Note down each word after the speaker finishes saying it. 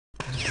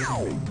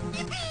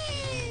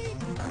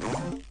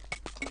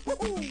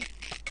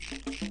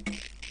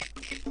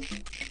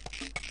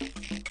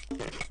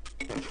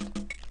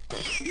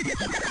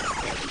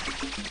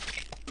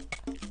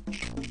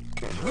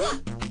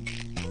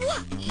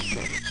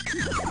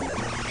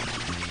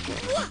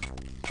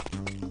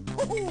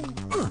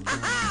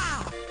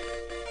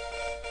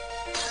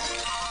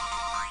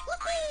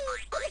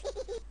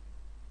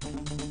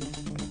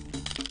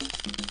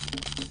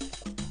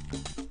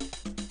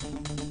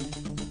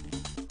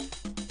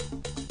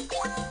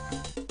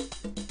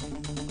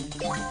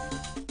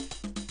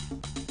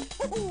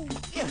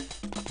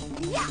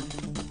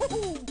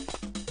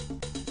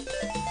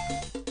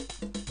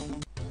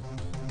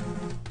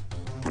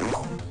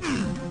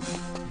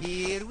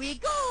Here we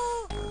go!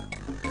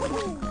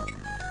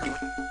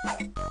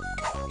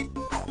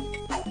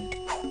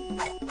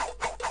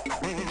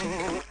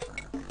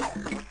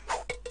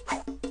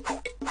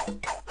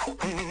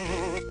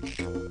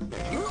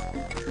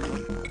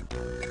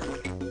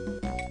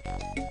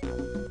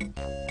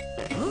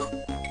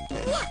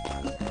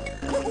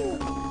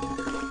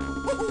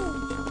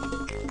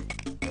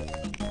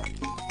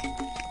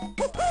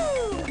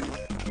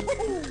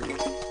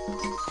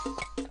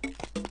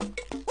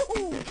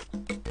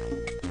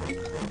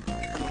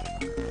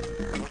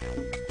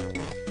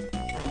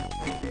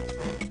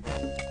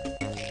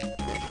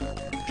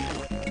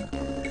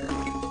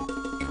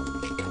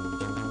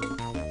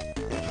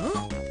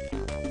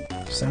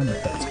 Sound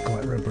effects are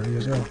quite rubbery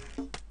as well.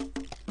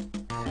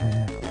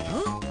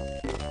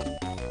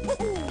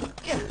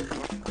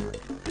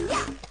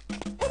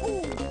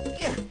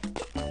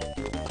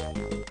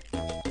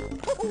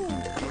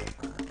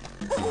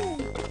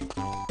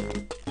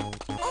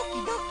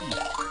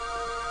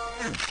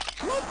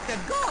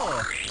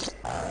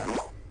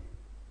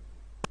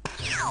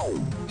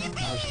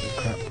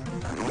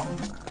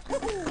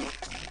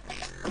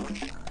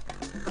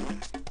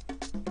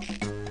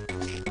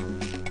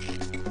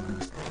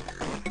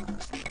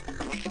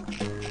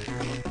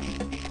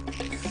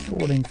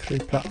 Falling through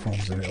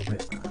platforms a little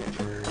bit.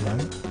 No.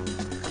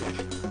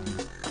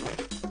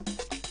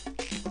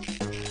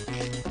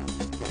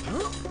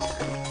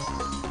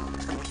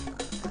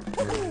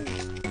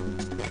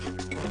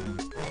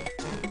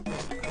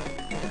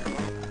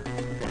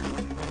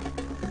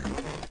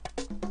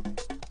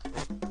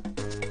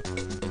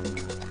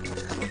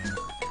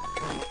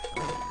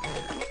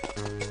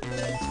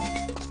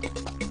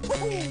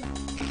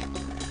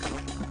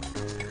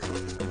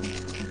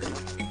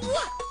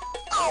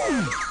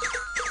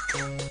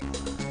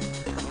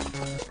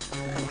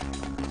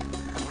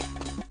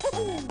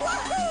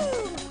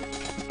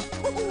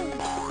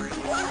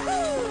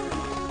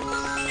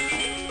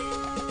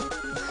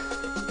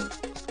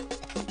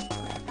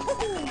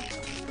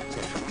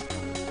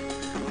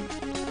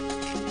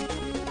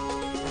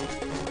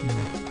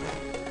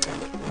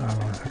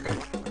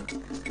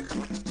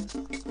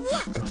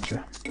 Gotcha.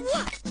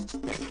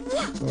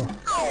 Oh.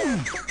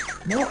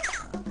 What?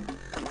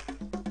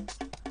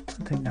 I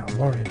think that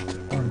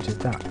warranted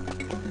that.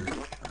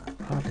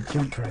 Hardly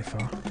jumped very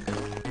far.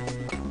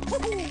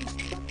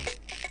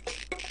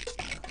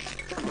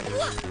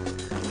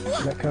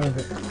 Let go of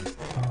it.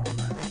 Oh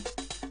man.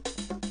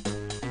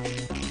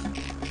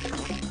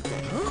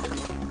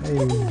 Hey.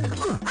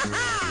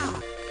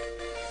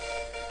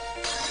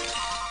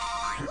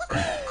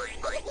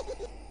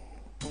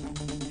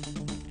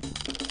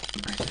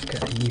 Just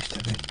getting used to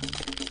the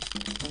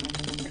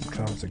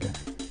controls again.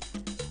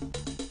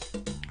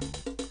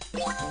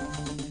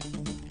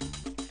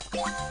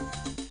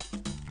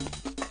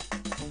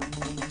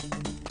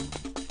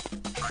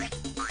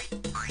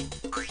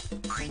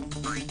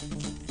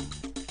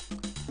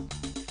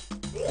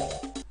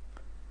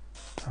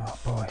 Oh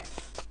boy.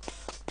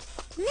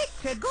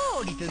 Let's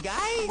go, little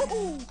guy!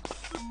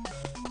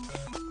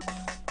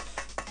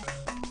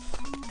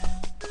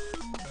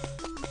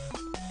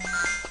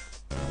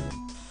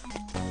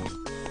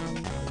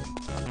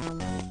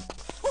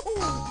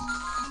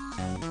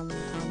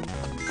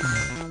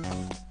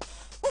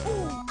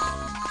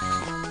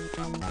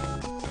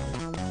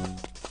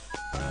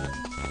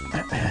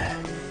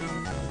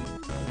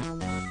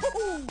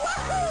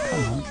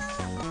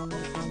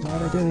 What are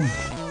they doing?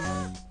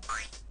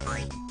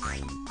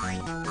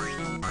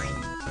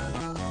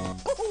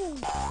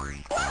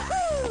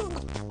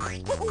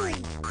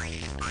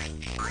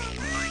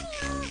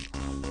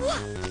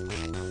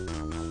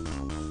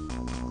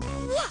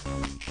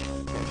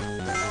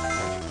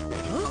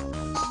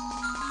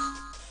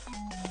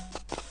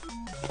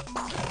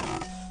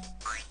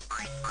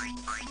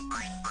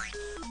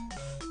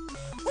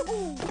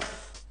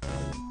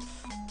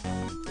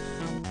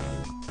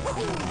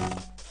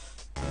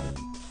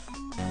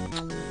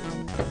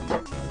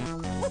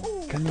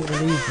 Can you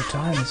believe the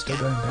time is still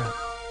going down?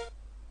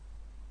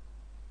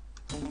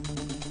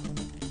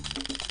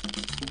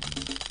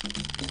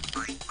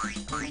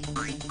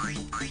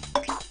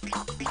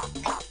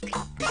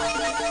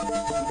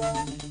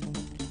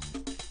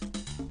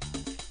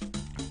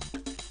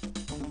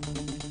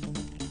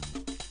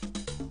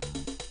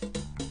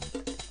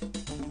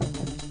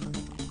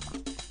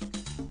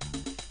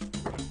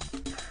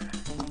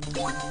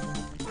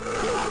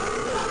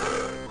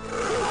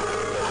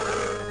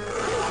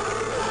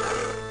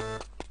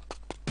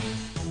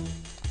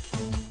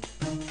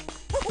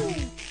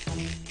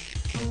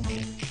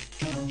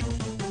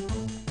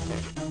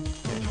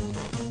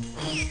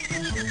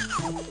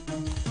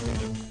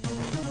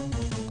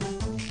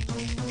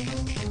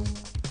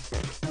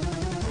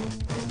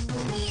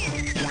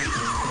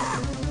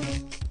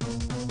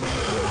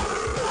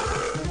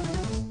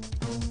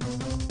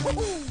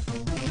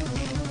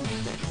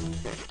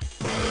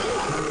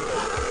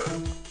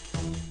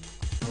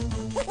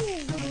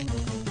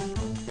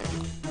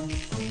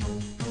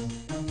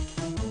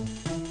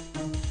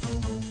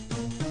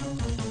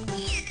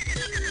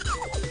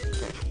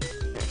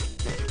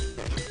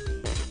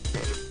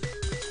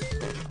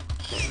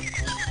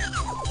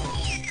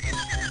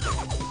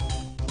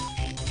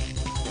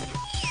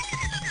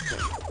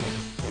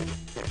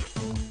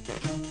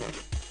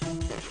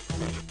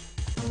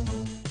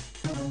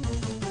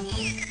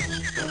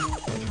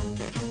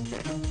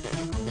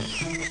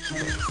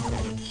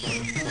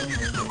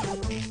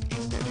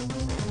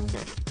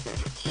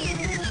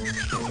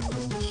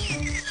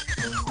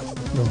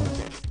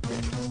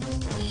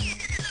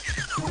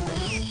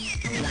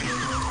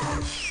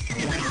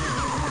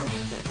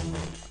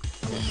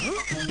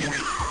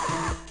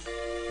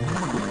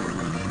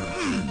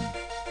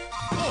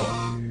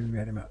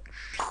 Very much.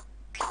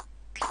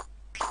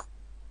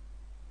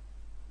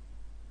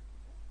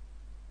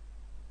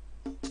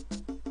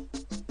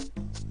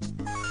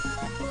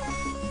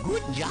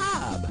 Good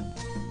job.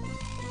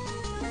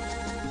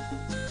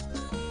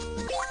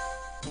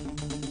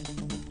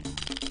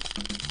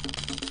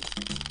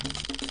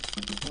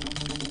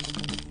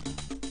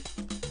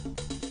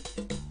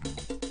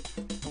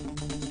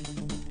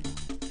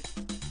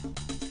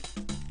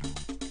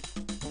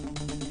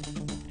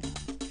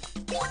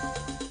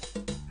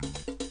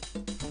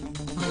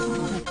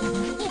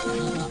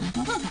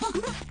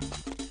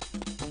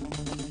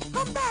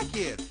 Come back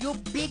here, you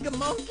big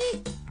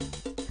monkey.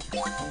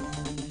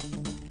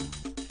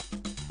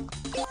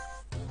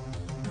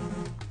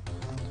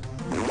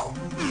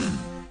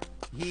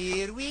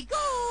 Here we go.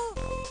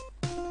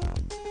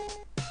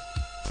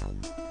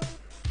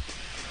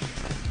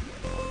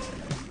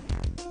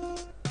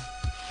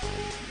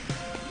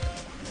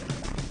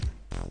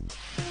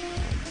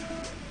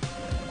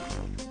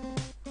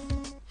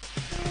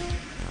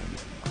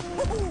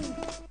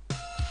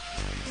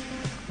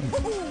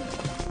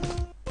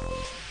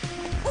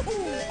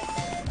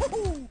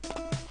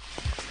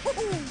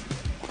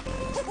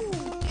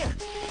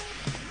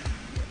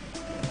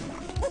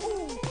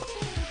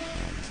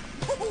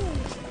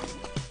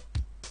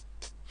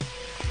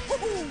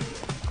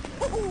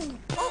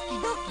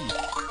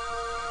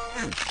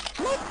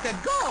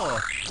 Let's go.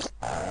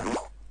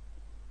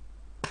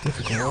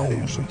 Difficult way,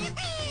 actually.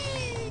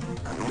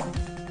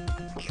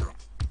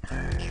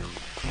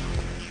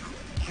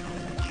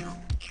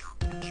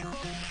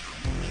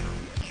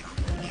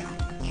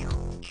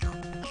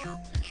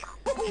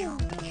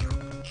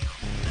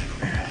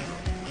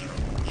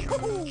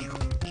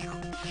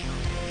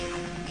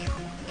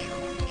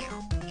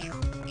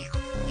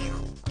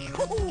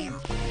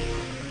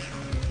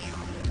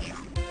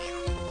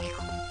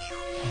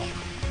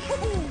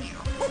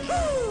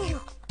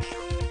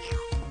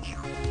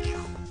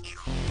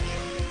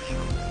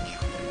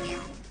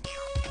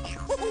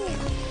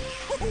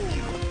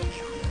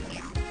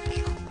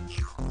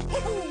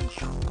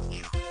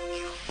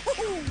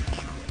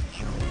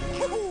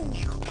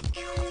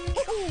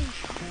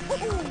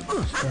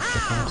 That's the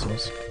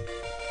castles.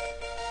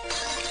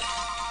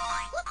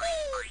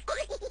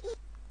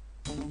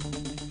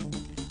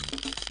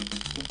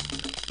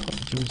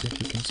 Apologies if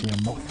you can see a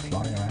moth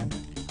fly around.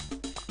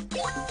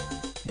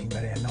 Being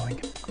very annoying.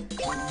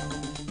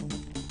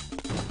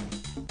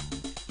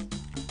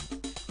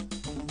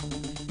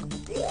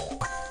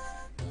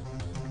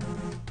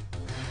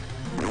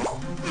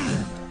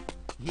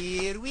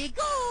 Here we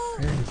go.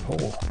 Very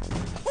poor.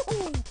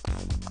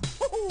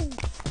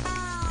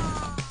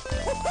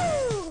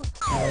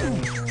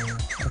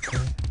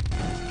 Okay.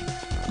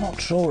 Not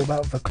sure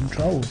about the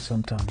controls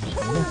sometimes. A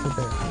little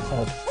bit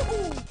odd.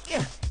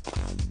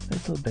 A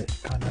little bit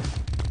kind of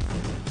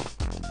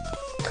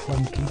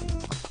clunky.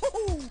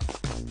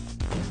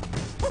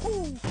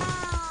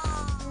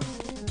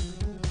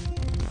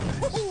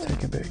 Let's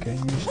take a bit of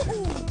getting used to.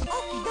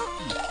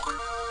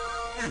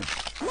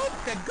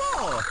 Let's go.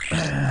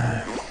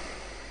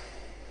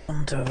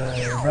 Onto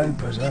the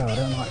rope as well, I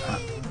don't like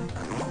that.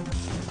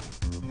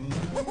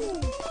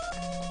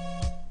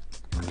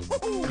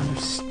 Kind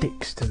of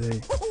sticks to the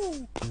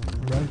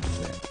rope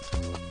bit.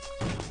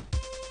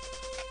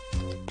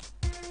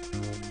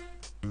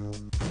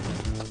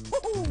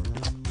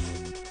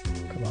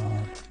 Come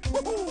on.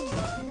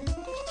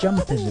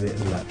 Jump is a bit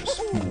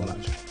small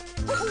actually.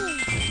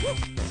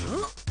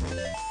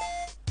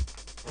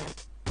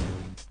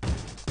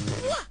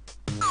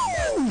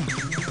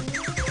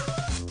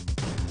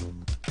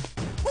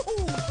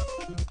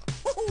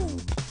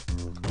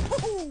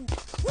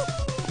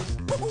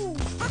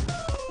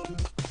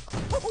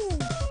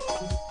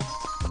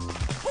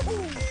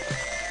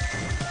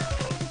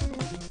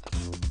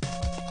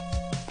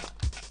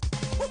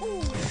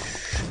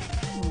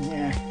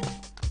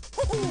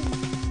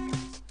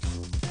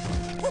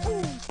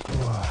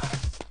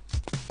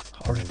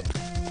 horrid.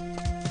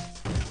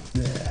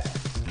 Yeah.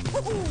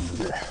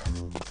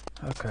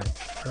 Okay,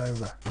 we're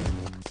over.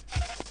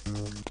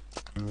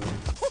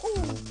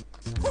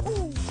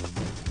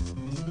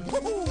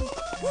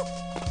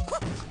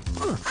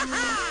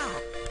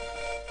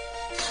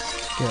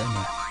 Get in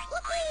there.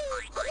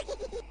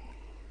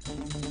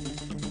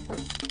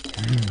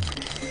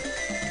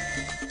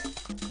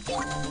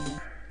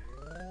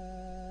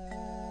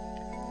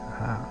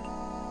 Aha.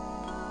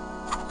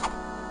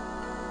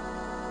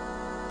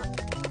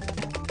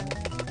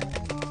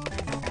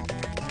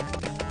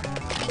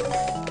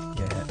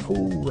 Yeah.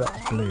 Oh,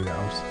 that's blue. That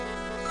was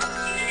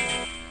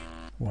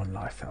one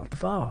life out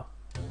far.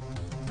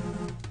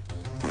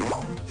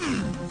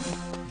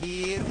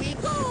 Here we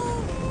go.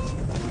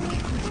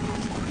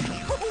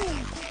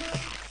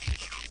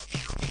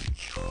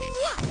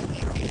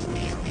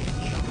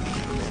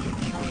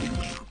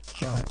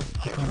 Right,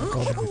 I can't be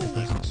bothered with the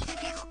presents.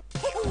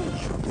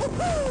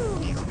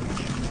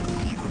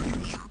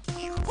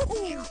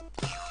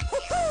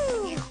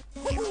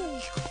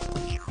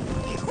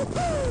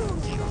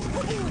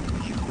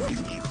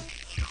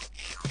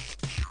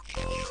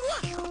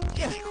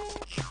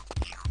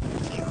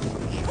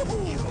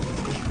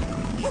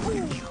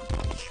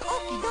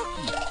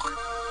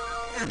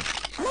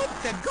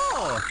 Let's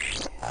go.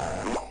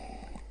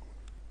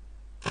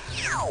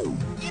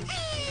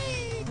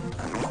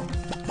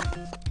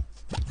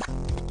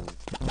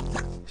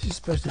 This is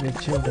supposed to be a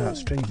chilled out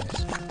stream,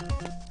 this.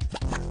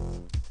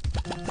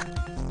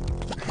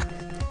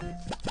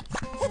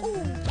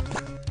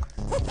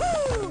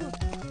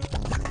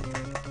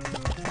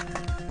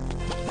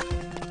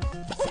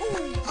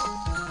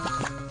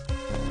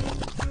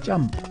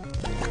 Jump!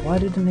 Why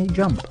didn't he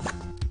jump?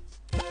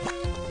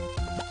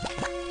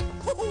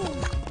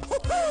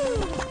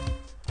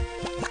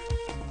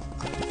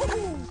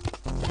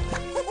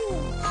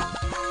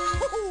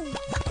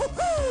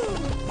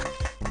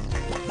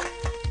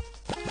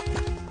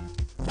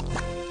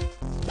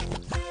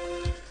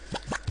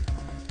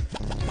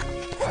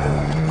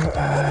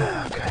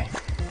 Okay.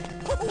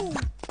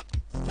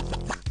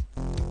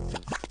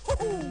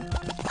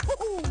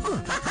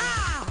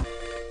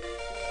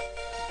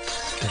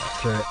 Get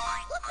through it.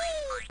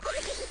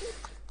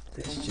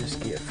 Let's just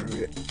get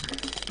through it.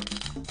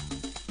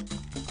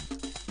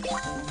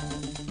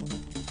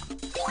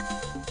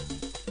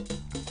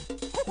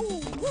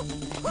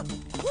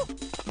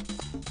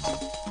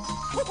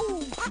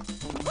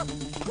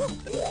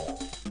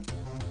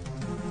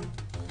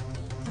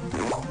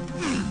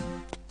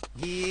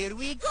 Here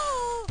we go.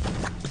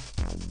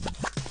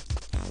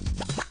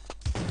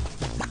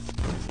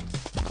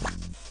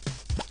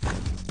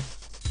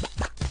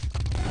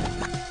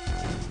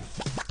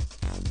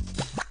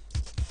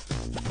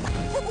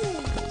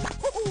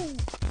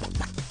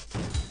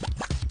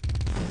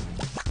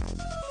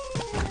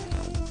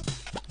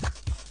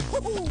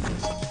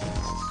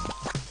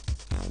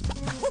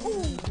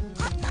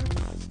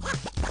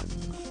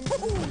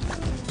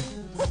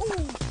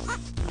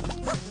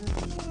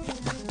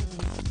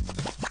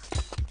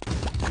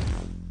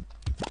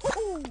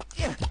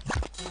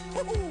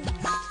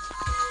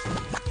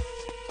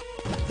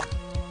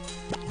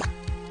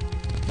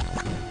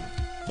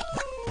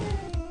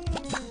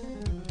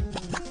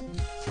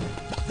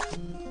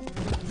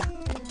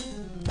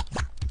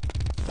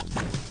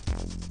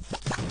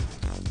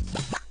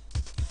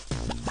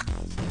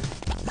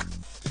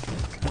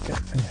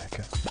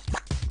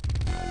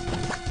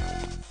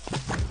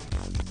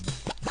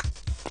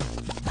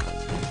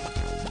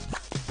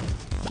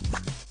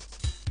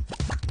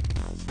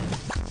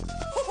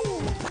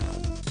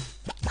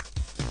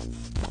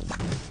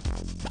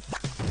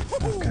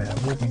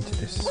 Walk into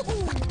this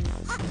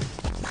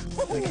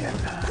again.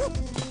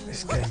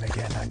 This game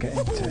again. I get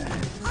into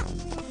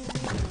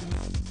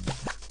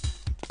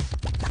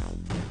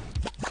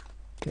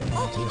getting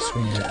into the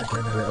swing of it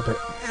again a little bit.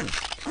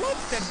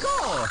 Let's go.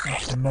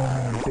 After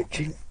moaning and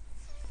bitching.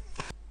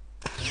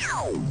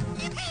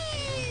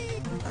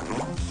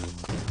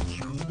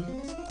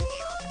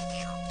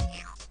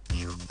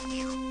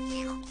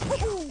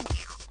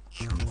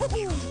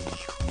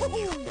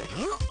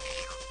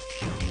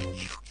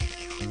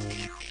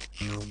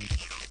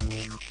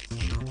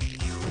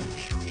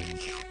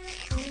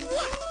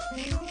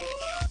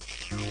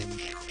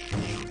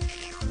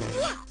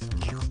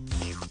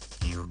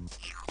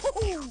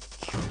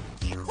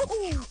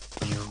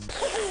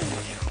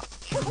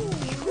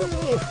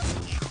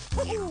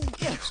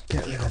 Just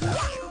get rid of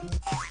that.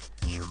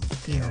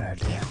 Dear oh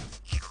dear.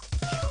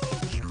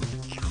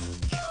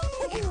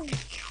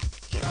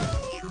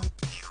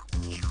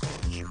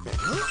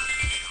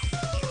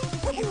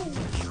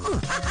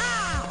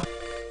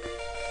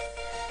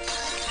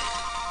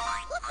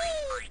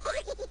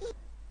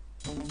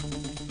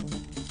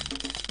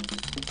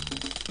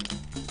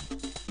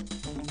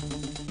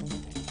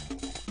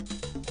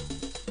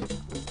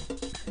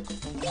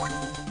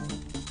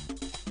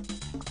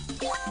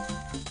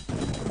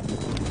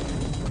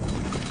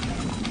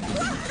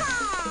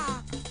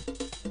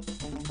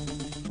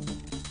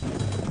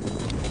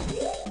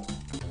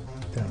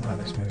 Don't like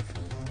this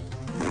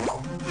move.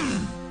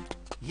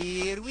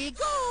 Here we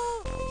go!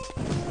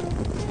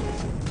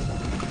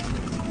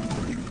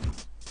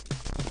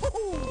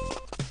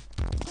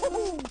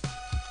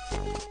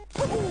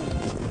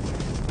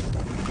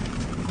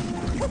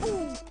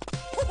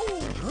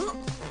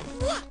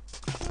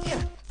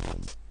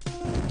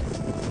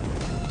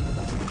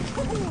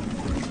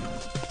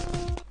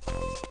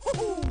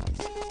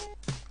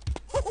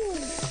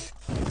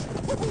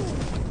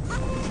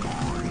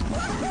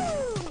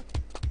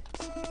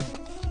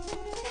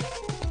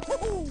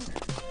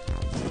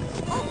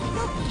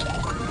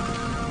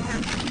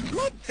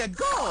 Let's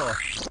go!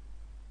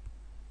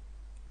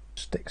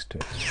 Sticks to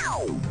it.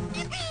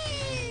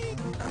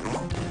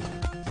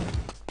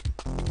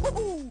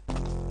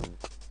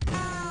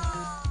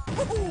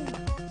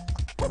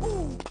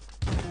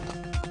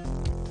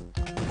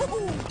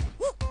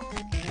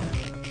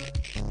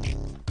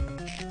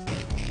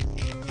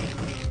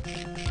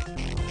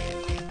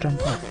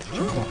 Jump off,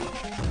 jump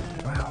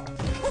off. Wow.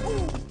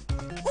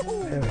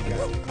 There we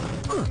go.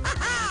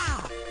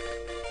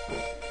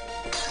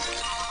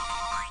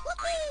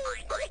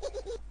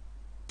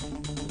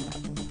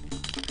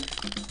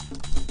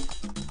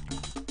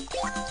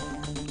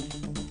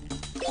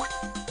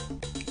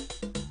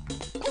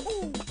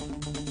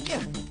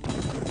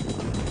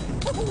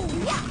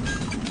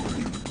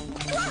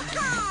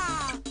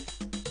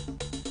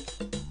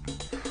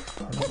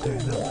 I'm not doing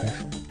that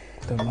move.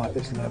 Don't like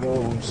this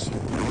levels.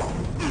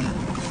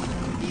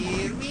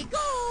 Here we go!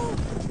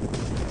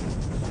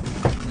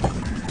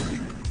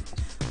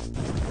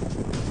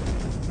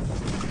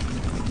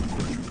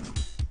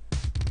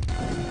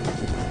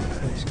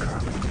 Holy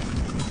crap.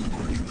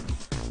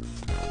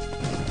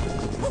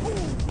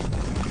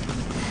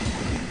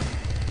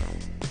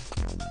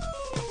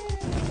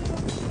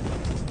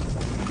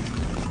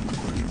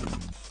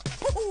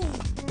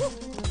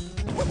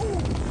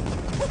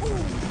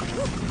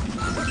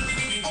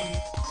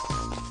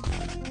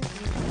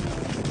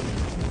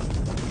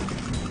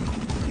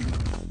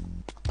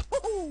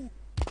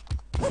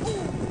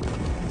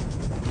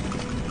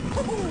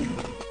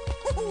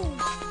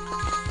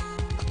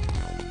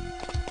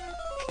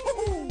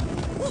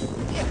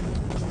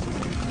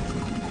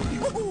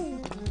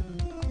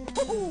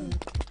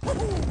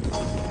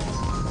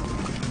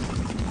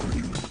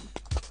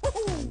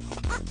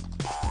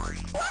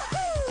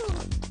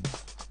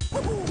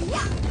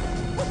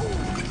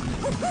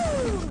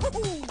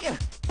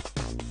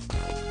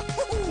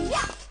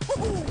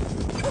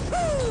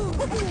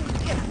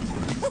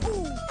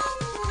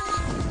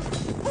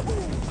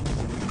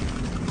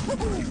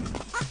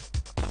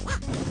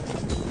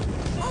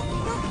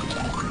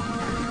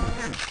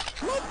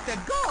 Let's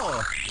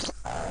go!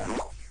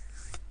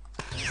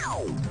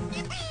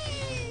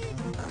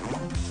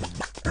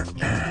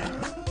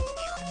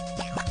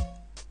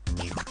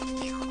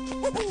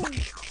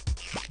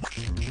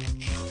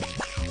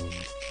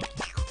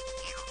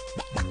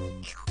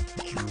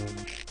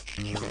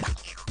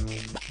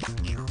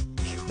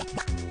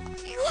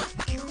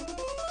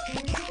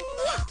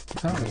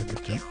 That was a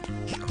good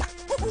jump.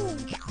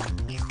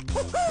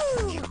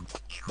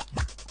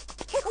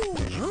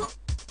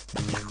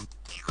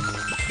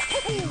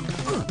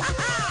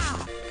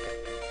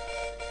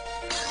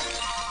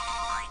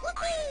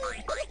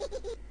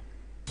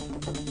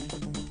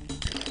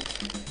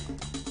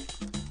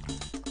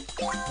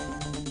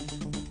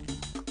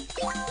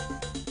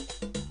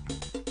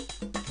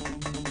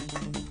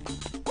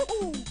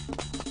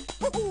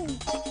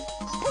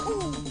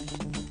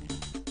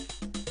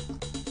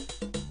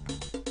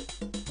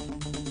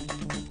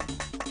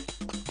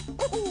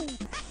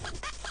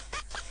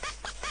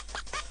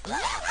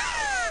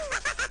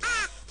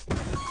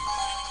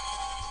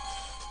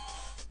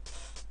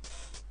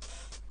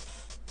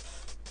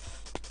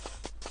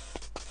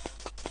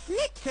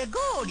 Let's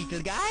go,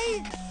 little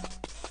guy!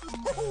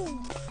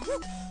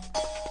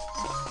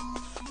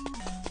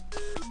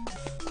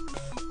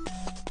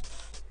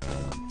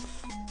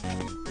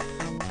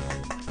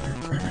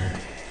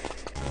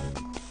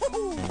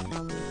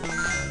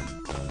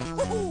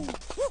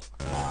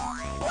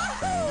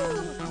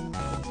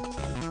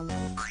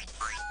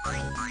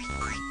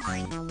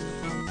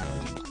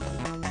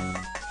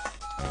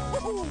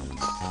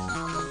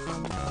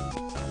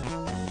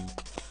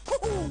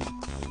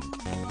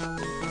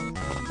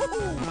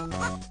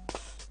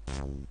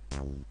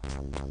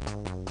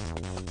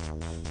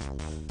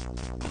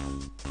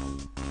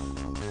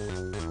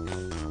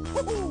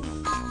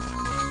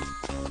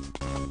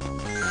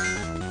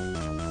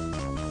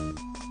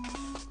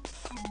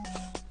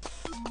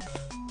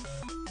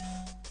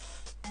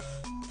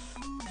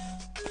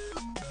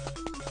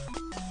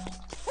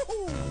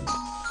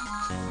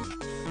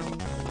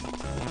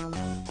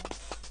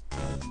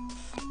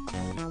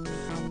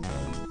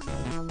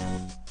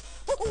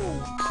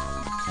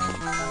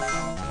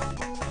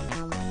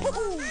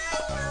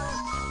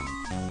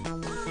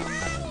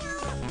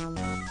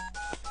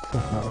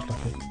 That was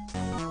lucky.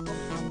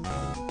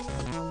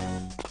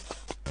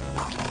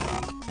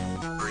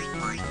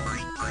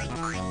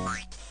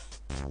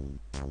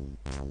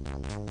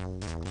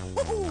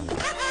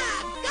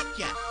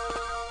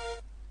 Gotcha!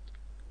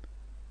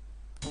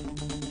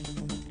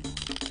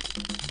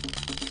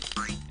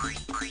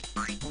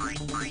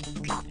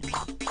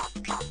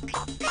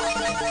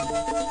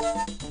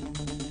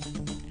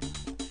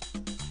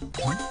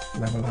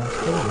 level has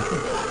full, I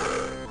think.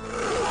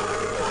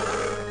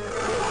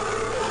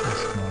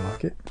 That's more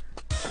like it.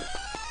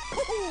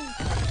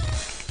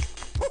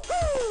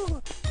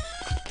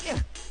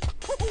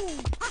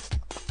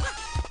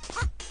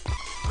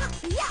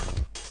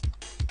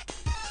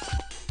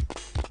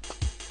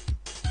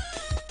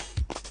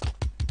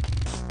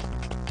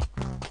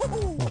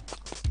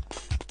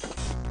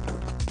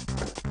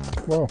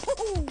 Whoa.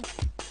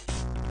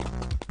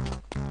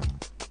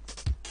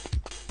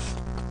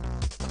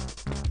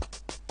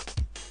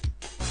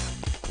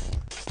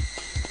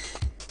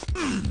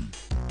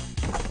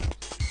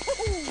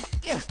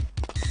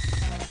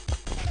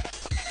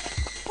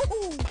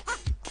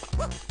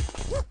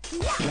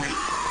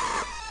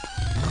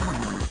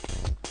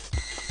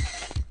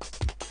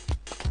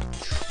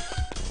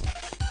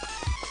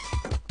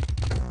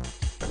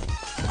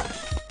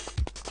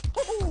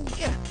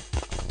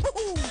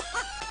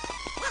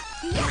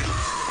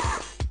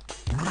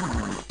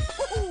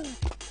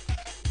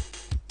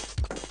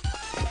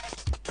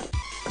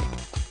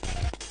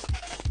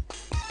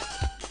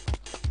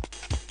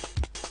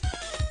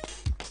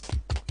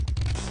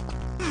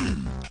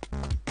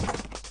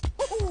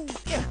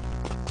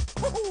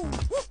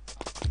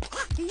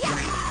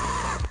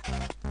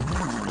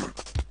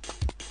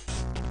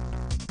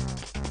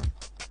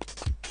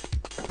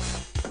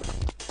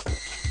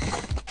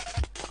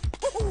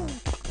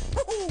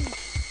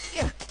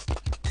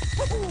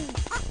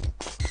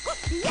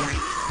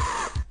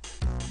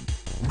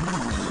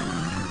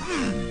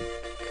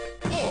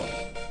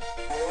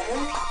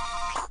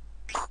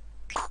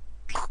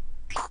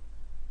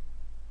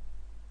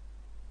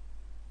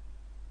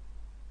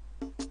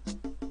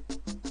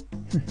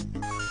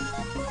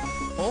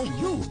 Oh,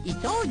 you.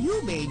 It's all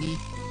you, baby.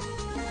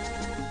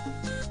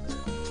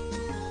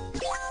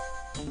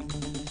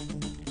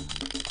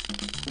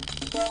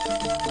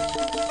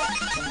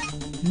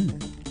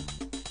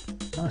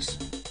 Nice.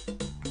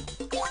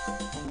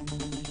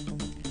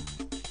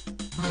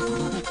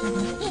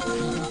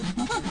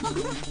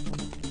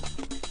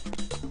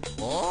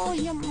 Oh,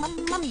 yeah,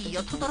 mamma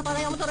mia. Tutto la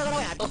parla motore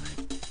grato.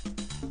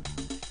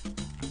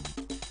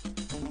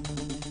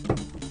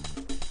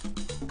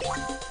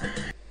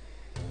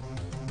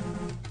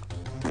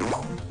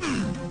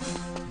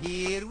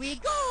 Here we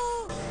go.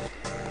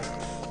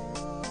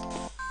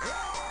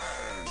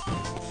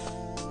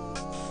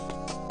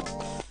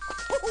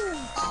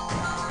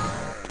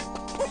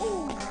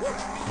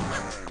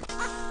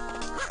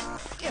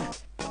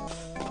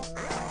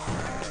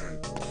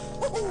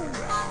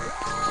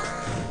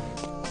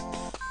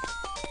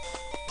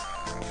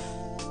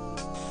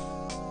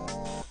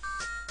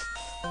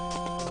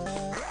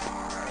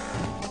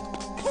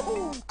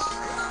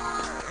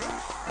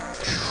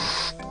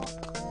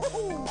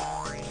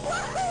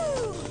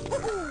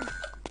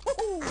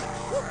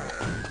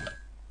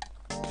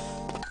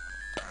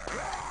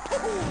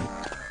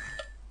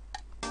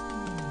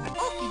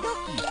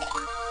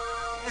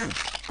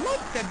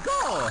 Let's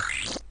go!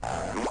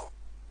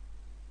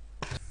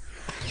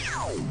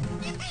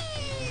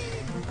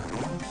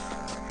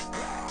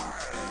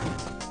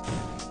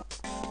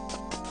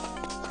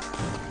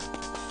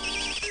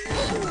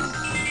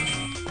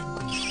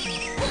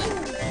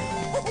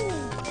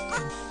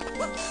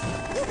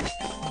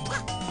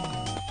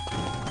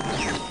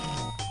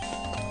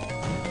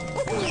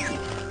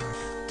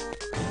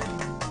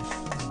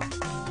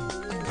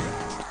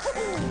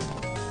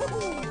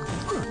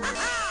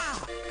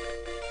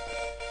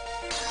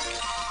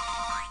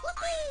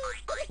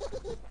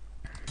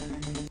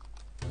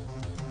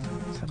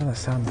 Some of the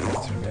sound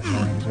effects are a bit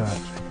annoying as well.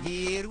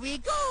 Here we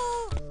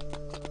go!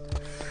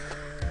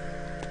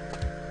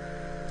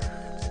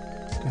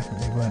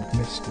 Definitely weren't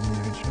missed in the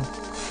original.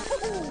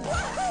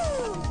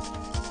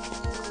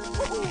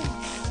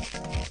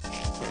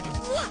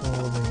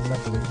 All the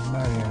lovely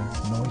Mario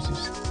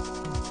noises.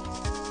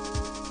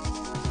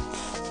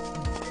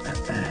 Let's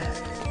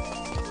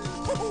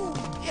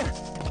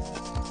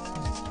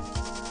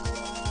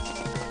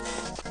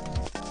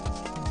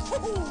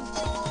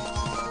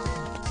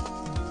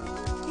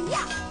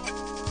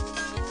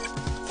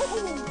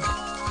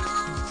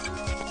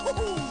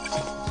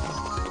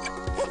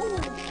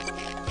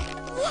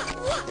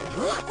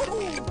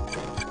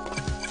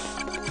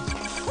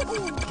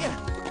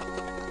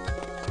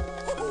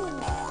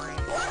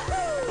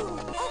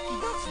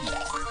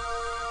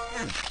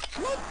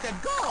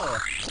go!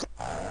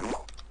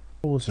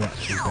 Balls are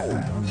actually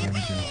better on the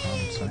original, I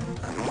would say.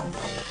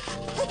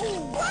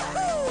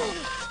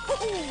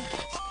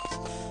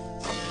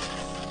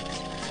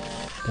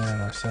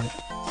 Dare I say.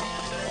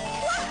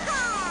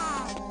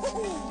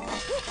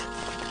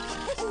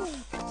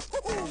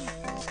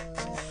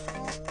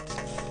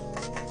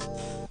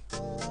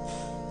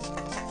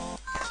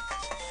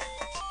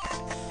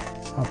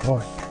 Oh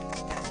boy.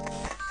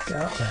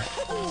 Get up there.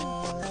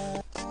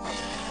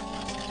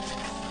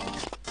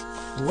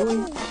 Oi.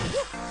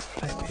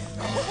 Flipping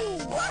man.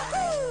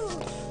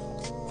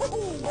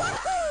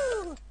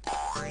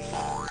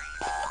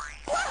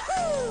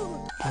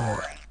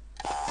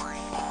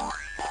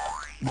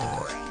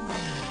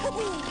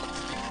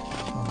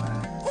 Oh man.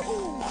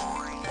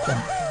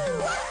 Jump.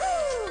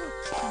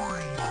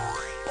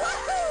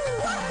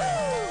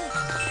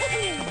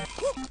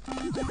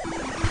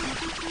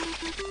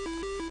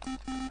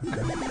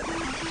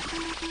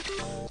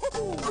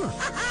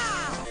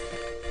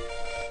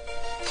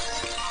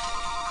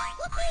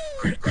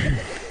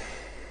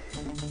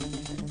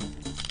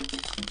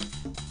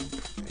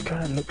 It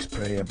kind of looks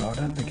prettier, but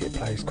I don't think it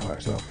plays quite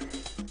as well.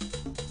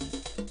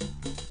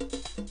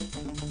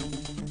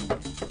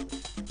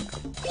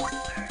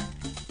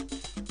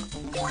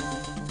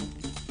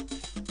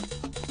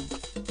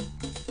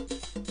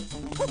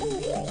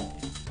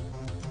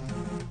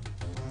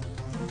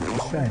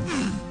 Shame.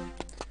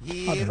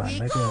 I don't know,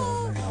 maybe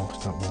I'll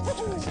start warming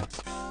to it again.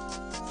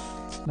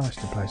 Nice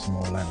to play some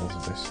more levels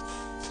of this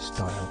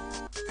style.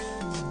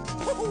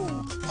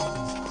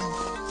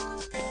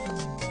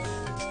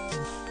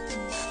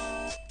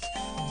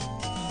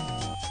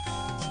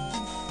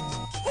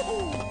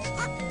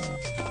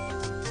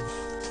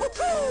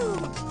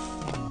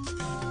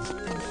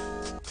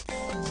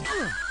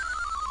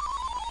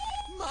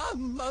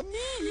 Mamma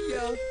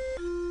mia!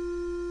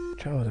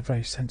 Child are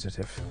very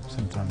sensitive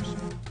sometimes.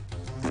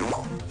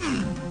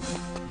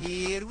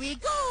 Here we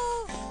go!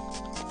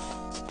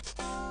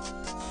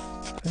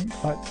 I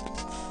think like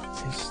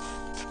his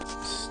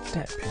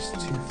step is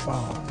too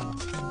far.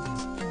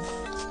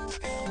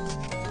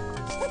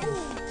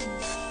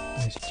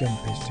 And his jump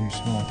is too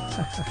small.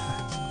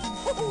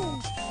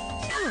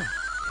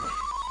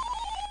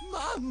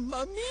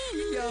 Mamma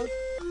mia!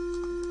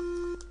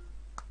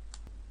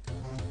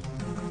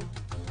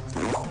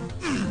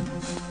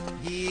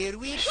 Here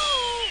we go!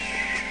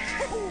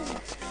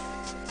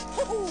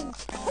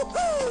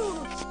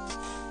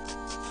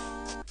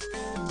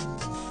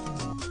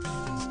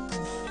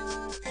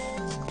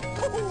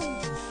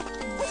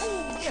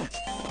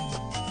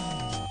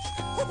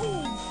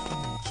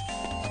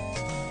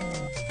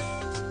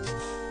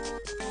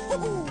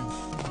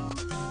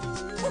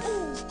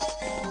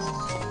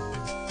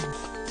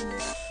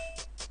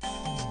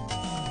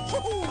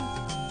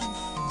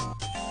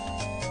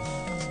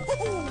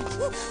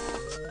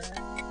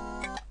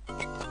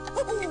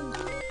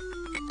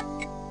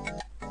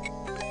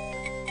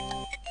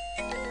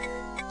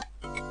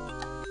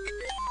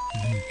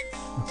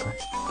 Okay.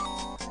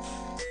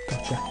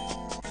 Gotcha.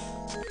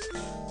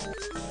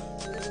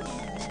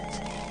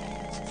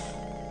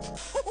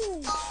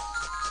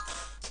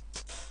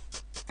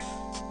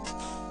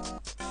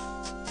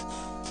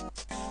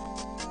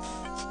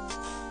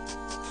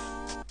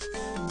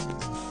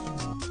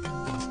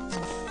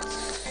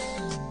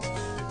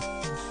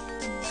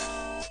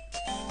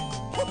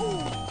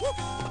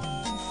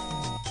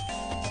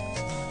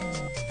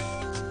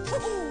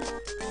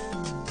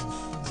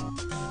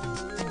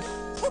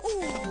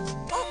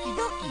 Okie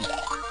dokie!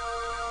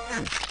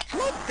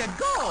 Let's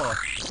go!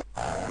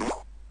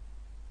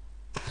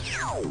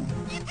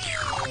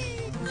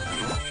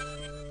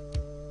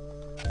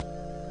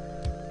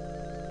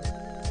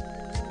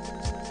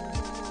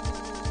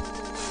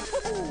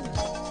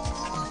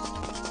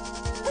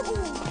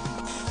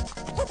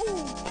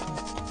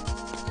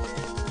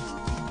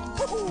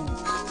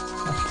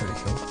 That's pretty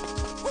cool.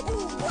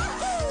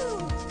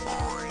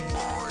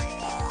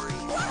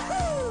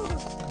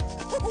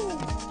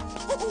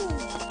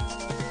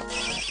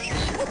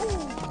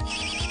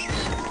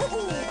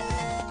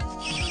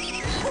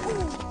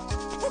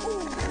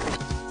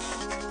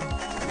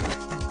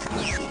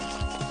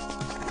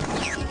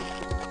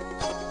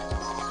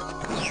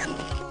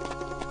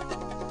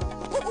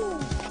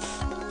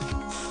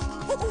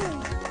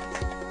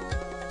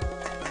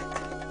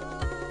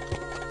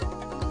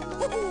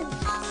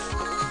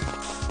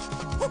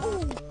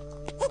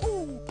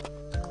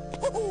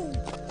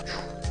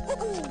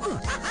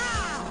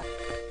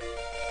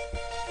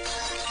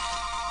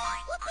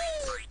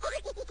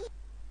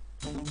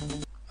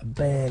 I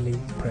barely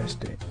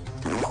pressed it.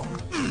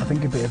 I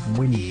think a bit of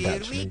wind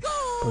actually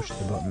pushed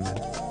the button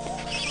then.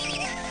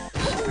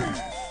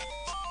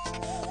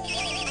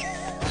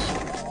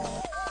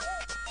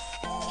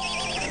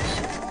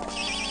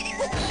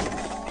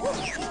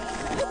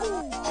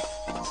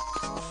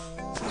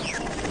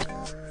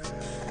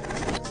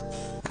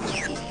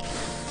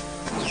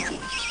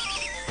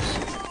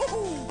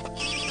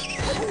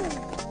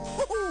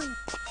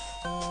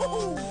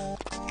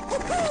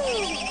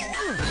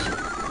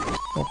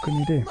 What can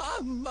you do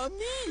Mamma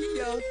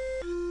mia!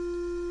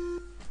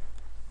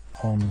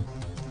 on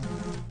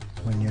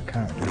when your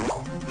character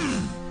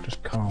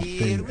just can't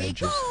Here do we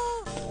edges? go!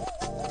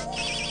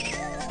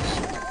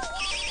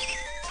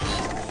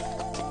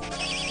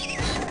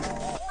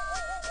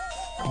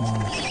 Come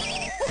on.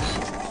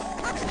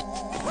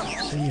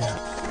 See ya.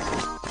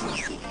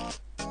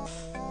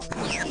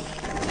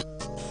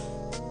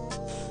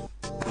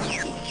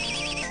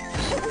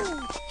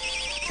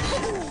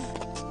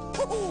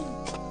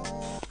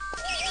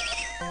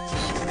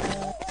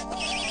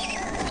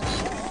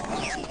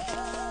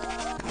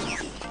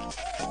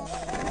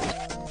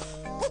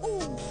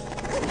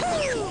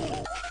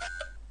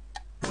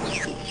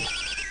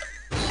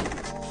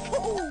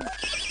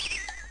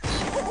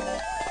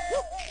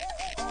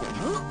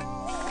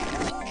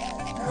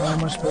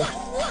 am I supposed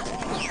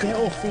to get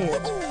off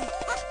it?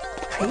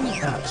 I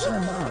hate that so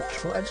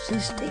much. Why does he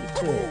stick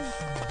to it?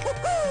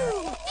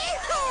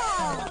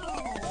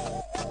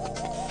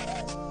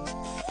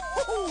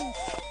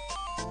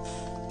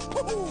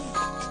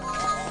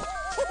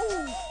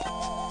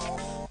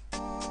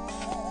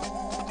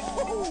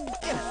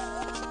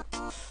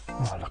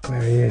 Oh, look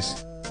where he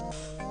is.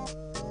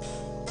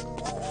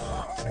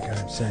 I'm gonna go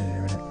insane in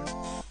a minute.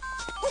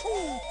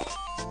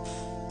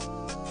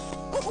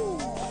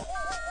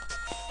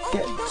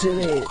 Get to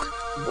it!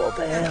 What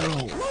the hell?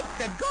 Let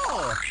the go.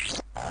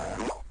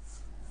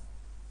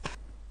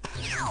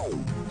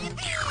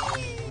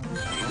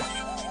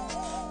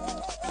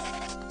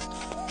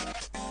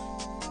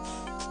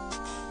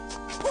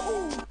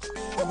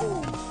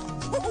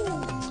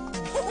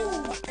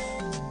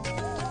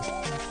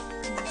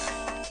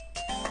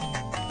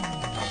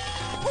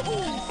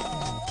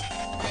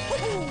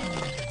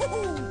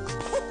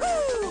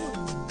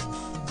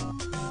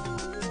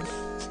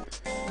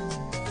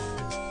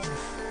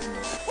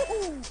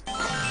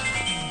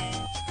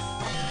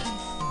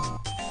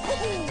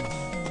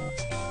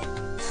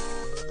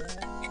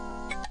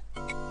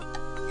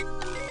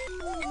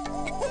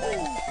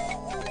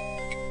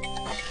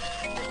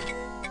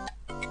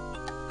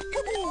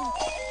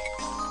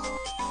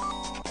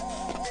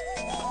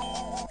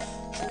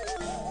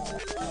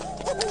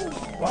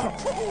 Wow.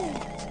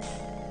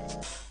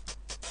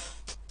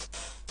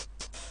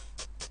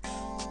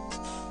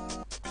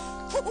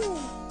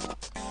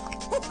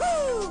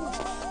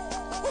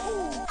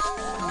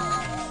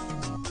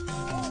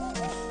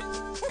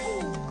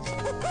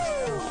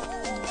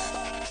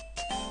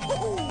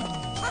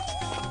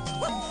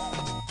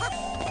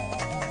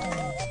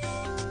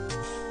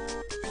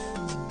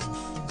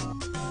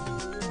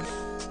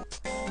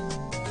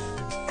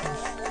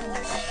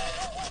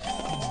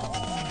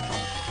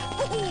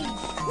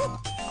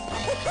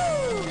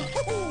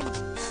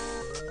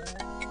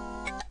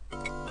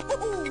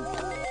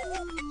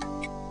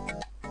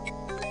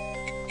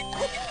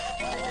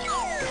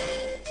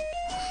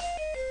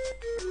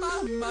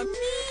 Mamma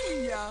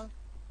mia!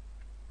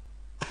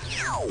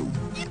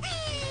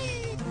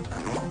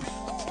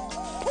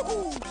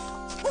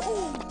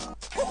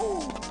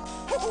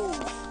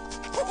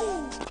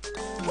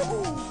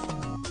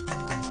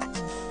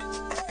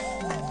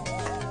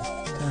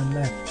 Turn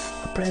left.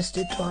 I pressed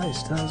it twice,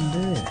 doesn't do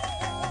it.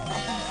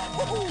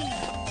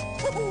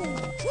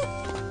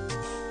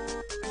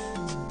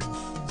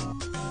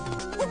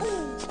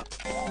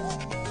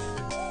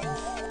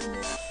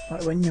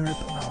 Like when you're screw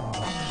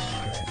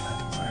it,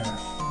 man.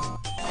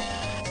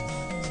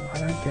 I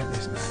don't get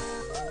this now.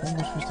 What am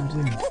I supposed to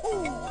do?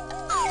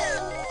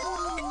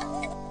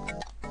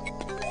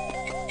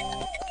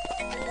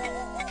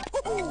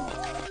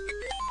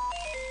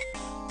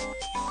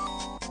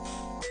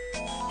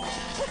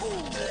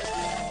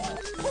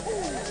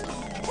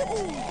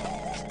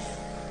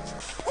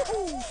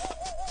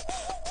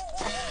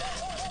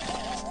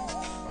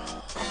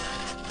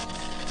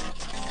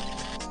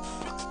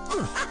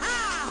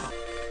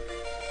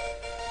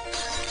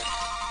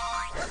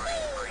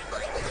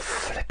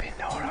 Flipping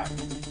Nora.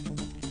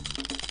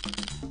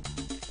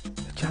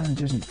 The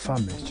challenge isn't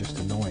fun, it's just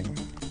annoying.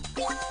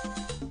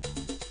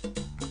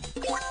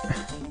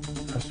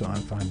 That's what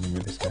I'm finding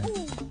with this game.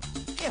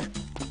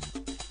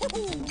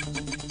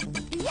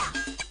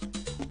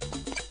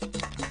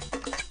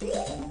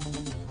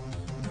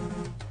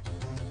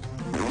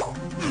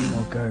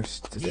 More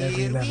ghosts. Does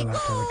every level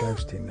have to have a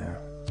ghost in now?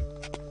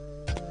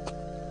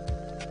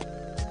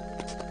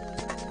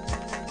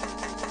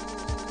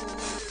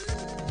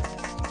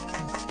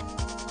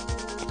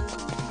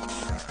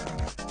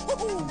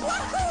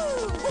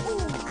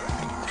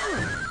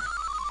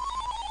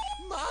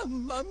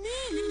 Mamma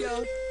mia!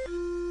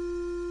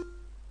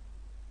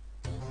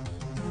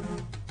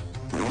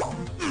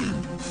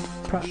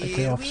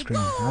 Practically off screen.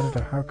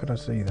 How could I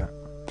see that?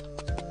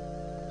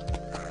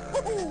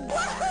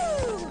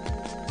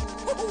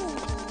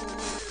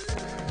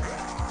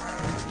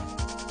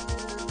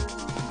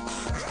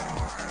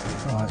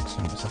 Oh,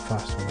 excellent. It's a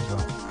fast one as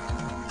well.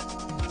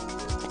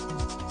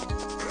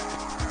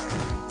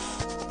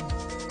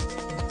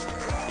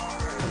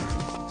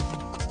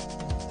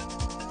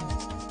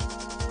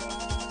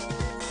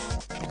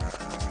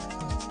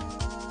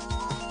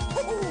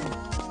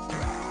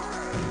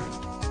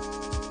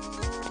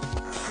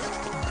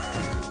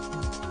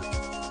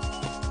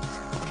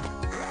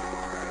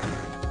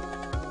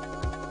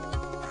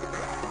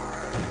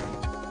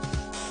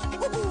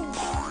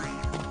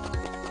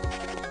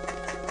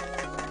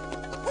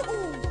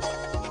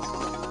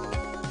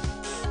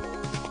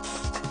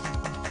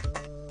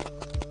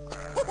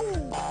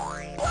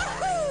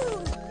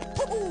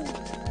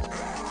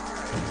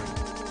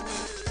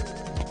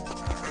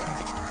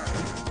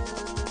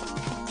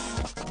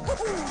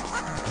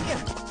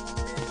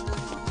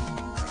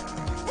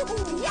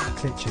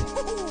 Glitchy.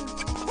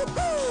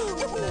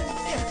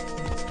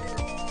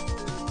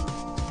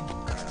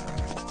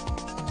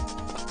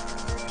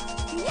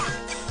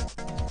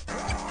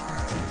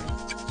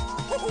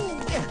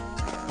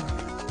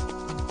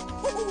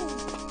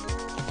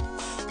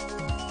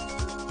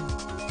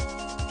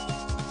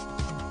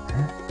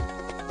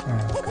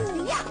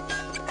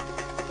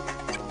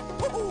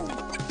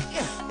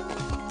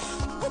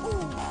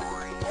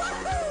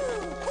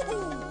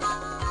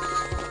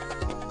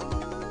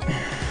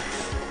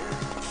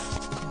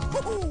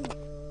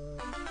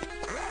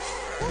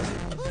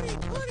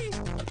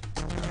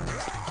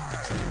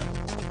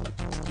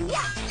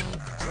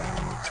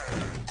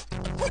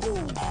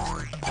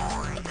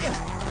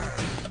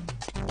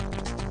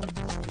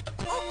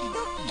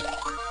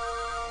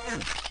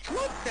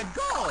 set,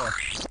 go!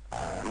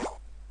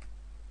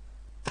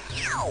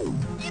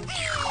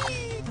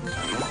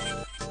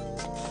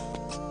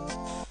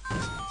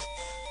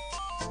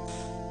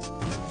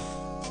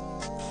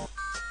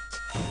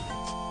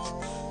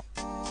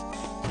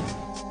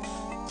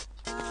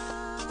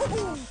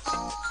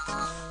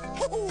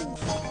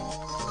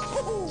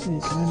 So you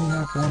can only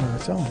have one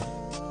at a time.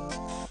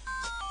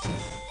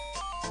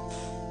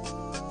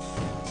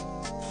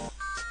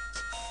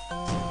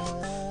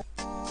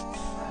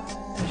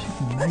 Unless you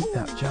can make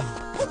that jump.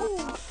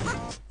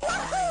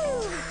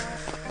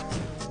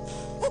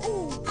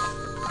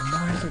 And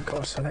why has it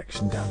got a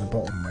selection down the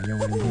bottom where you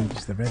only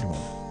use the red one?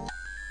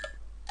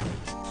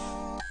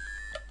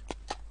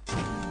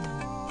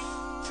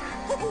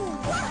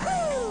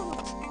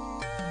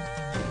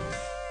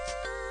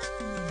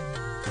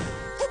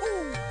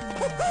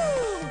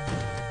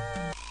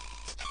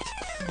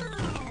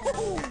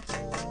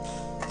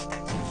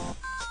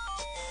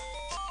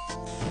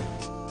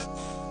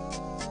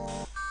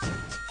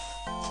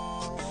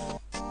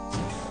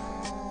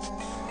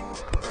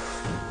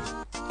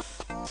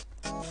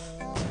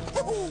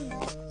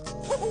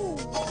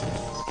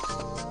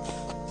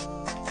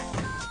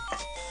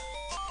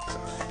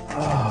 Oh,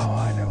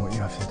 I know what you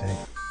have to do.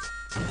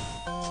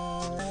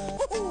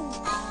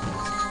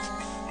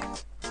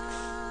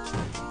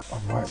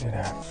 I've worked it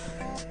out.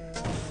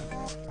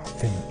 I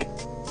think.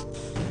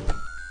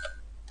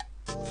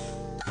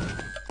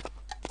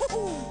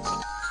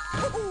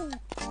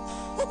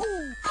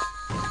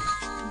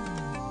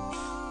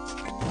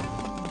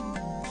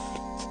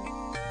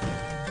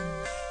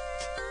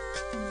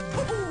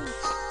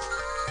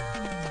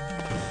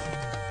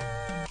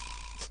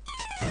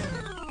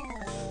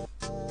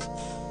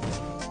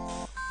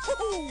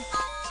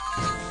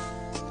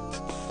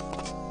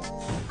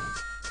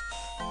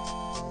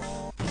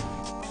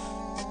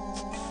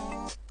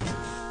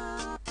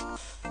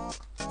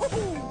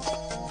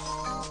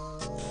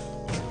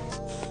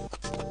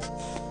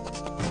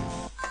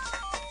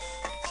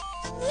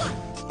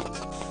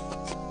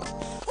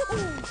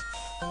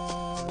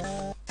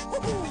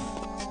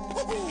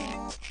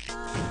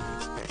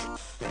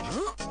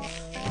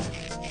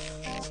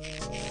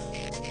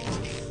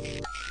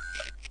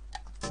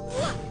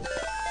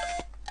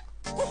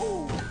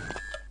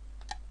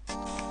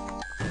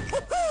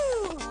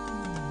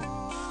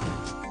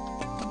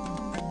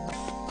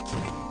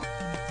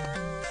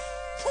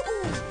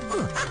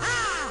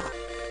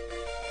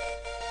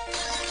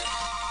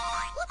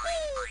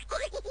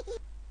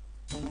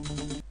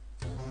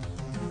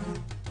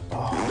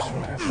 Oh, it's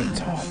right at the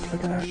top.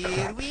 Look at that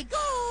Here crap. we go!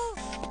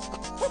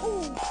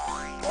 Wahoo!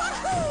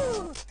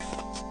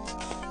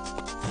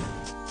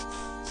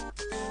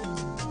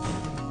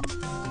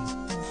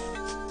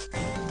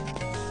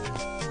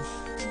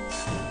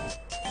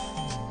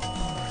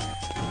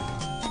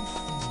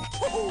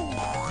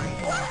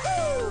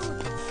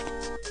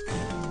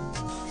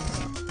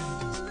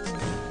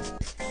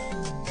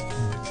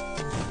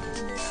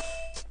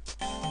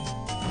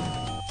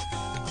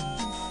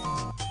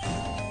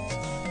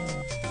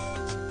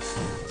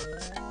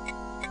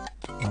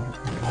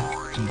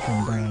 You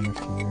come down if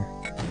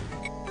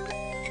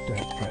you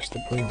don't press the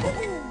blue one.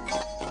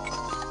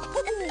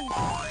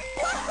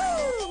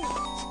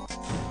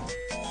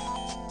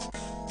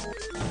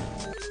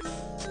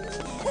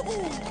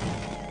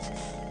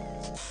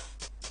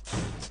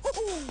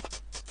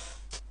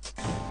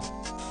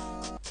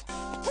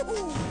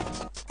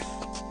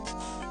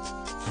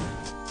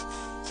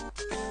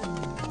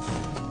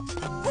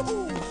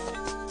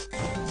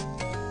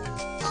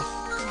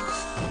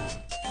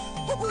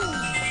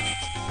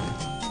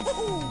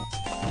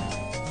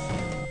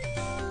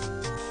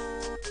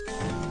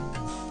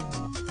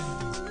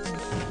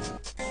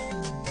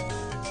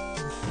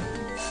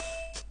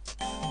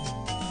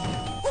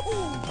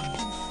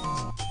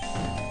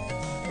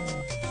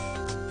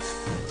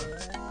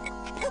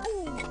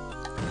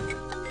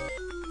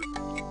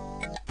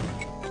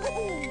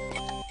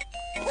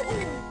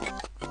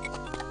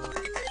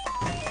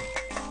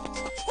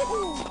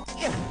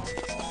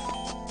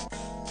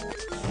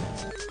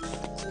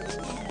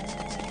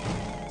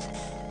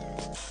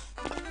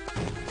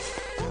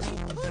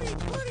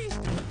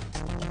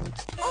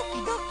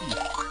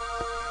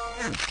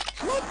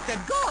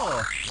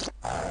 Go!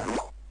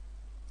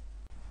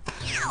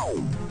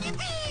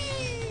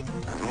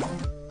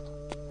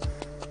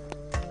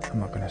 I'm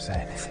not going to say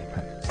anything,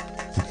 but...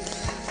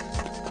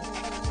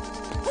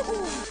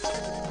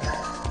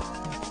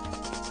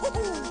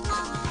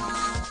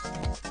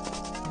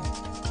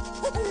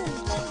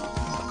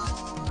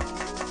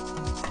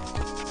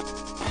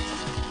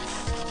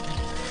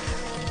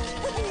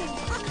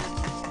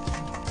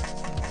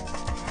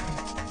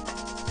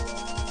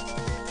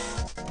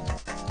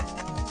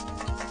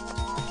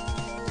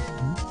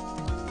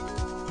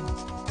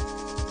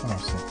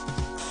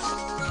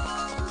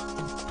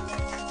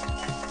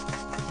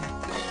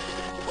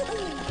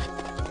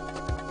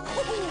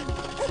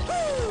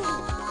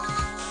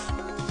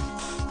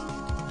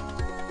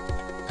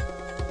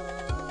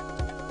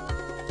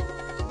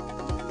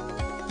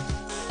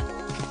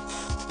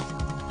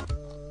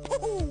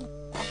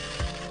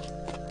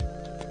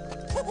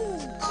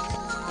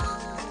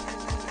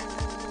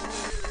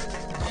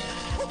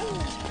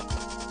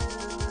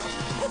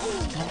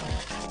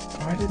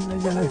 Why didn't the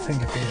yellow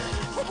thing appear?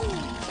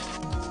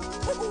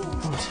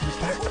 Oh, it's in the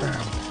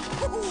background.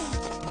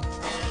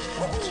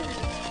 What?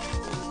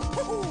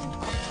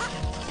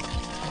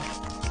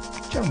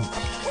 Jump!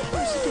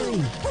 What's he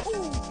doing?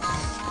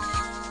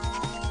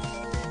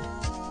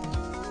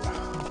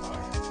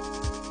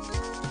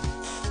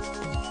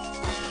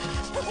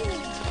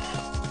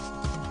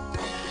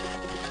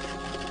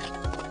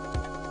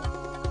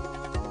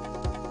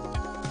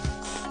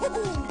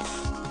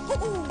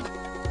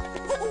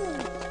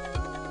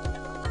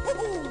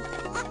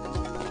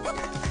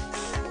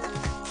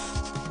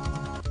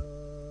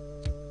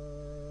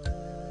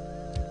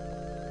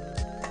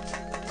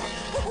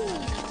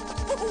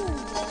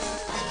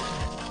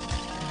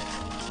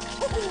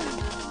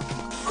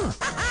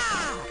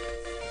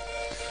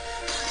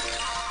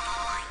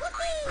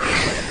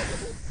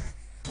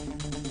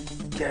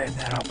 Get in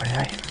there, LONGPLAY,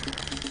 eh?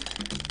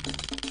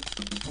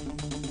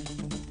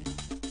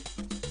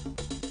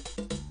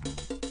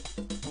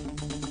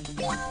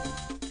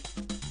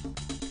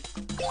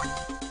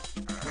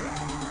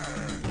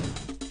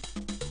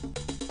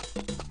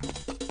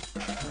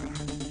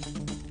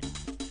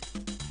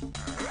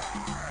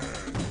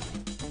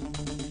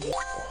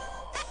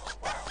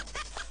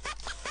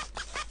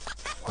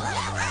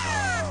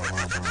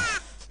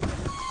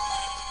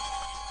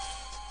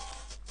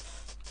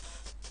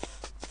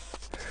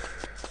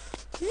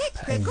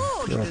 Let's go,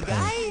 little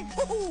guy.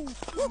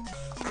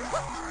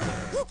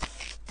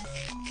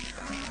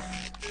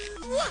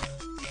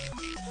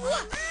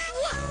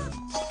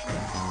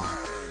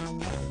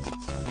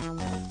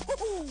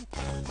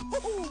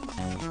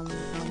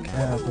 Get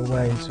out of the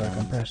way so I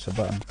can press the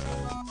button.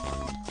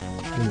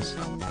 Please.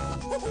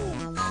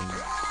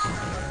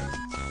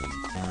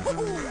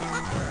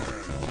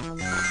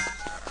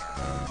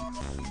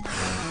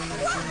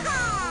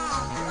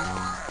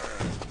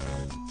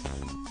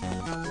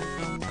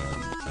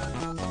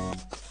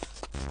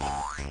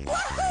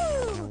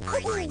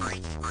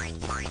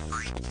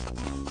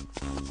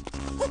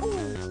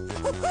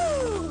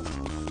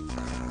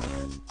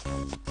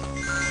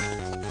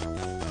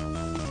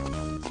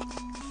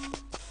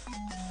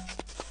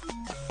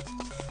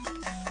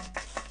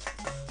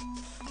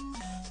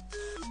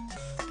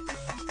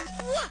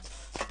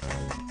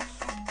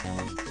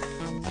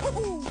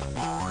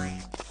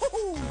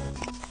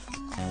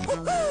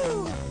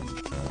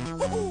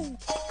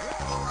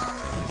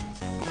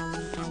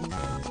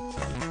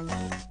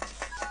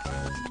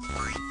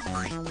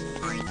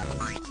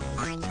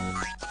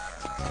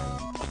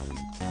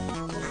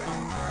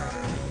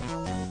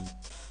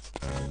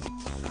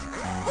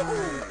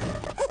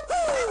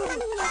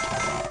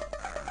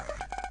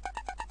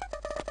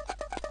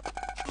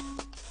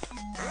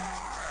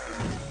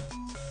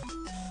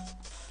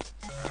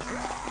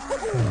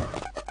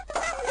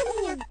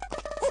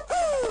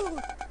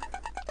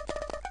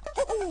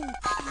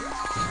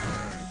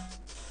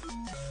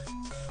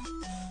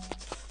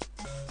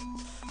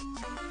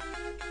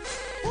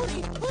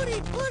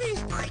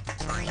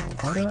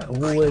 Why do I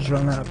always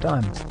run out of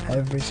time?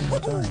 Every single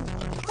time.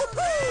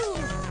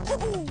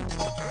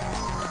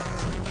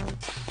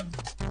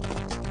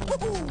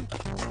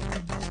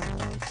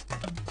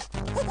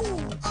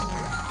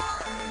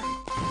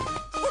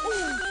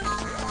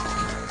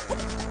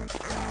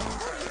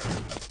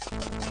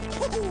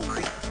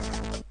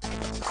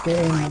 Get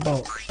in the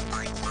box.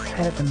 For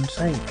heaven's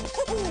sake.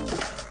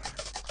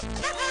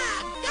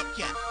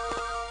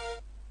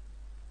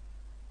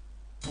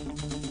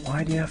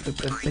 Why do you have to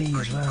press B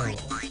as well?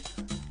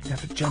 You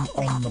have to jump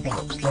on the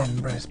box,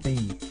 then press B.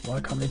 Why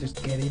can't they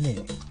just get in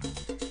it?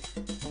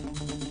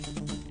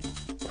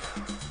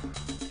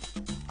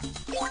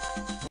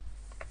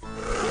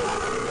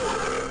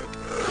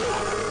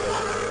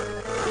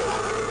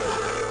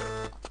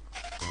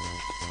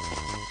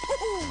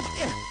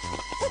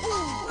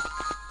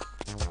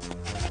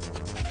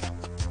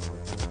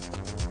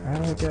 How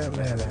do I get up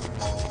there then?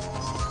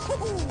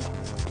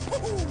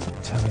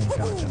 Tell me you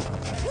can't jump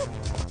up there.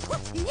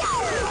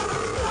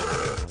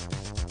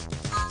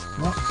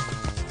 What?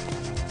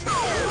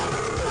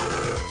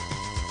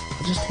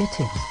 I just hit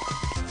him.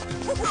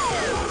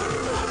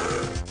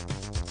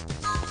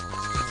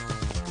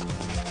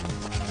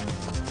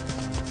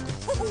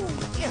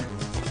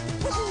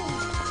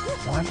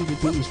 Why did he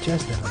beat his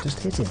chest then? I just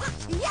hit him.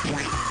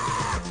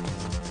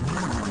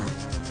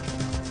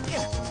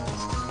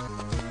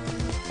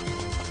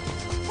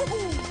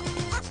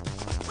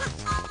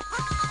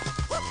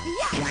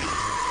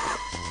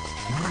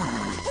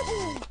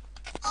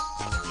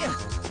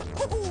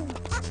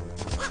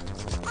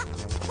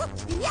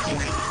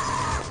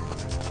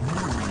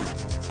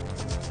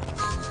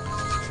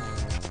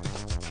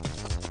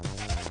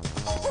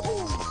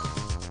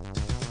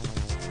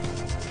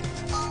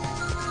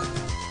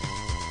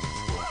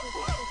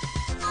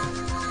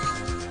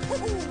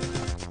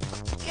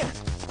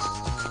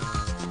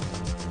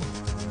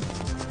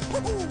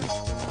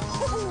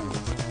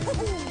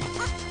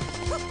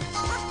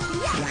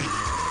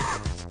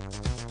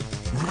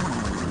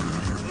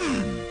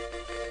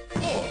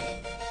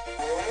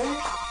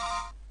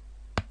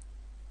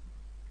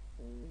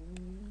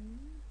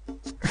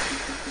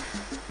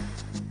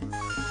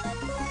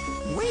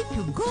 way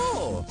to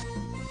go.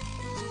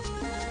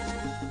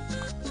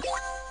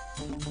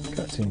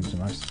 Cutscenes are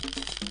nice.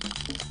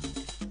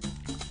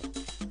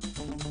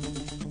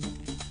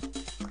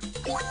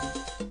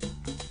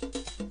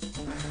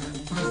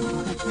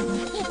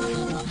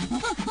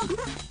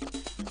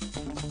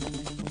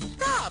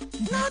 Stop!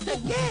 Not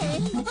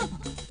again!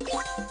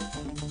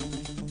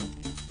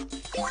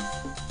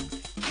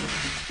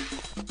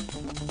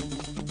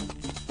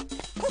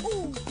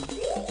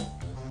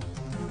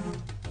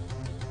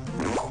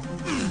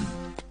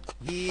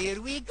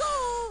 Here we go!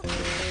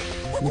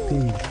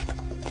 Yippee.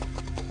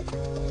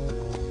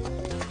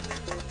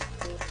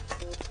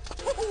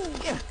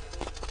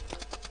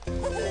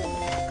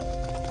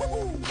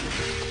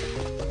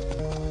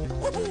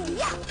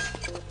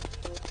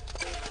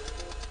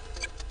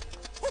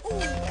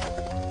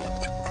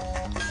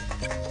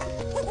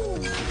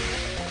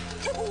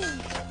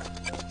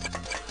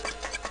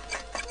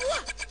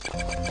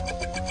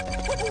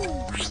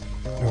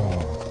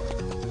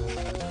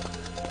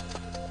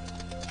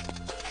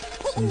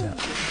 See that?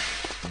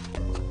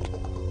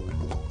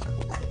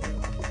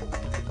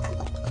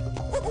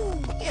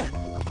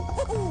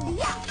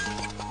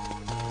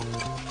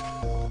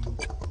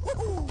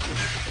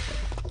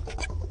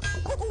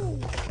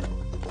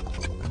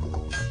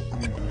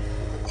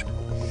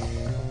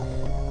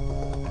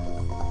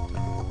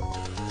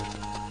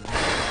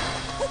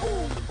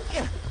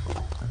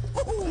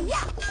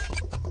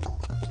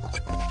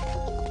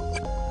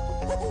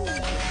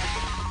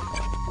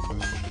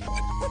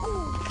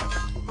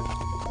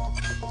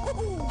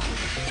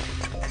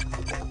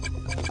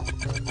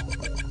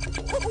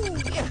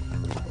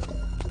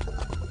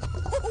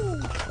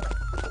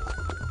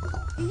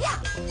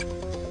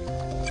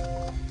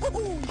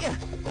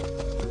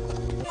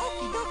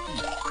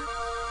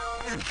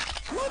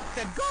 Let's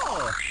go!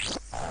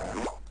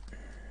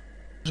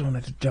 I just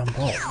wanted to jump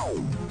off.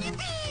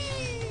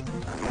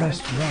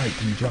 Pressed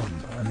right and jump,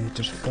 and it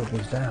just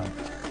falls down.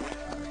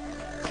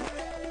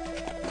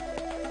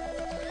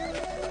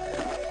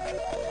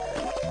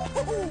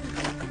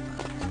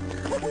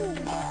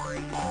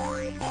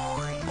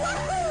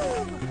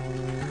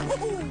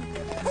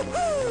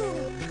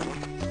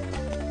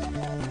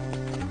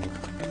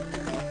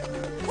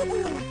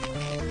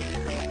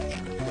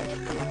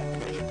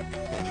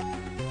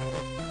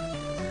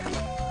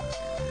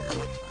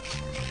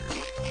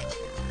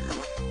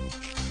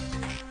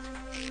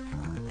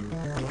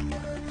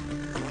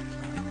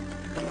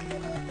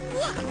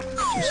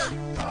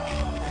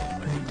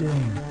 What are you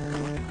doing?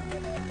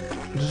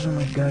 I just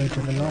want to go to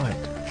the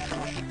light.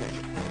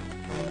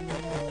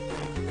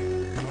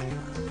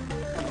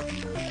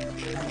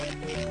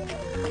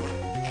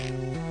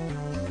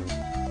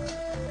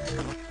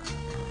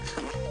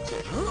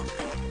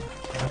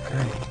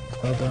 Okay,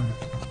 well done.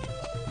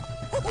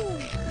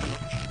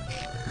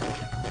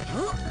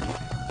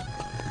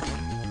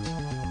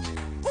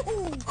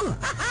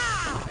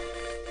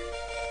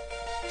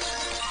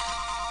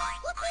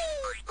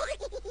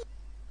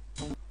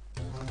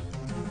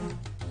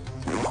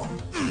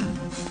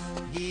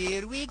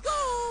 Here we go!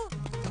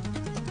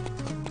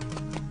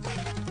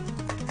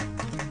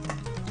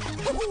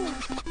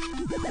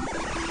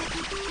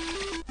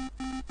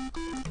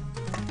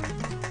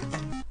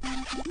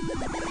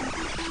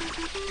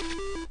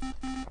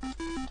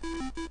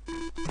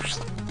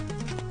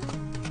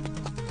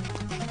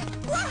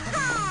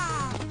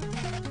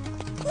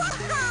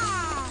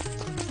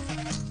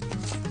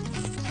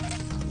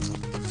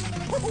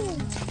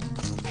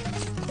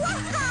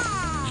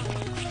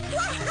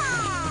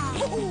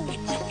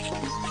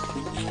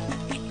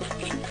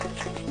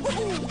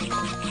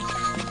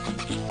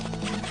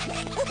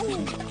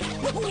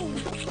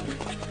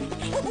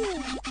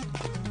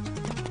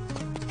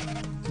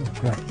 Oh,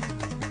 great.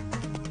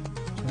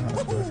 That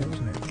was worth it,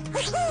 wasn't it?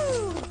 Let's go!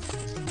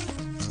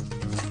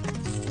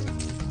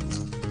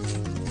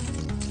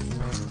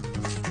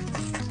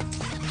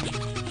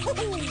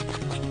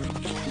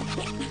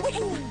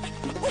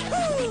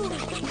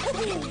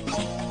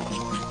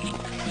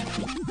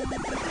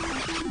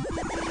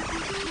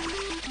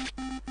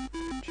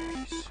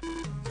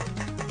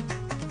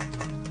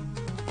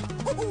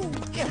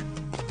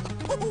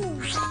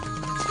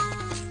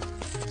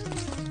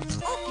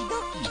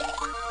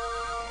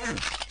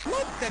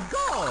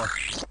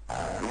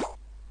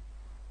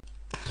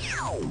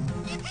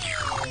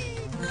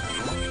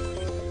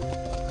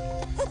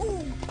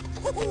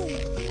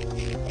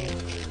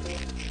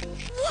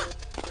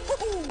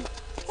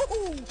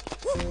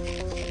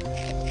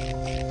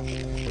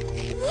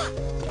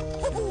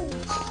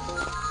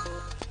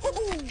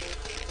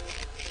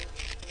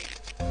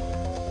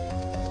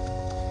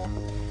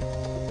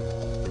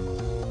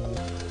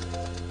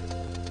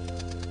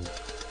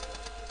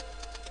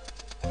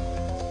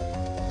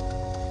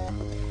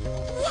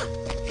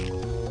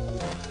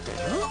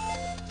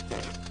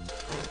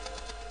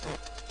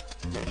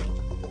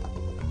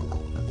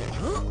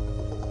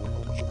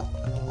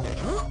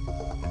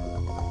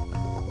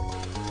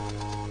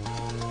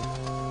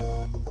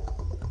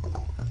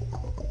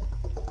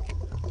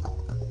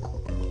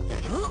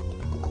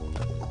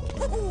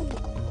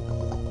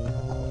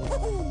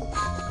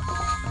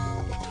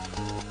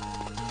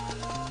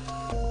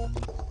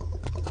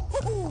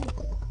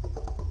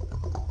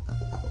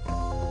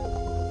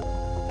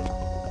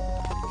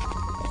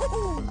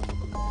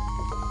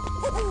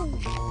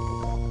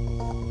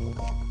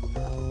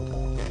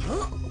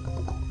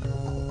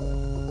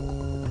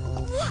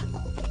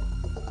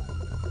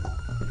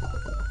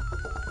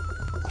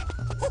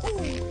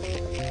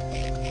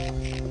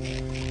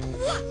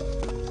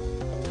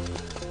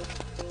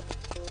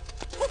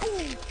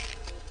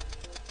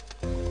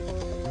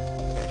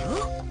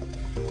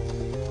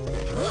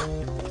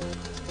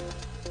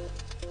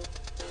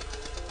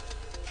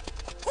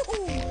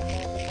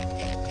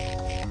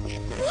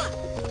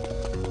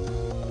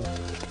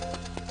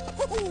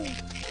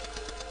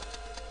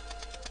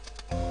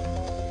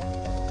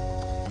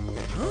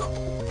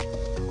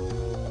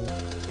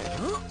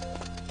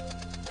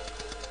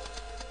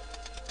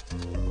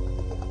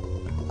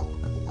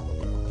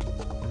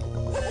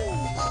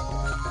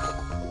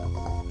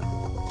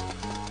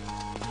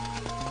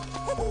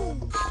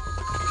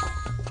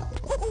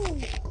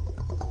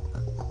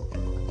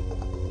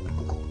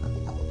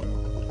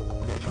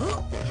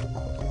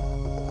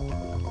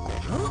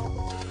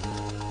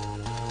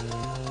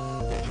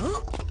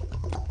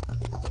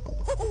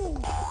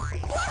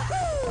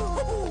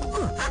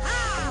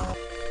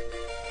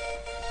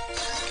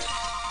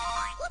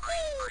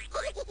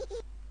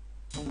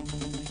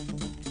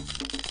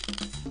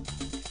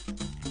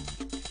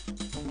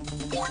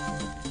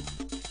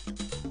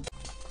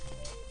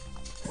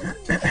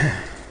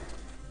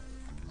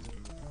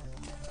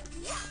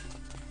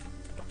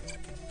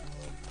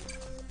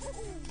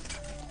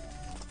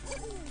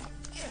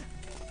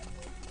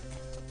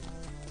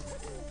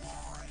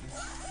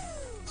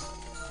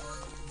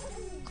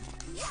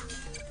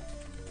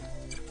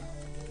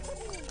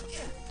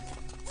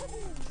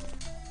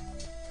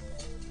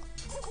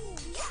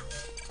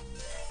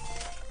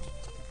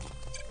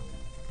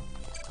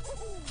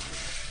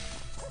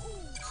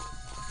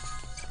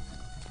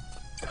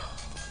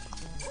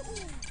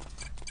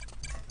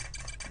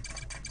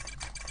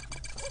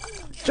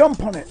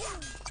 Jump on it!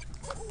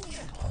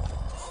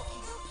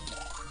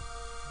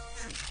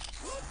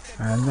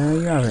 And there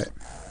you have it.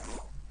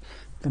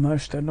 The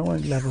most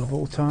annoying level of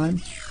all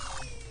time.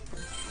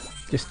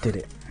 Just did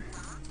it.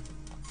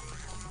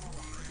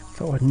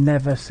 Thought I'd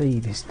never see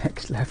this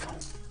next level.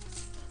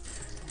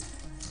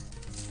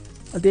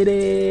 I did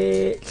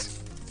it!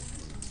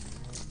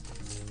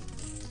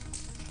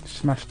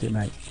 Smashed it,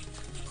 mate.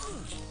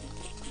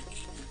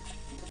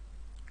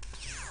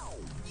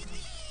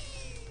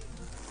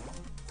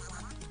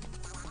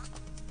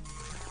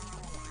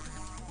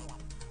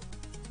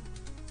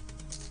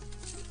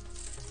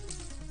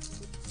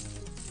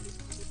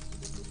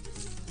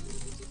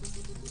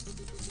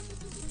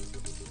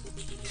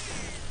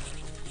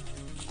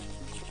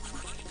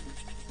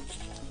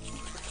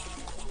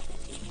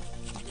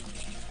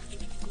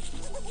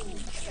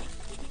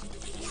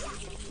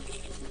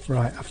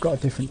 Right, I've got a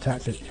different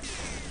tactic.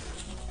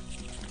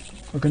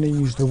 We're going to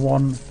use the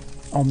one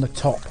on the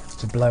top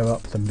to blow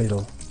up the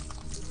middle.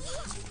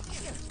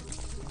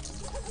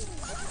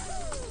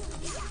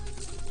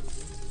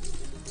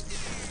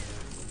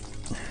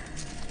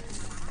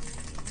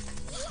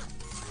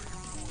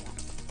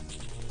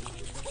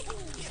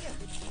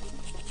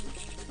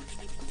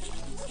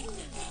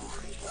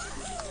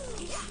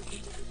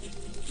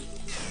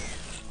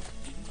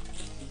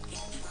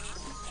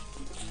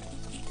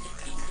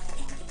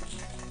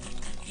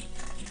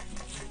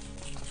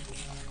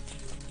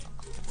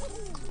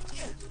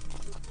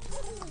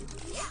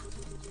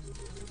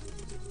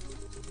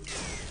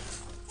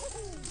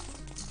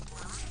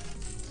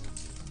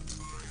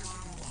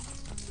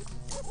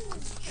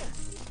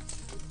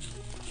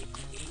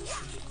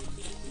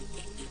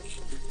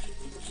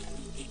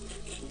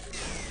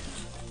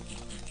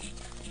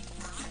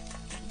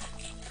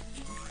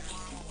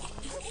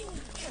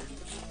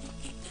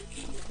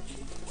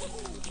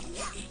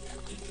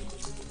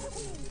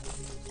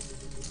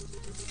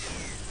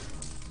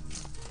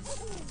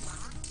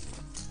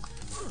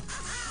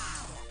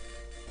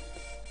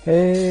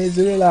 Hey,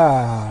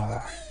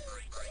 Zula!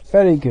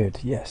 Very good,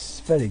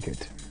 yes, very good.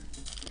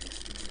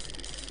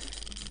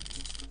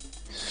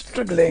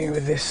 Struggling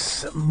with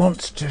this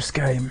monstrous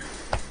game.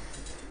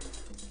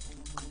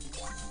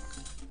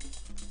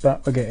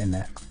 But we're getting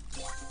there.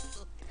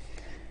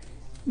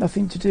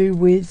 Nothing to do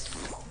with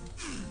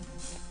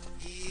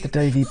the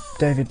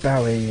David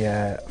Bowie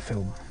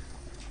film.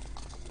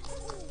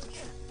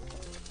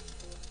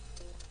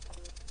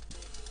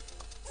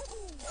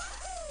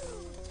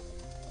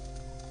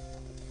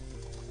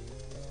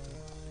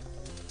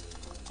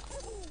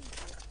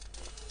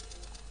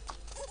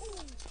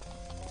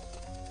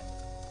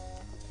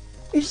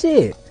 Is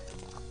it?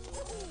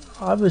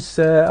 I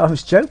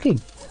was joking.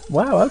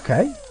 Wow,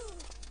 okay.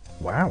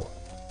 Wow.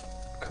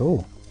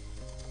 Cool.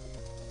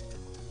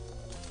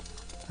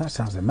 That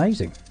sounds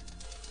amazing.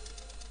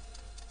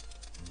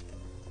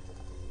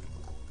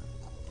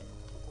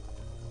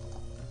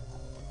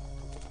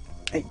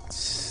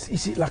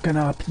 Is it like an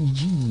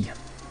RPG?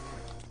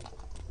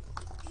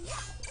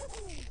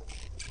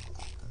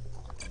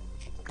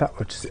 That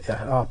would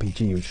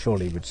RPG would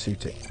surely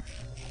suit it.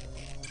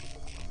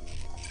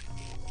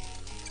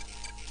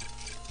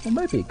 Or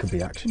maybe it could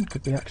be action.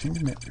 Could be action,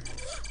 couldn't it?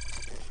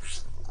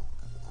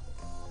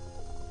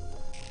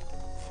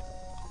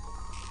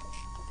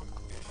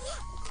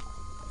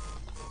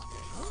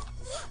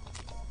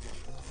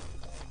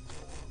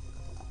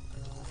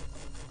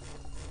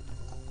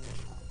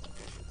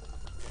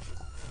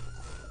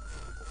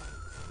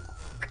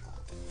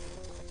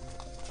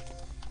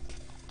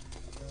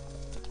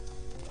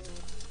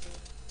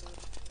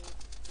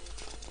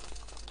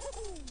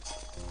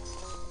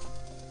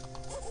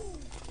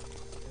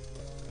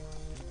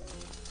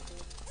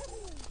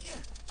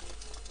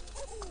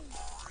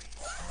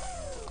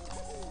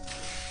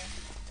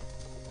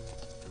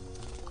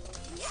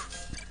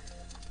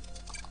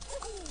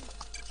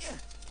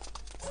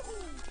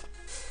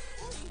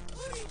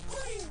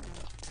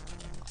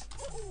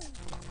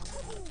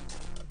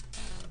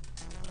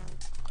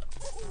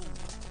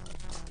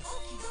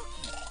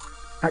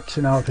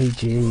 Action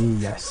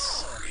RPG,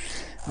 yes.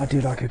 I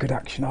do like a good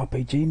action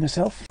RPG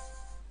myself.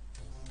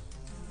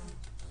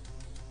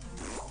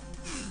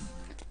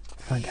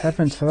 Thank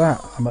heavens for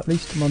that. I'm at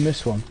least on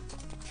this one.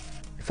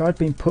 If I'd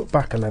been put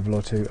back a level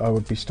or two, I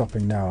would be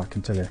stopping now, I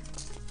can tell you.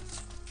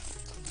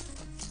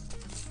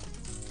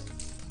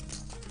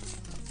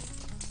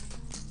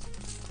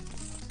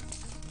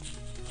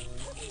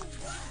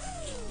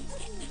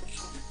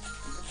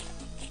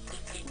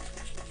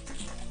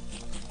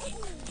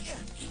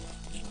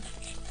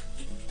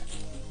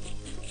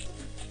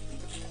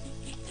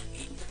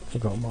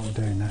 Forgotten what I'm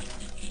doing there.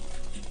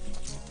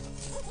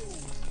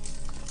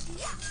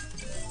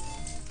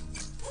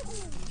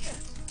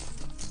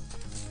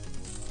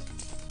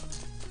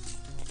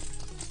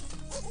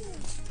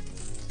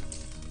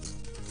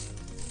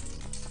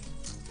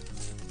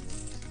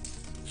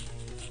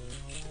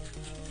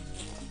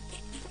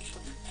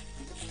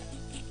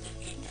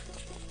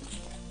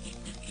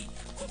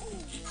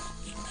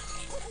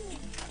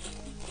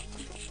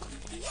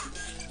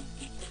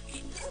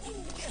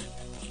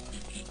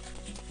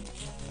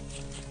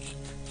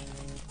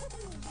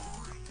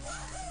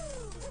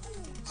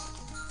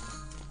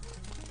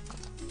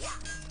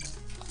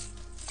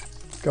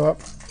 Go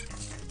up.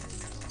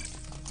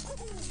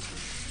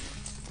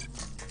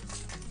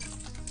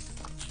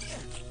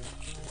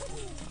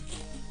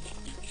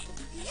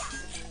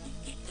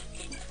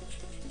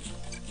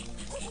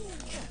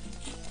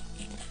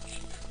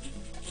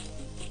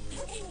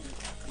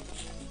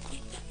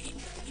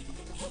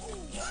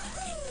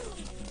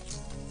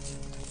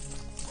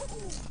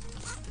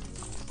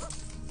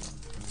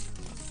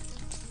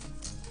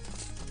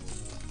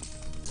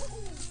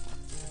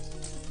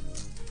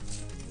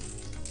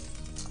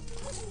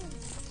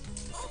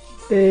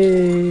 You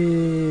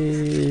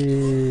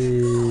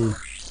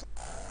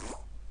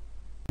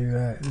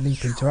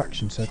leap into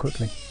action so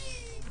quickly.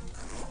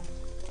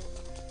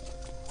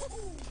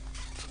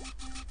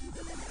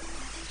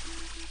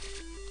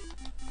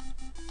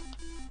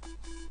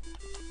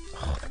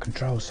 Oh, the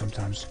controls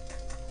sometimes.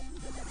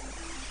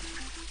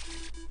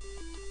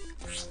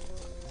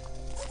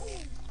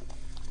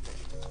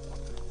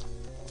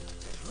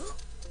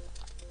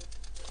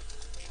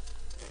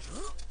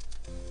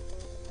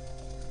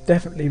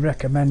 Definitely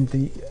recommend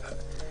the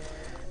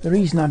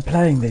reason I'm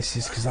playing this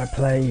is because I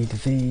played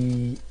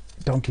the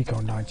Donkey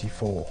Kong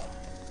 94,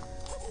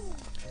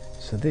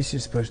 so this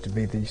is supposed to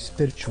be the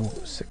spiritual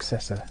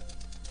successor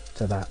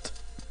to that,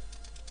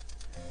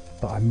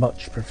 but I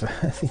much prefer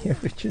the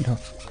original.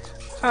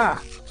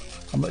 I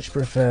much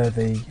prefer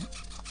the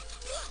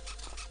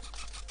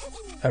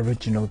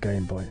original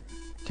Game Boy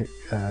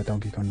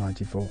Donkey Kong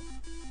 94.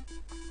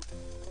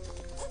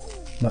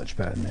 Much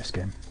better than this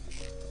game,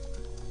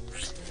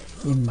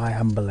 in my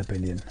humble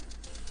opinion.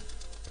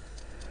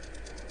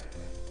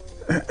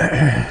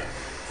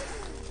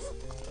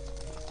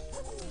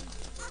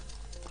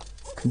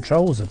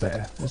 Controls are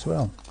better as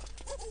well.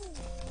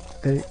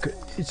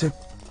 It's a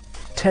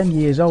 10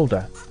 years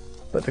older,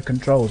 but the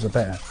controls are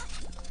better.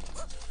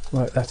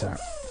 Work that out.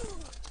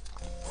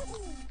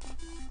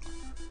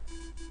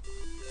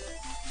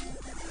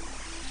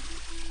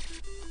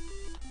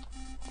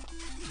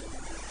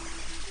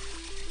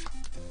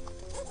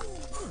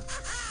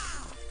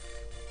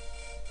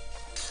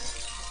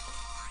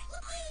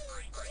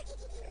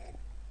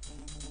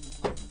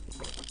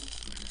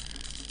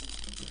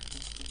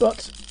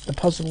 But the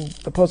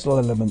puzzle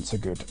elements are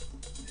good.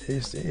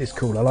 It is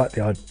cool. I like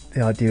the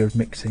idea of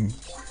mixing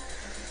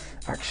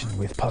action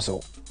with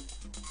puzzle.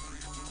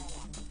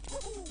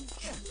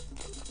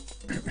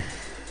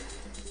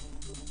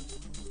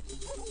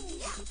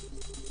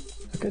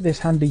 Look at this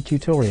handy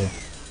tutorial.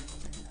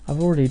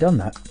 I've already done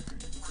that.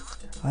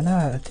 I know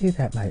how to do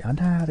that, mate. I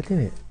know how to do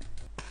it.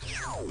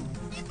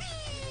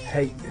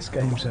 Hate this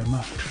game so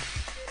much.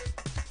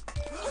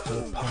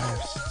 Little pile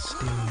of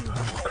steaming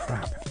pile of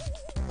crap.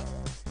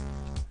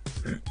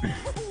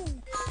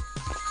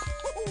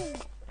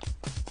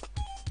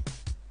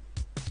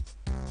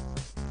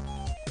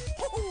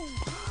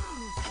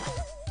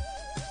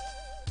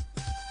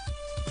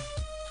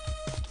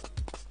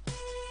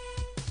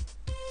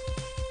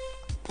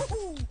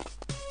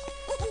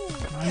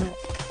 Can I not?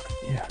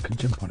 Yeah, I can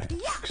jump on it.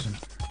 Excellent.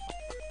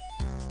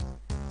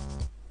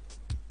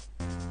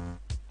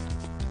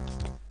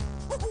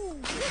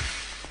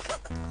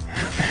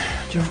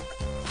 Jump.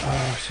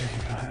 Oh, see,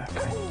 right,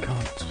 okay,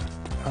 can't.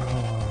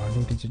 Oh, I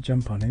needed to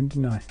jump on him,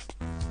 didn't I?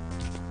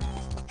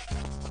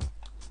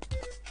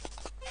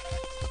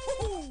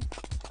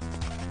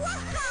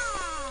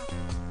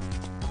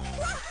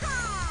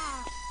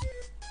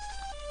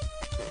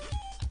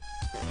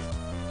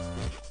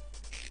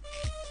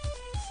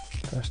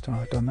 First time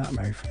I've done that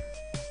move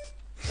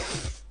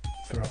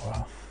for a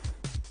while.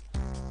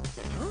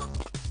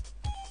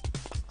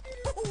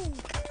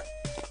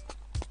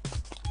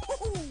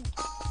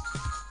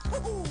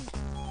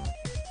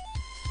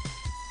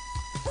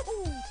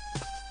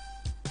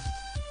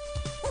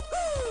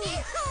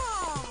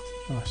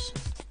 Nice.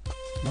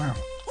 Wow.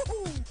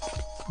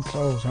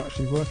 Controls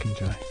actually working,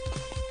 Jay.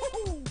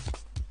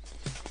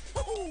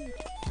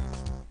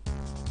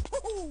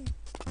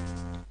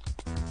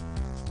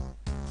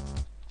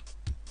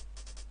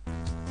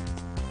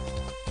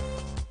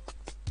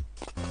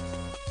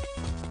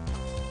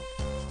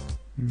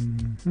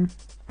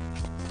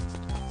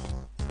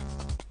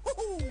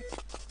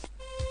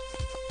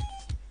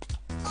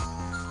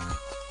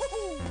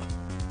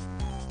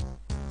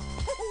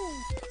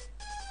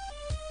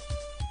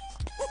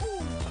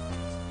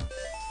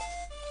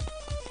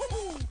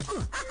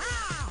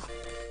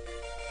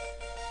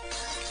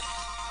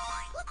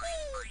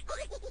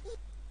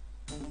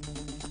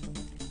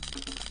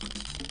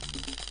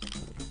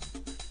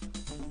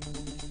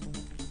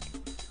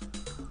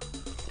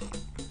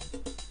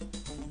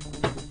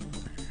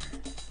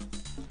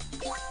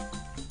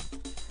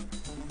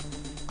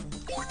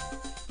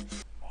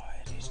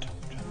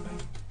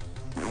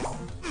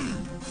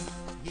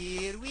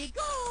 Here we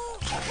go.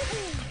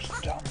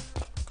 It's done.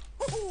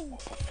 What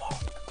the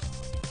fuck?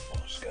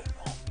 What's going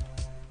on?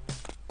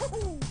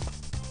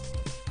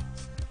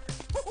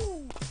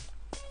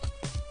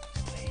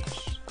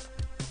 Please,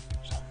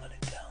 somebody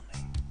tell me.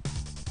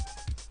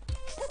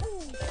 What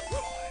the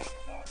fuck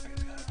is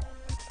going on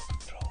with the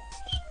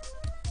controls?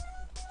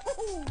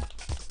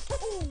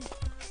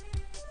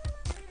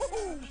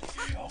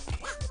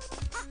 Shocking.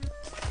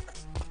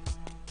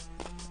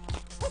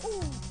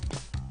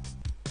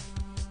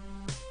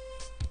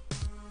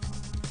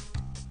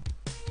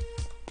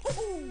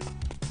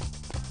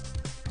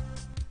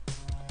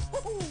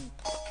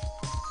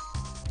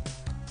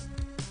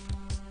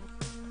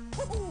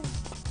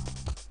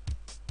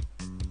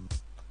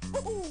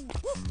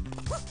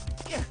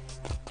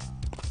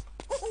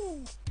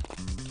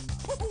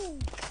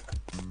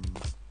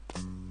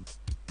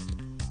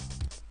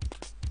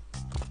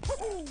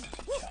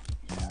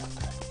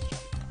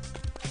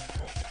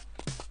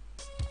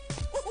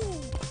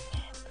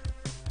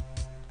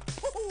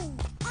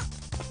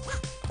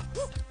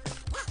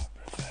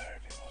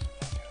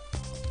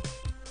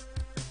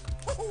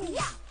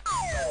 Yeah.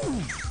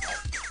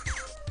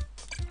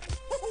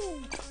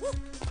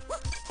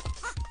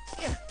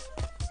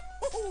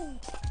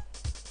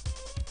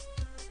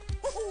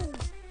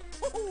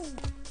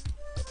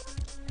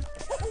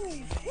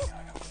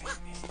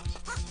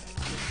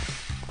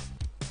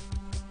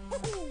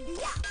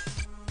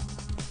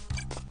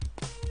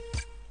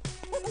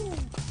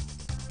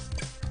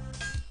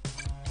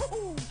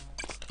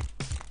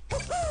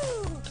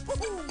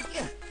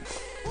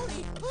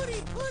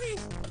 Hurry.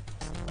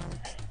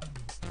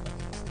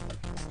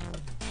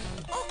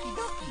 Okie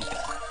dokie.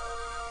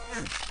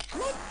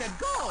 Good to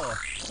go.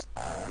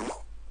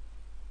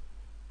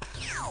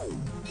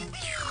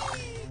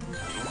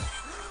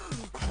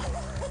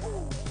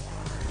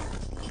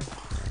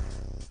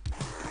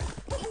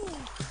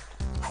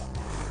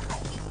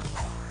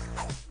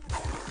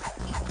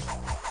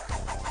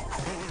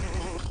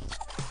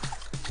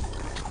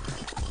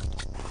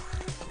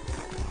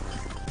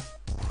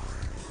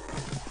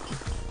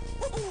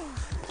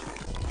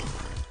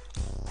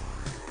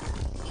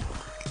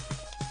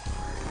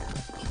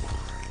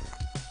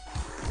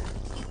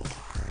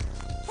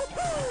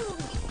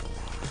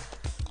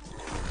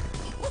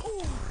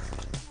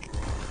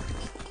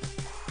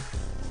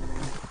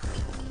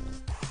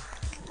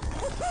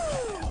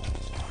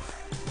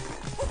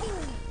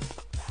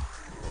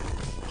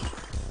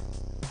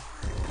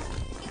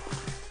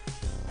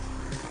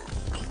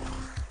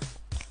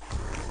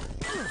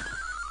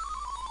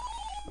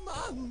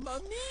 Mamma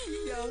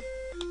mia!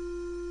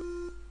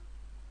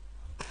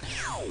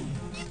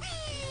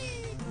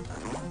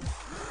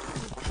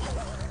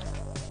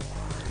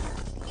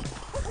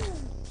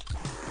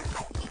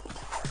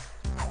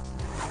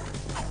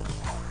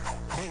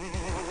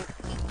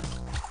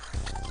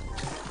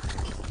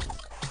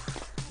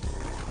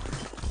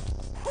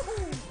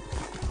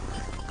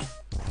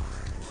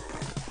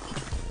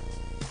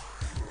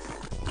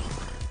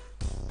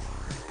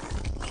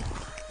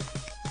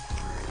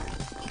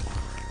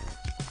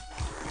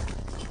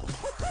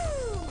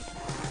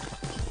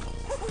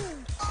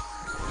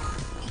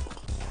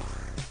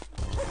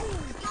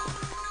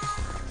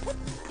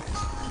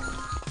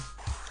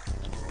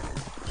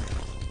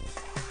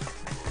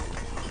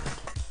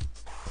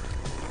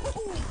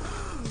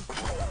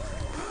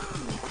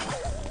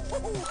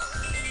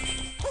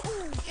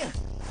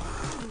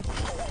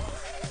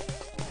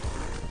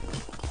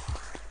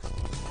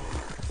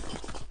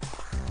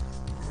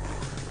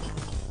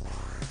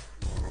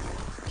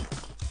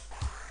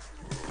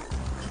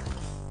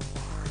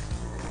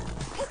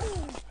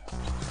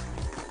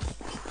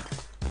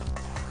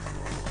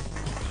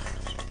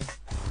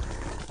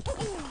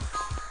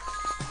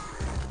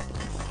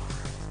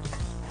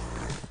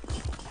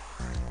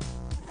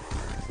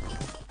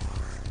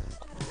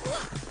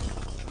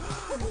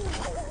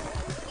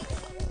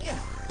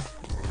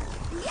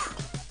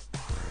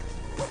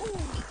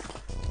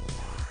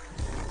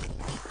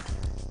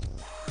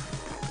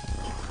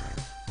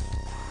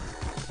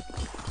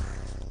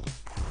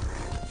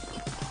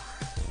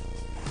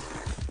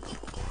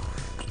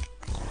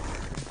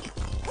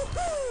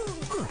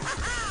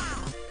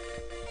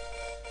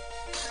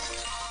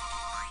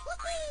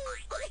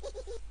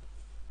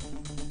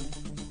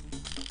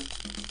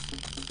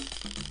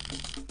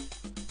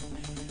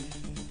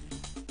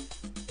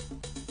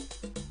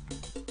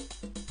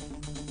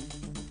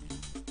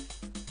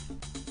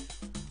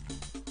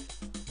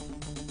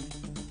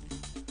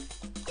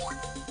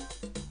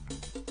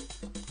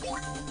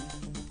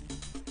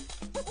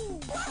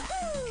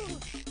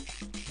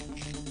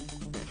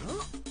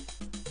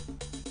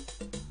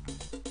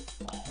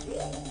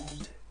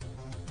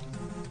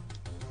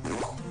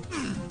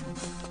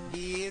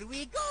 Here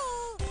we go.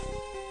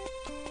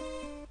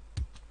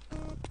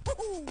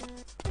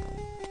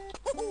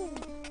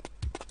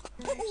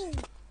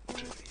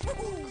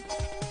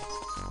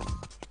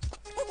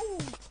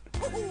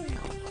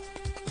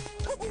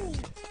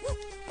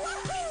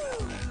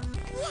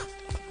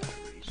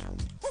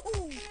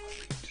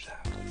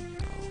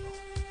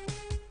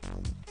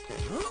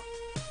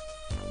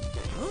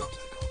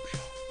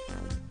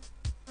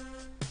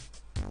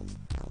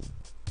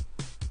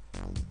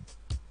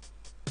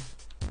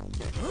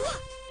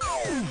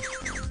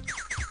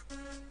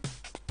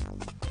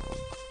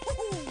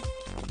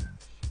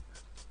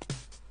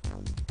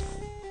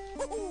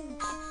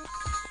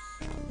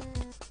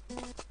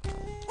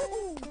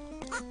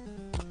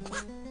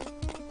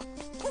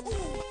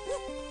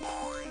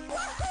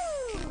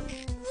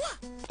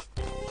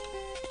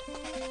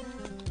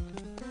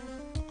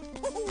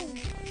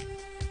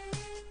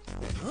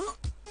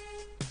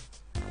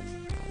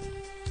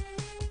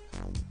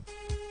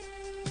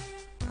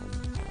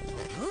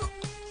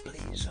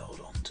 Please hold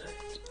on to it.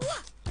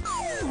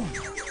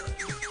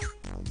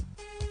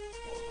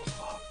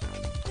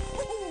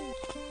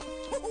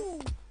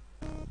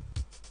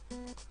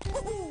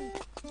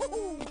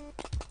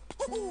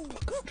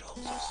 The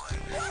controls are so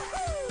good.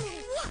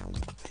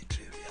 They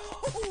truly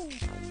are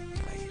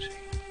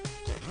amazing.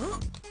 They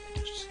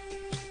just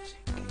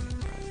keep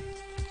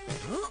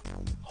improving.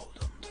 Hold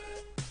on to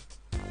it.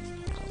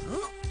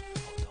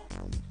 Hold on.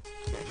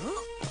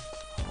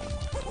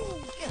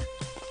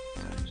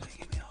 It's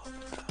taking me half an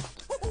hour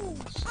to do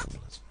as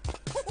simple as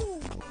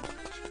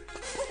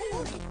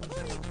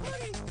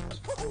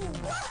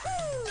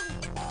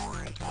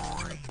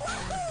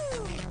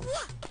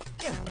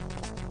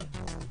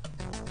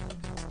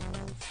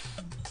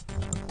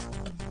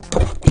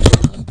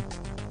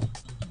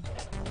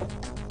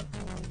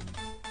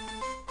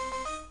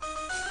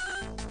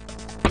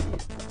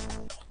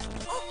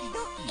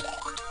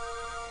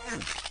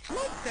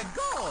Let the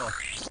go.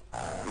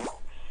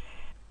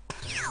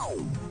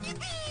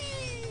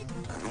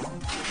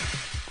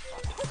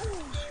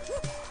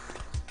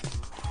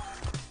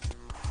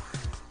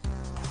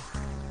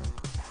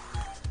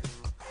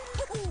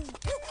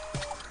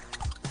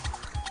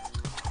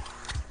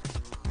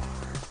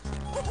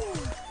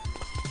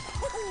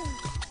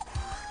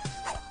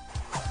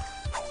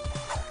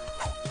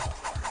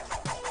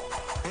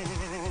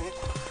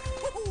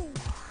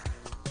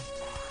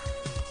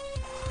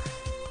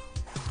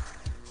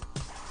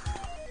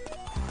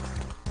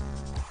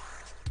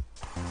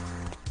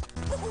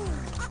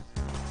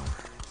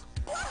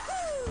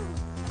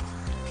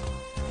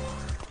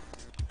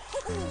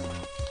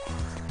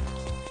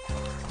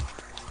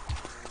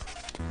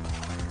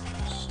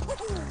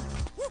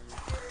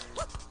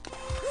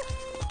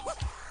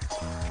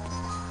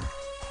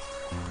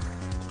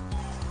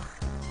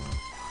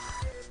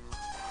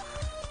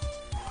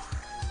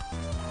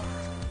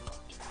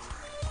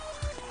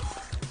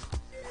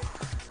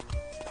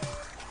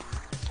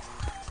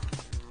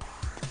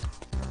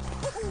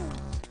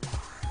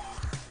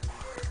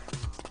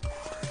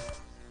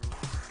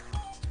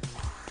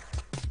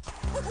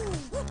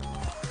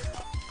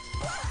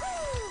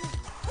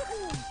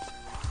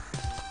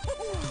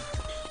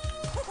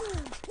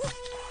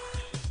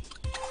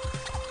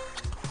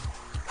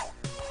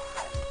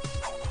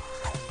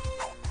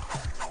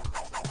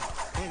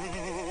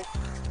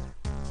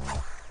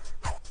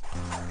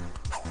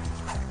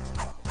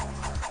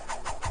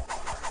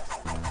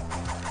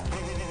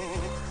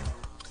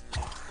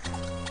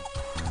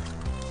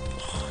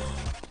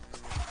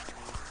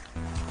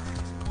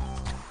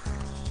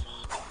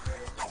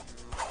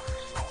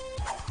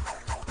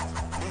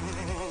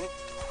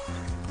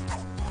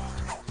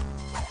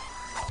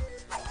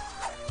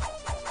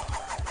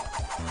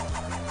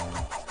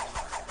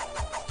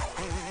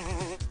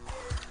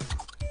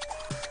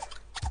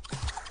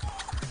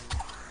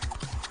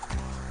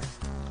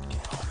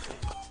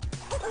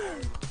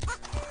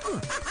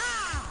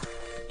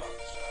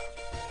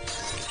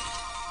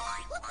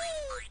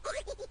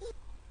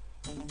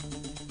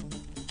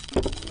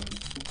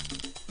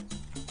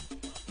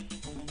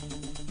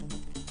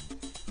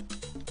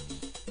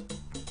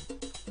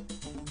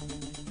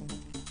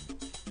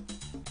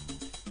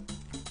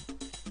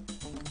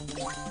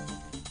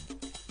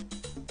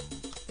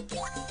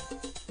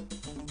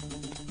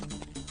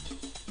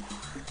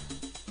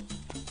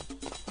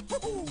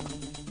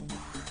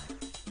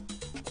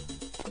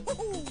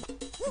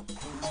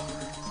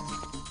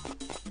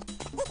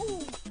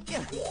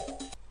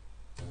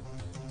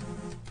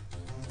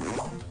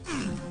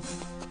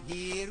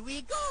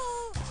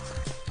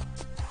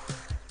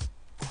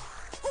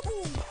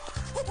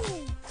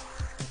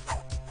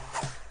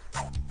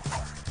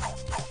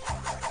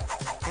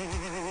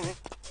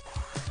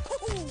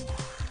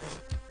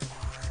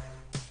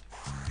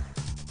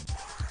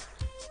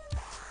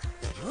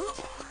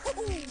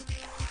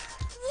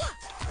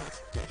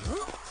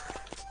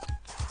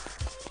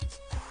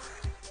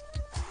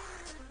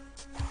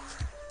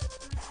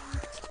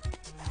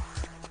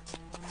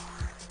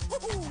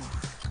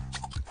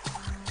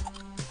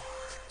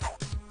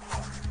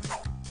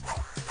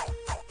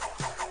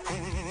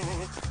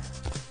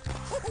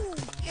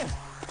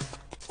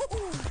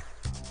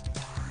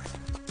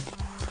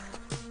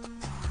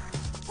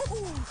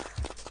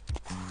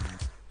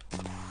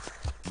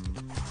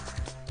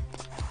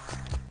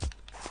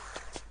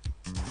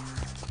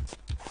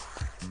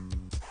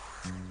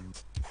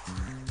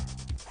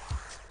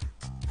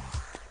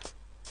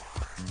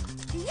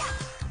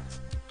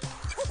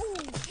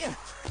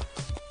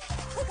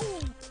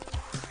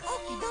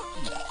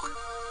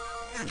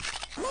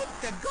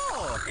 the go!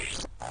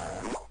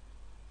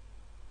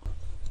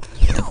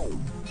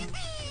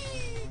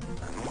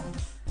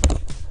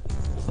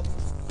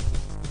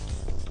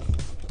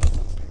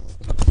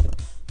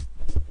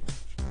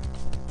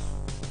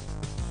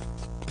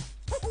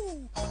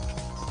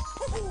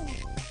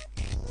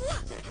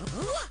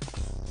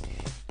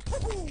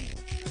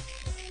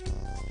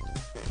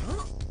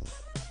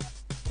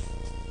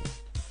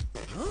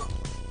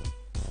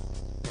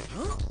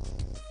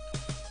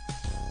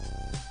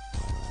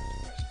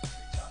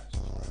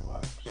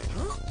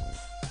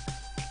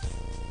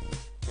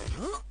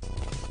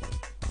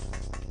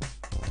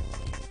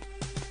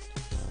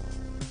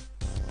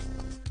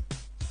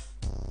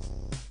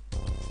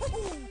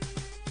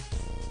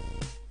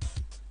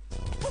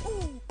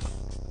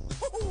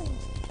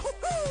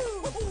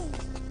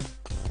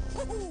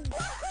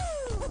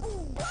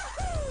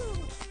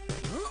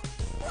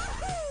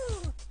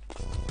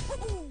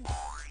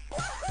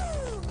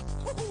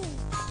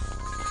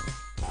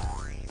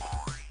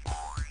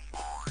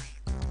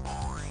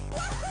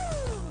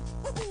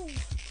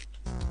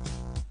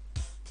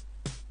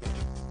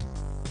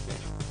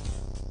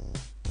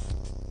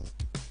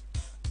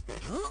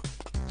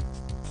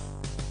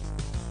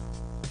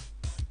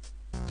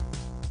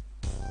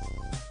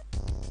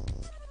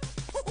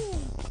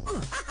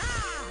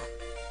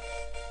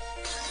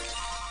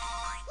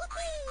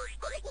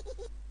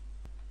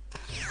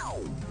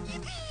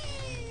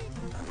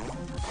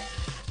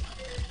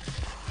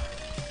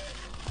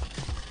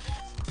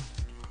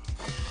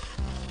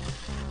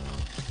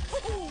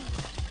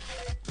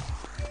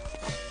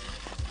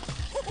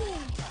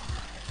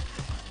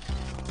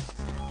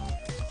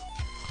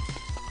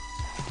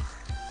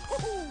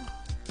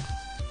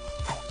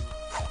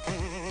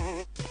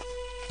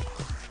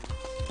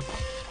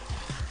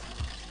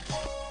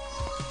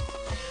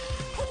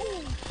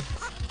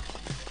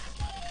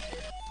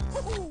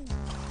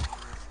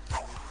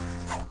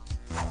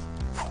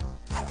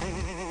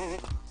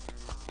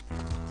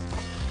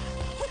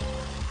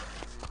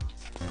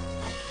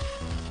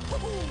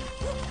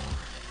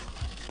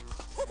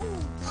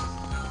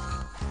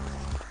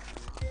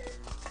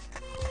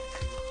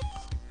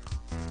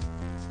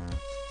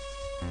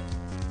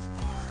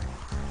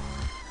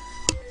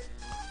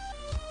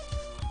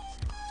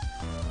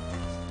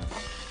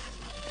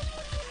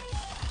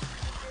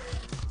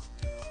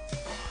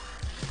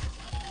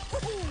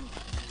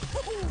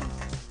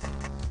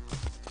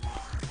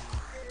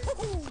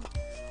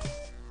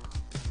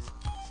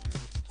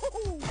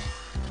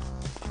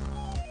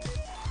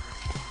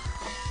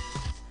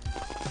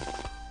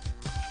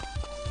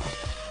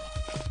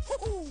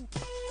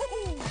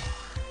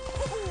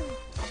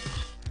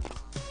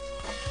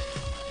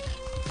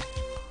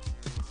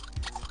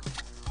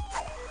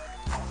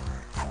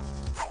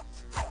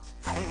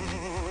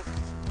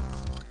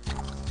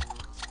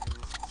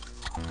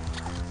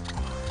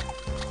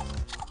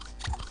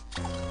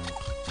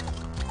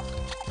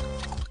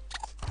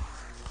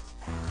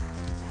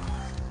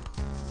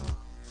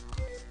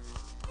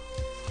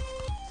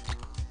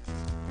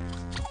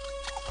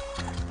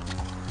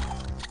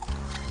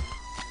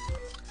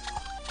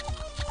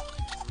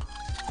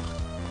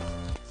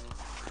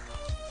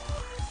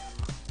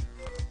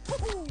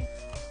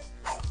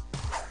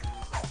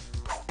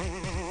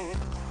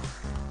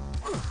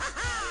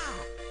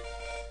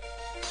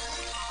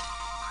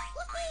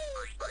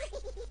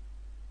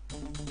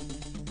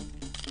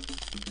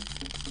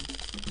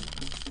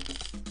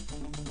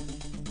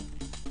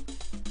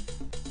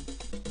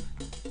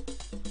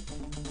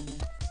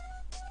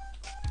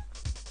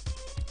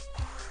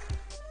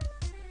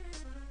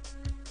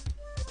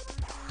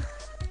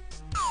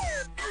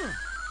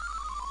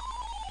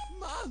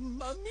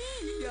 Mamma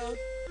mia!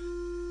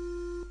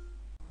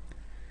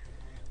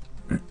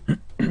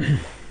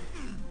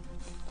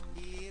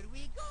 Here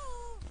we go!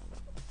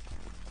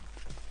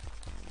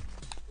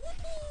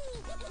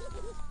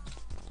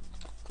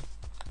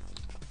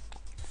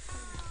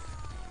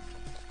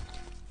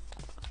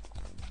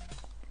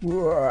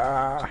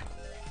 Wah.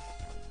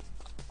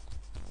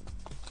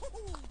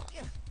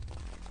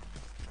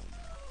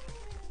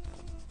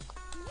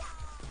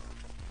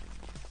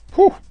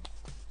 Whew.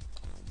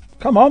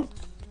 Come on.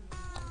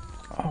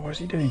 Oh, what's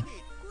he doing?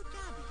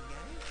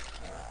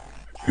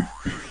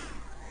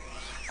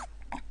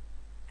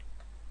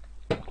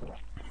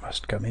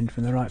 Must come in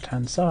from the right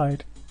hand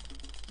side.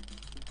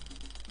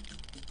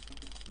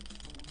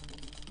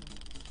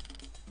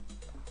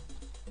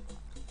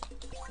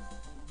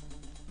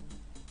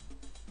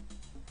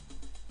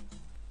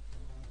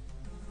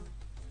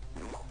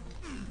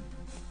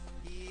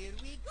 Here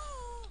we go!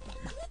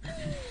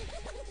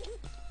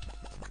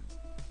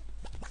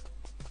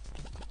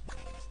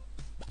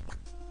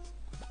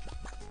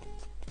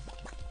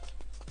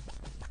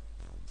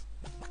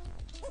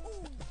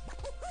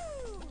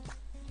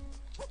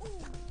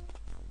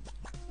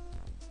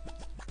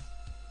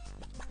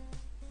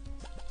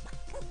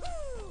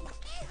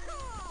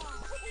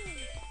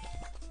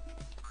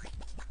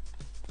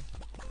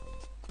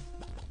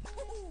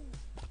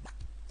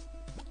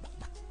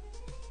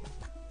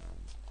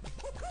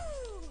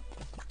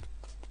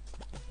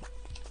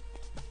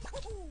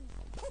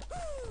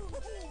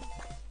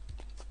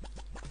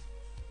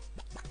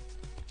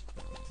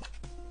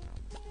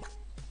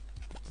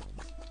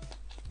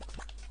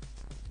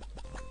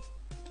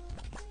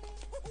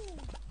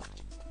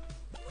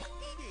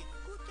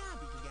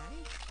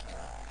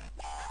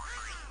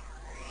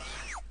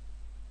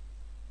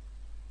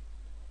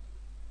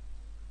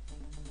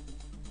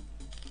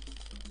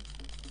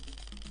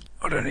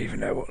 don't even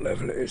know what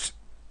level it is.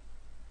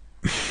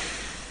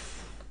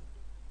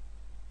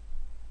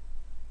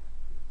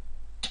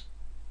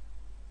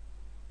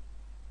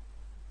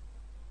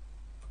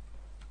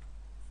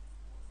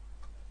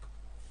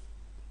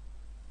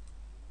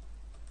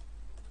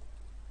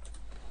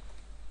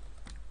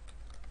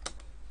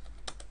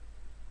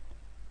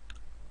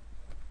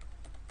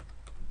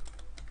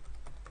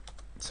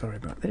 Sorry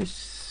about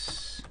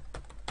this.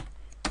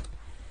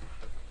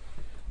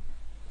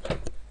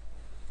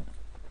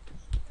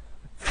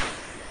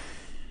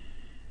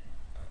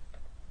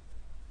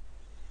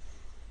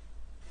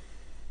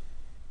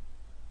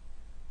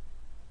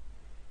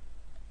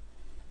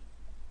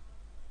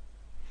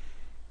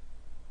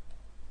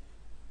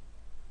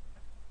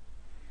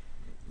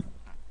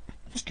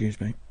 Excuse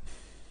me.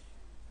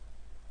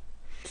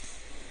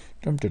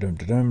 Dum dum dum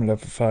dum.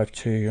 Level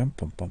 5-2.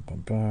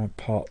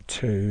 Part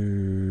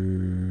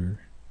 2.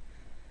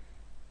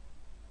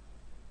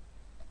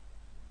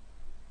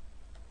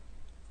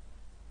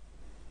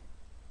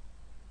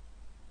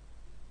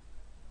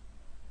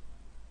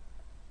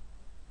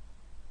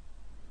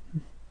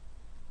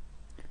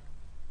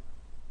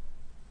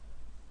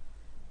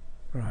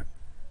 Right.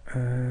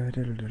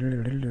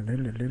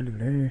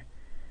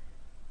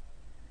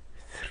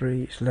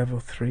 3. It's level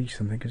 3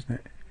 something, isn't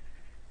it?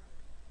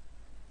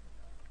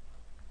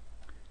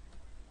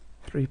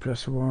 3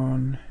 plus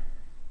 1.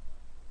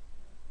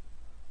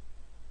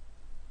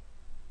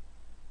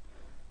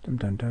 Dum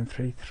dum dum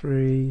 3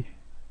 3.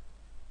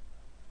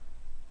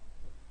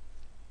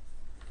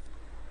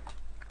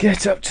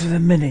 Get up to the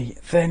mini,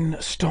 then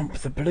stomp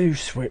the blue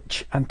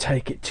switch and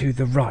take it to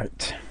the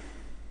right.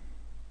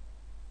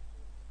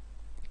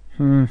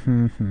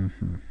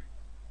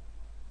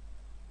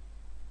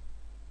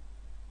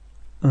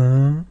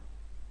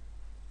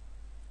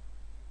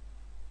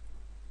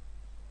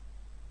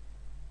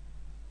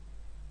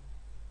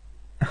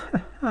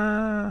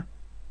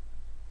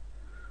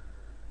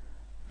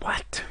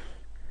 What?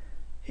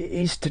 It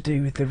is to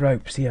do with the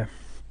ropes, yeah.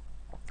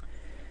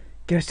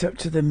 Get up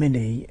to the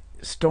mini,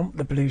 stomp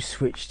the blue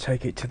switch,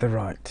 take it to the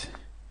right.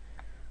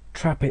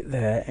 Trap it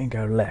there and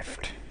go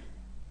left.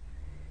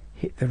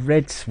 Hit the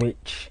red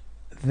switch,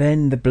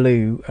 then the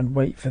blue, and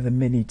wait for the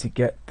mini to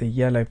get the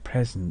yellow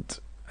present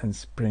and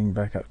spring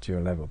back up to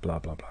your level, blah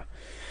blah blah.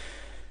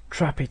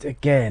 Trap it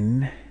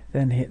again,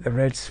 then hit the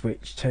red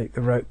switch, take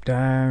the rope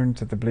down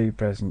to the blue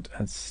present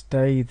and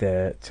stay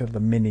there till the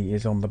mini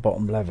is on the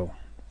bottom level.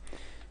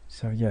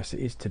 So yes,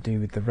 it is to do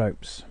with the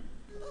ropes.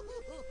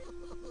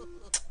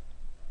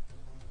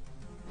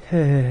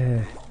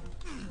 Okay.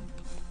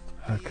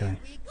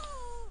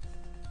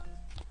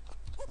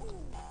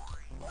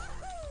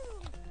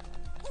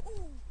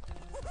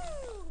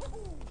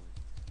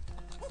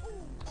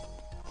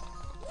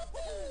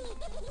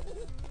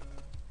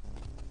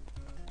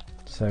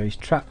 So he's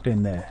trapped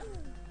in there.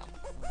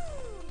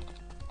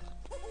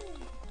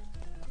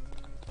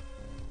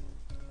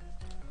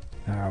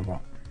 Now what?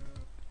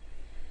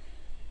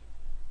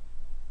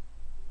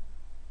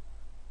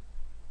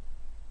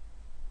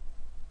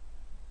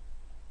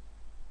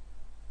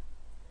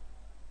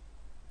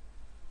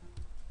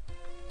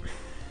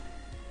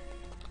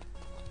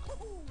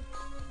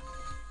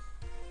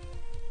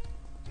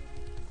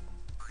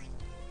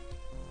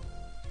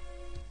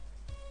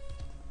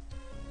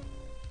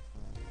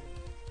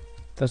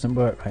 Doesn't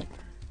work right.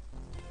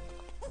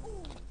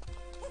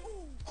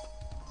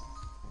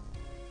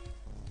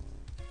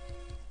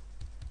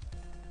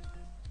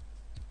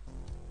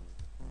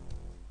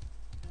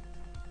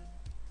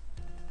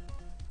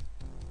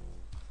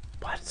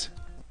 What?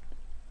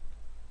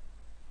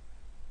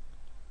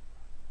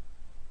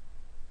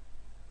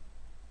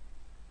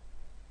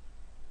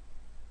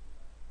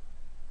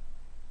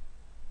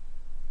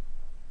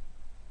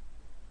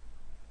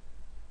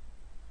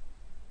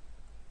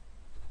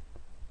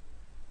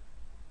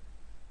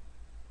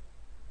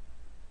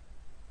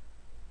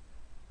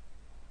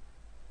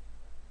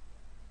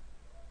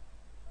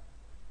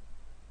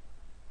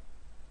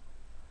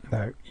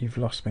 No, you've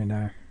lost me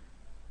now.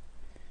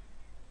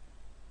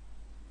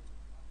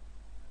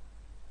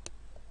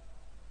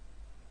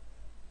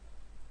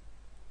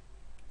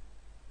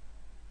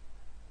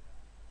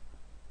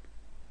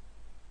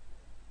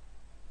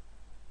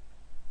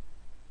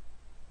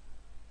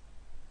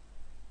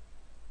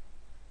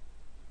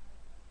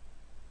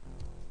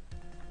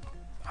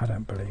 I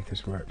don't believe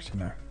this works, you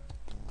know.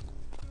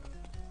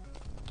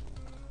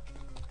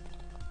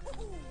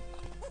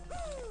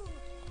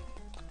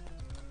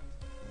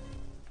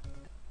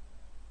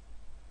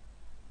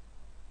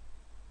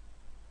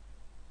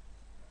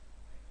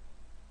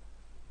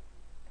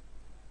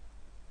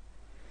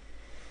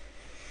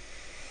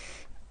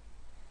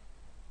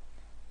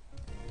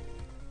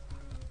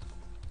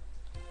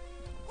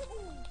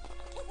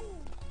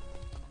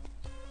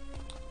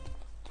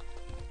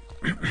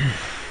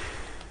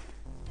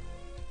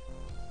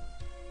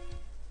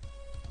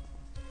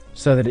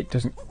 So that it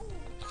doesn't.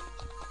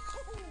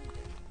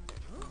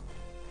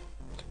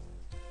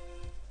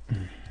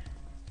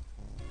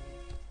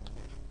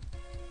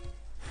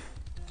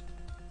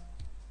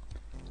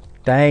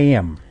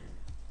 Damn.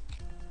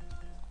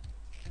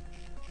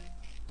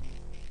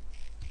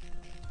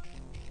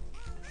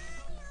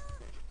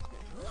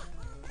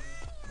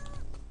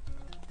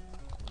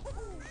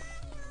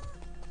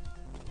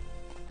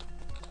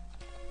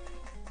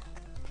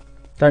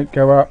 Don't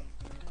go up.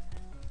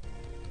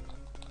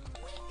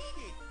 Good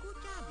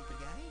job, little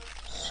guy.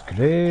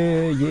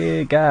 Screw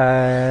you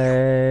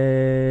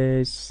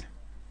guys.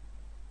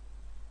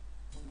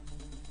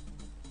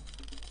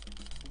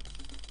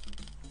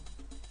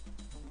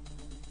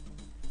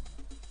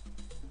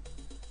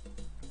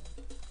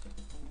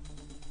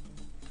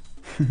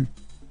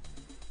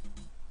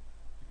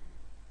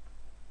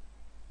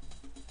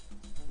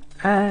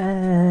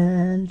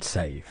 And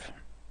save.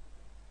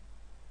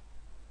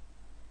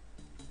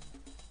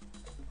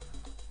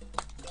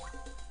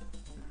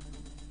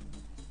 Here we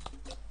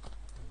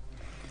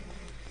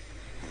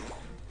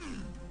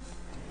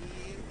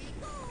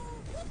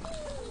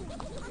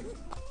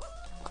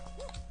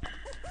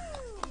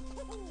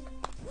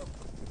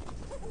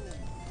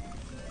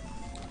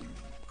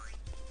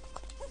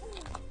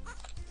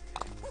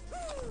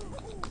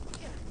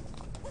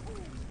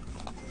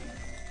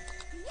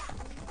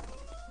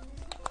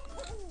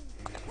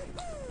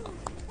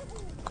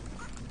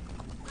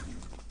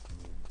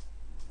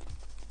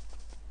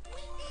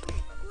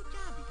Good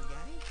job, little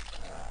guy.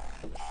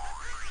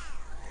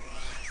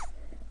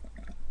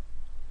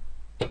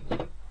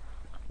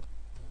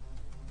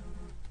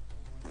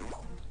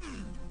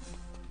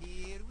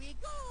 Here we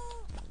go.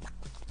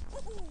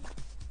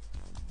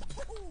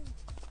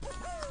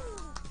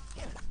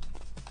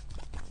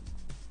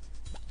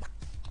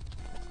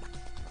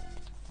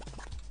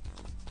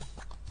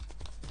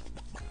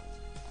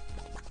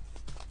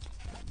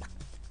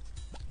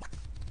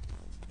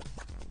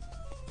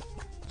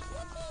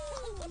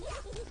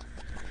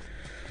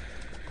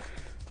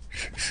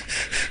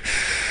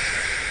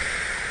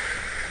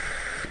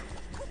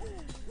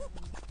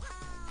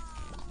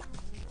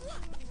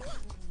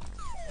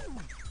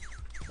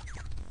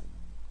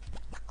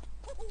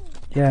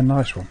 Yeah,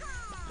 nice one.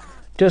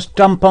 Just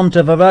jump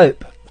onto the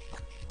rope.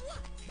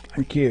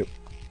 Thank you.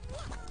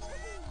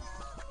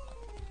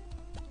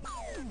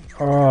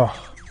 Oh.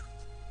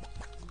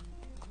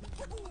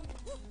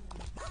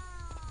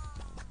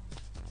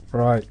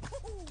 Right.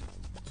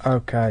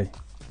 Okay.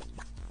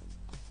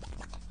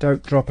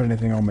 Don't drop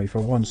anything on me for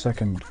 1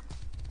 second.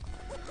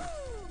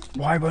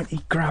 Why won't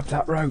he grab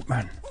that rope,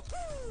 man?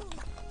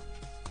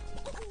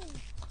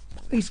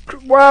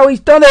 Wow, he's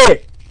done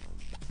it!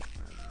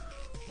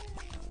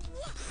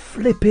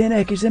 Flipping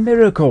heck, it's a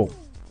miracle.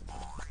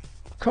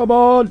 Come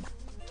on.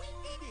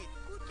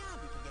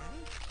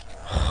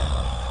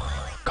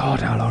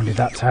 God, how long did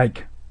that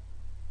take?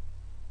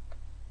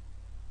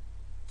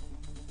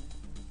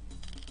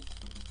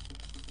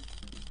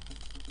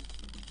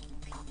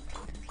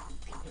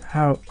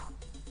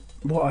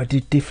 What I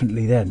did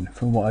differently then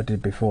from what I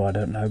did before, I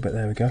don't know, but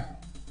there we go.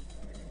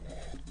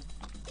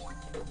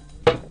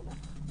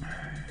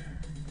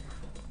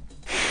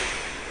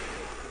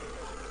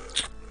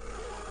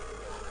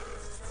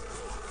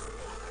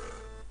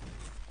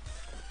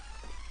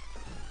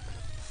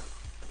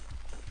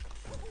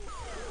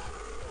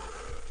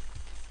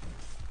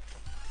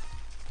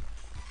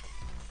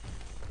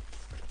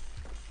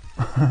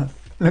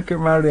 Look at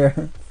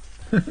Mario.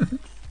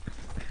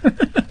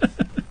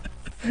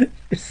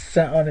 He's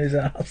sat on his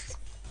ass.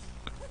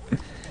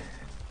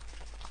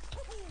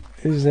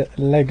 His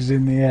legs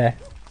in the air.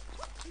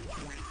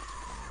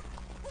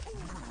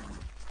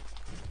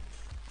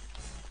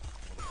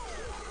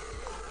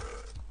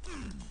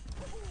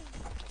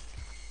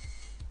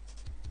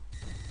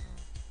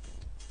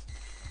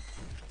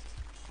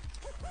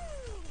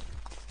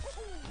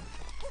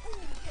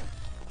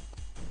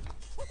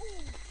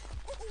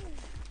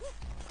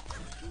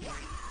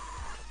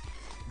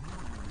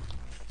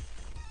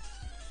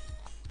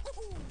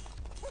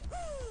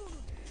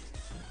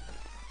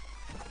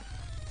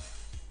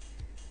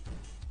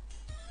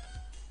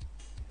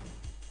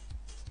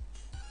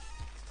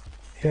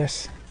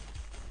 Yes,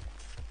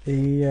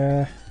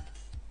 the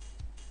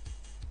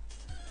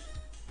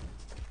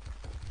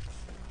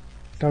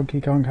Donkey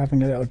Kong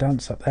having a little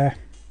dance up there.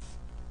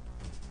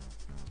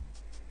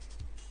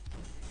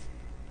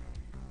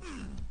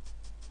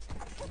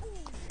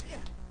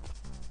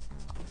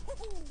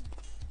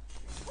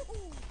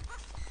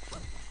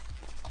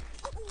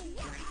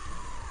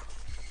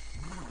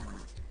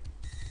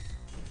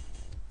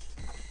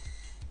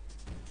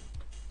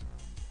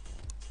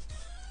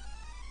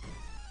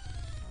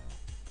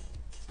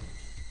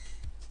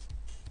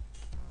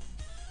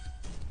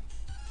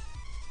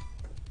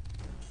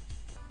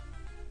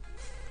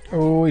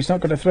 Oh, he's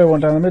not going to throw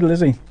one down the middle, is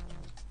he?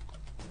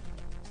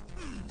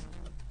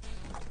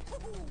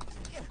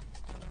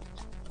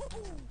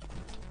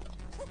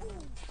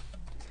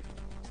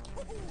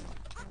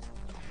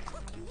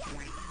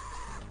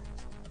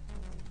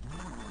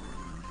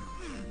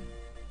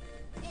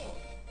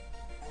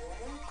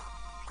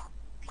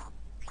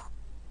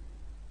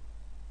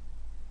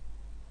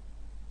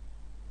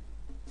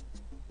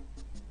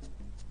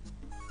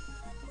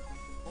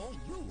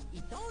 Oh,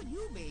 It's all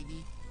you,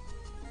 baby.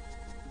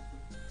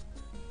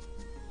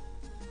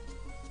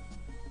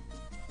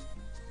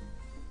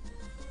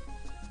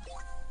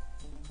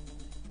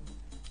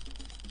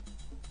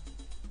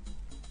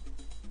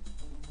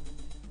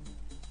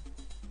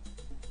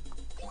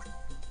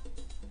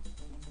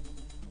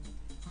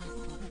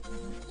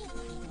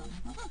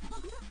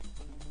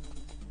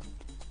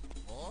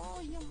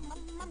 Oh, yeah,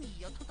 mamma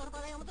mia, tutto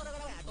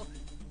regalato.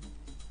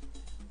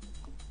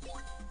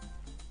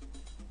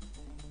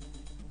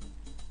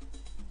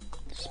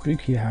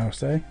 Spooky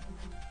house, eh?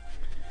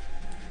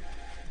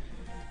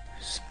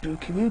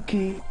 Spooky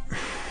wooky.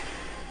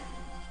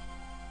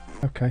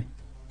 Okay.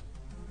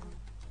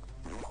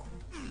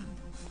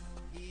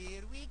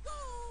 Here we go.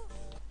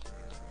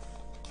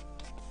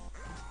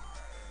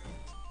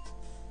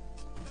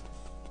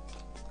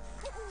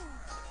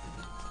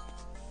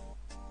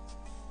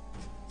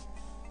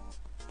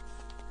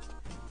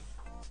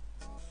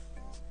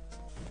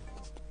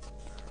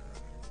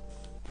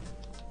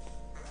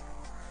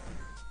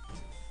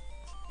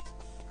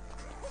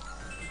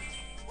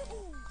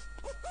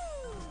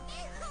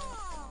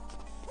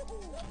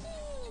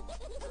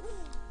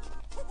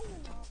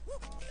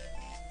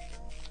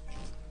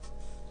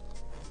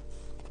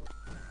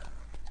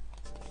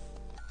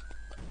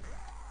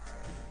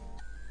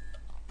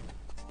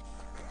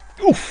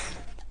 Oof!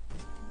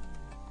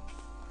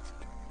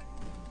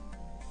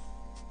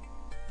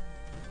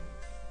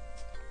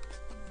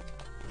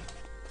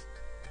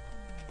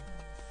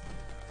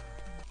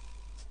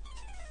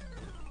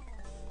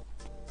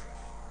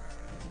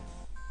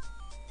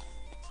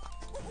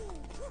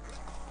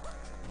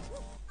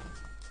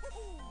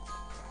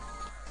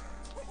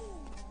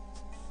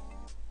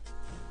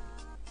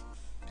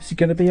 Is he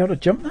going to be able to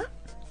jump that?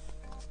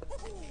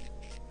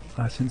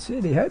 I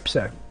sincerely hope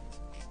so.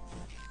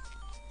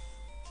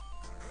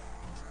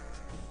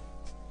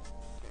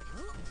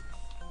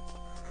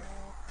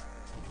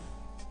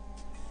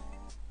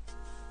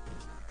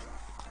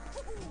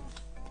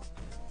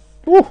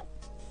 Woo!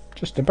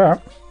 Just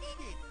about.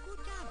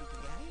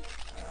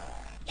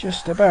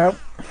 Just about.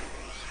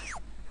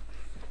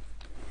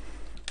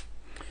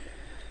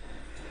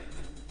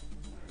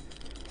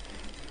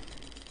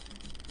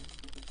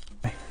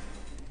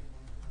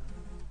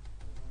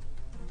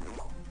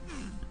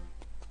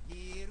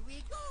 Here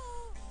we go.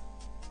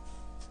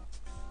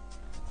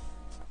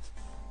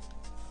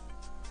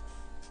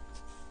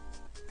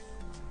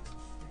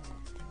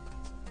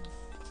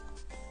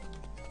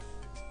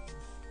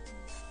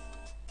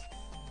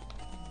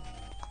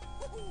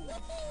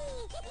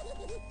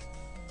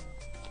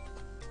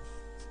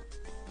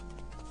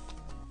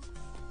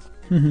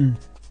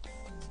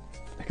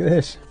 Look at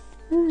this.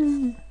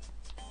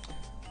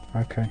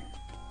 Okay.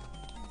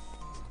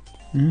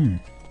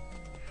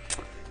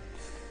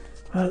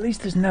 Well, at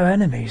least there's no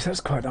enemies.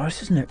 That's quite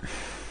nice, isn't it?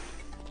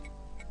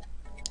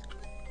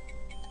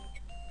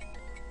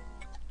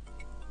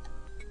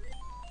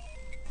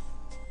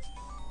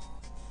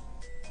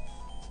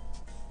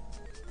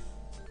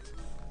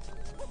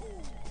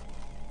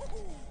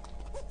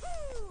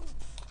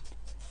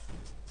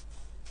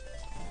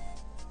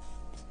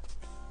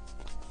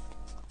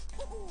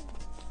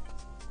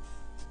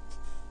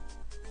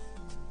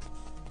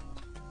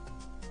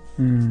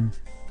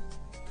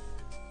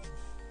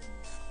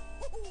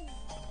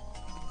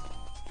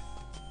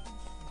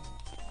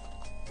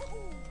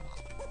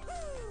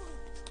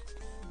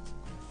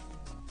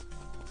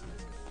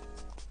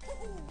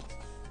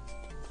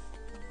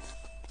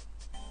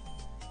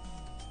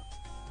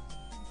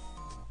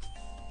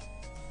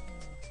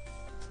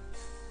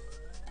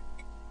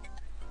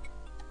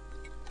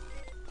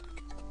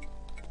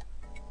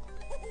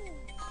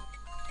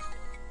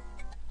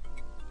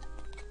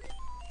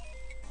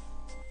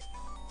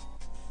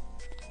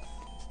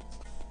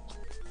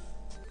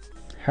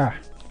 Ha!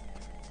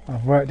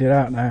 I've worked it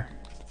out now.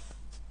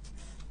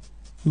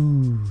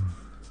 Ooh.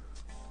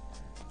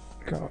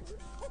 God.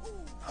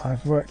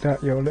 I've worked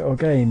out your little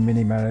game,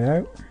 Mini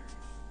Mario.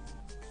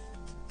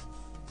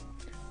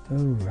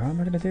 Oh, how am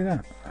I going to do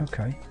that?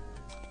 Okay.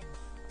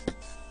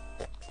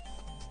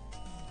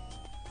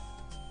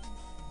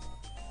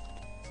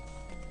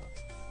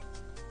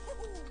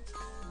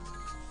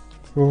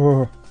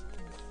 Oh.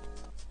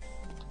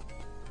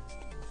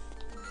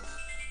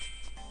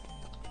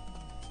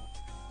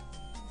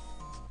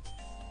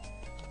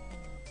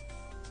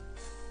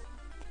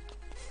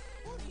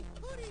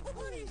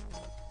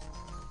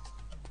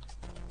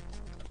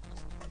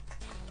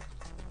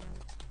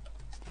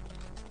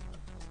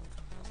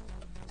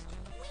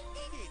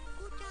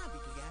 Good job,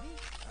 little guy.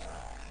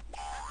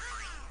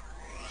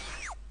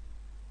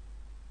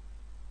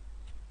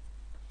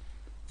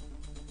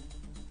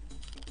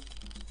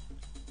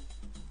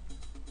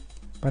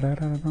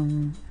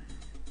 Ba-da-da-dum.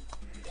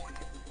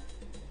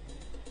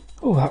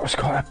 Oh, that was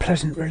quite a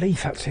pleasant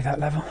relief, actually, that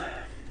level.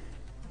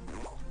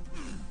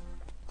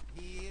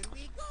 Here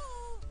we go.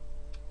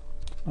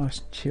 Nice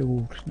and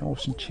chilled,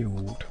 nice and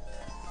chilled.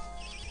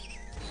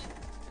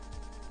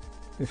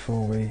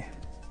 Before we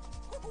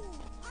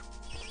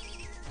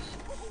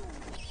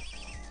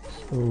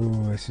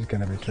Ooh, this is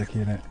going to be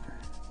tricky, isn't it?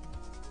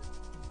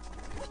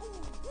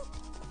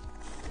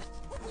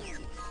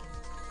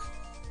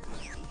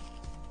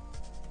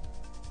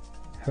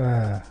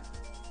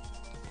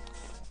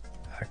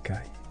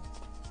 Okay.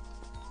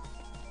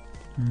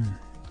 Ooh.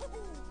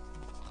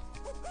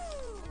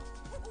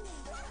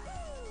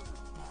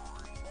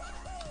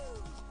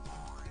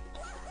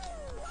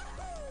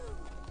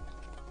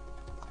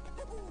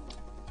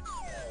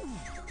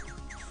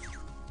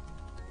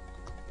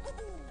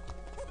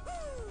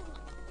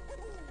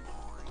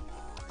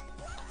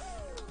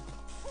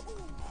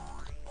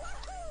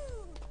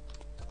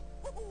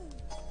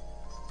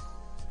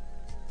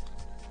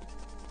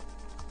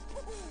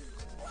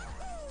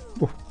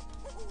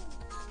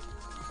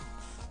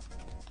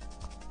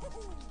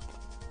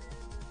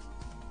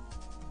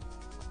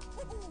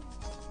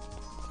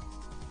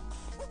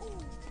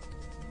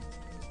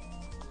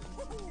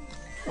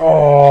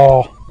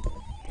 Oh.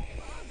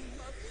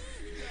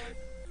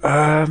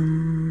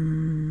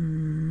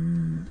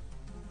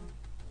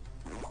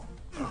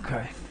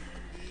 Okay.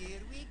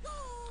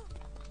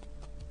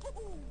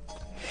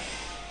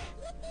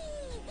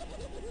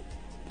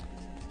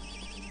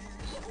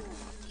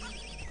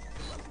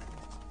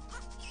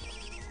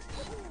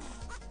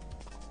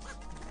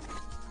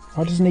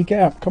 Why doesn't he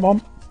get up? Come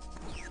on.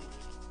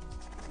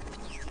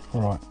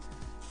 All right.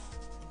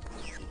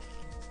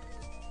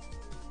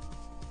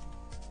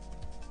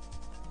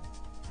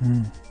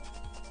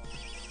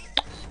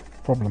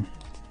 Problem.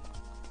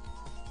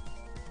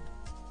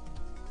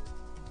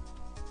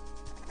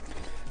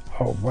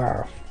 Oh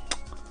wow.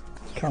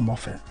 Come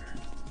off it.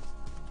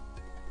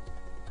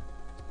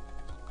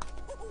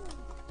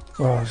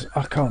 Well,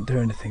 I can't do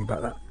anything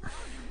about that.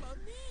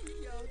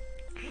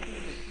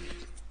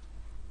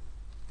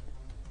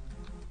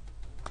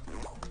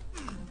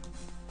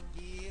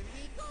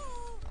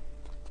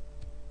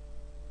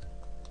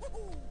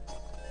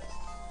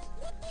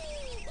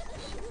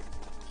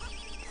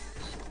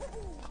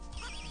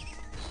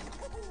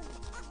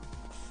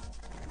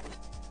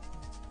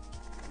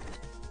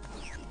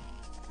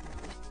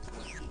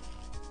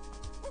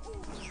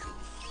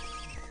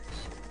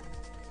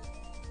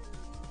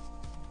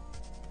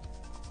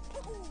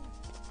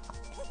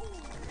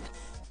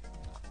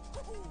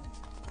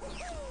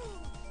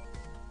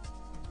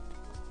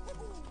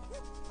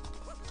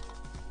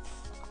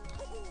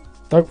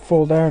 Don't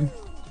fall down.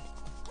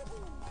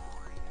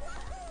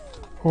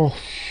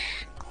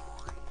 Whoosh.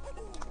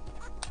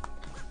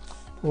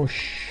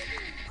 Whoosh.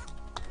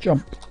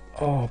 Jump.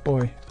 Oh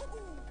boy.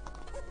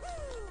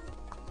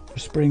 The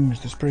springs,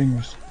 the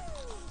springs.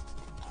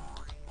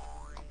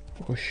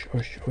 Whoosh,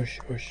 whoosh, whoosh,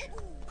 whoosh.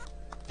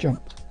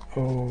 Jump.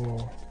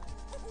 Oh.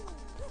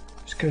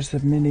 It's because the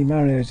mini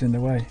Mario's in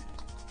the way.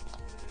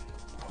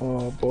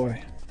 Oh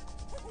boy.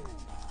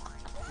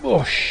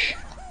 Whoosh.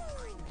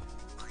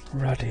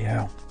 Ruddy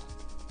hell.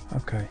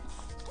 Okay.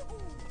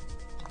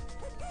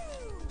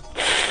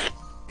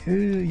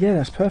 Yeah,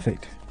 that's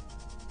perfect.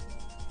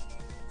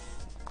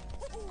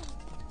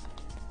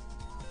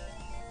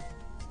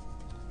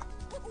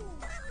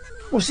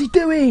 What's he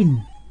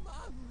doing?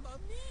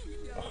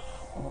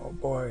 Oh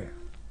boy.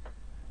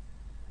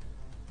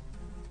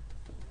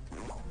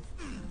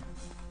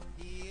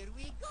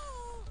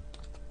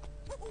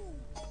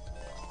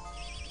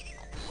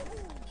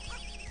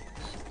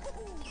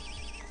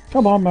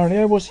 Come on,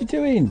 Mario, what's he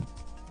doing?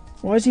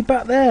 Why is he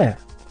back there?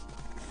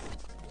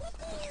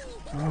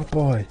 Oh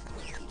boy.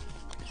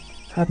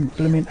 Hadn't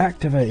blooming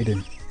activated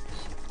him.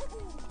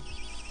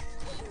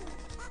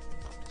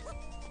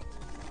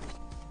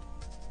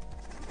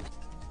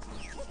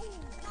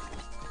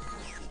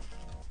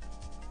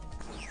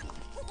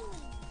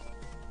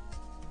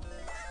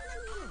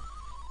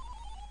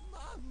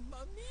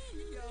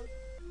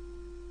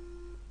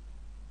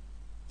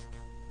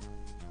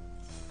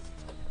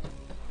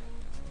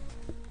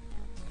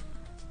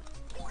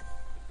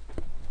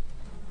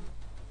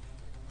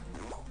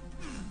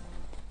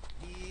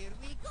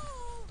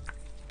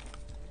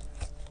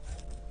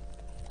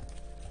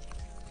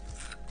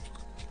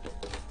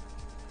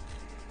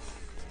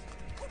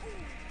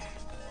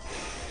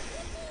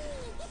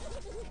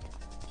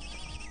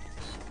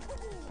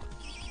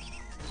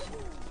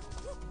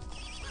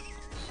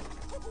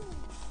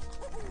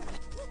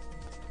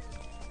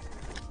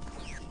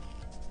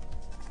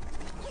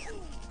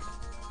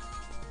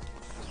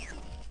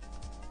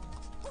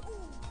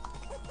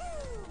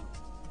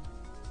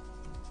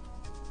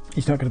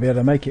 He's not going to be able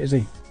to make it, is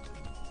he?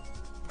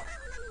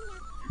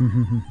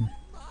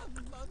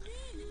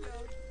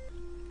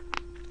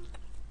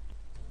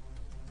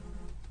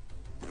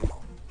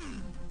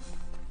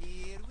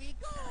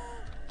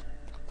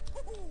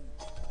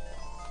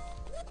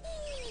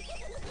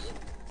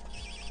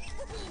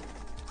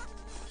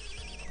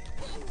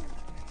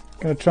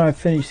 Gonna try and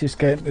finish this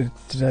game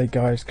today,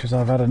 guys, because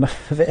I've had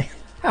enough of it.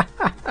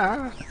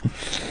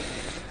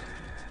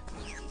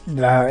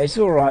 No, it's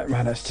alright,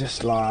 man. It's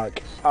just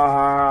like,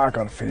 I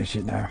gotta finish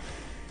it now.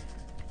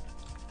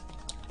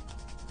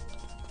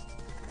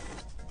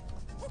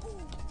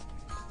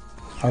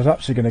 I was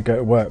actually going to go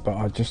to work, but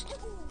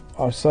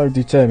I was so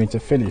determined to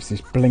finish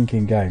this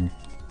blinking game.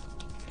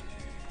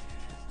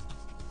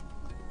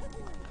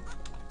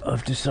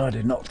 I've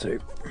decided not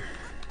to.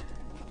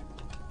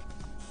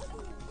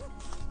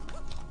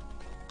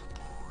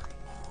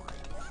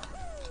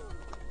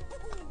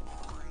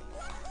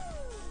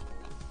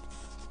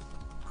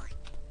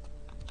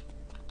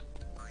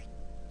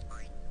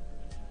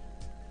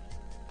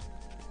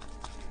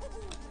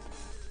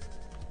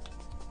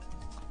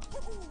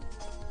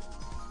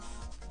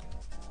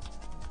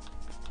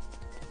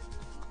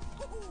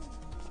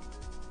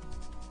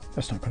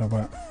 That's not going to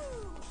work.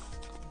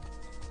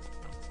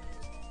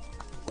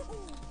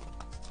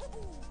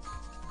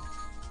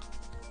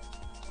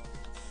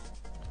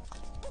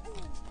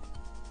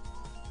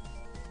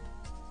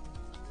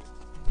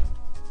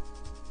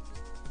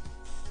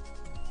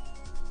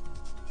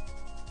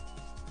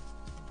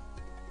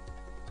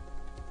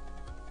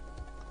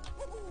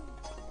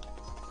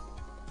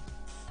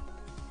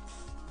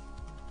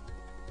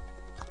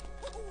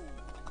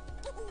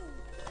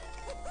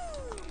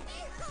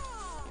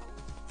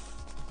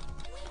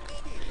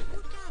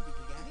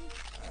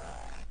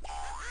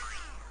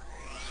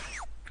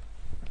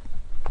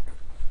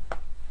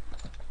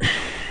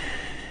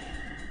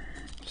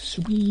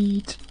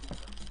 Sweet.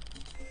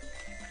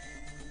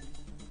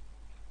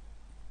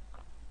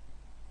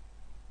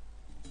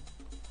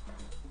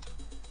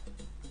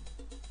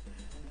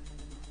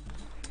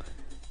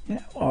 You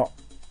know what?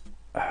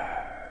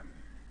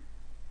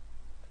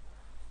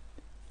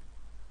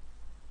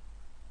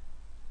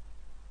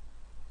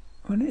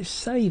 When it's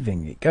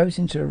saving, it goes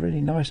into a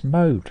really nice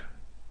mode.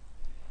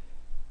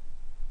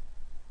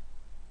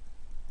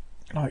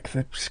 Like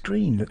the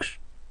screen looks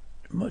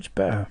much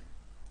better.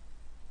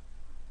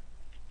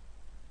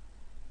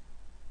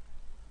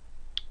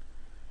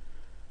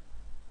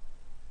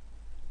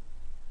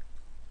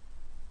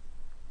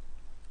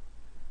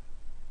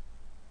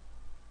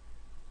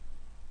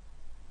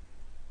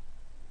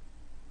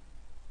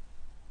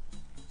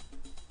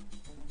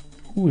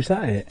 Oh, is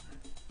that it?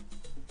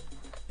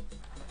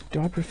 Do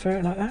I prefer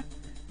it like that?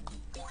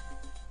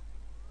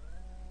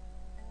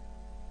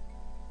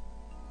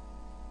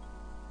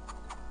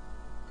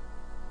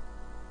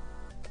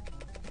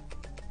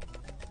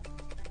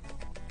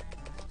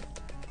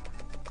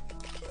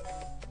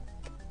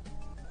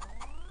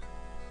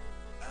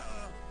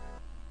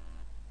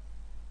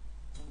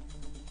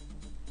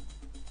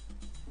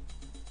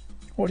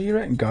 What do you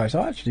reckon, guys?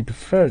 I actually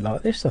prefer it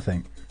like this, I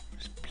think.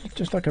 It's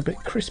just like a bit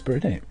crisper,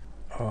 isn't it?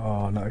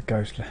 Oh, not a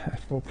ghost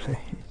level,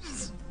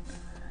 please.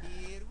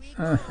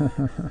 I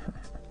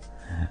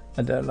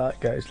don't like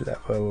ghost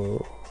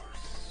levels.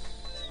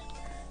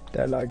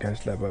 Don't like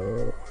ghost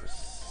levels.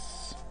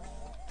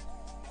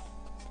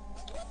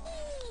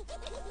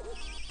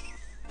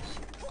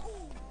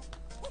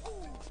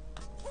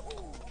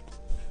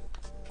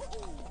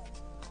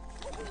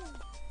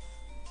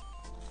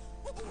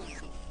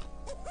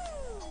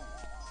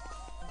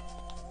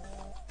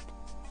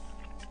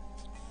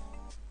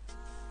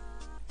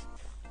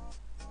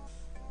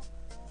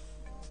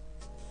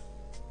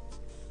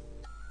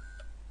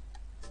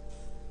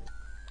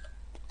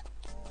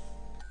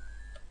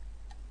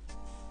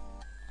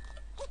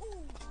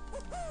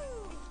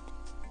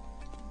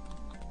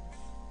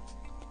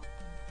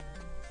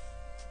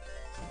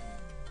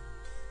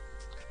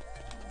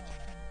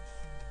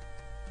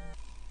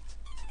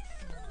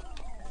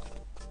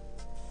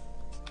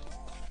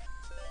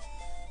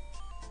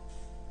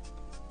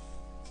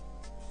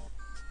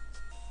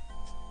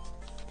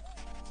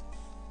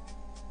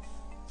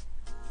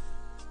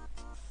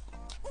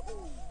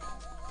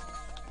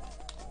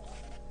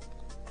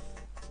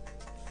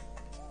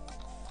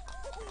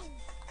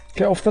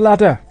 Get off the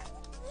ladder.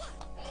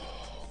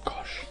 Oh,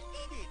 gosh.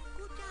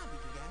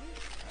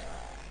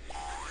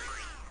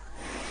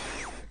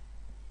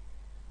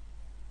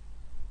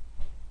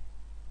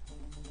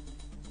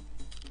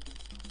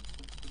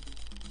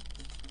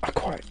 I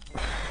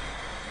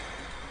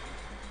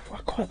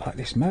quite like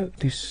this mode.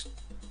 This,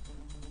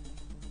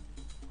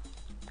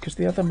 because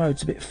the other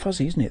mode's a bit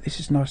fuzzy, isn't it? This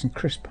is nice and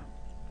crisp.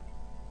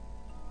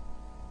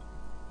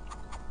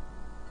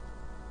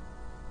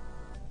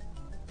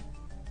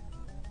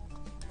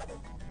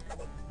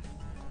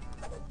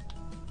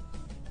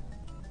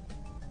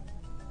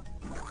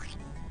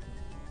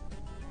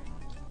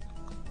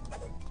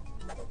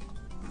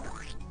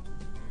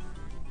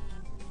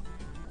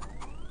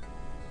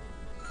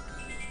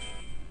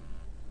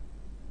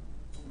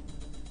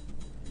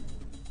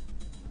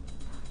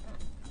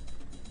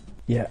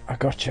 Yeah, I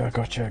gotcha.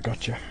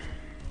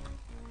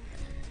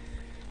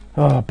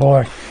 Oh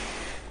boy.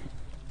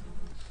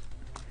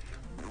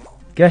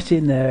 Get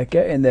in there,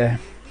 get in there.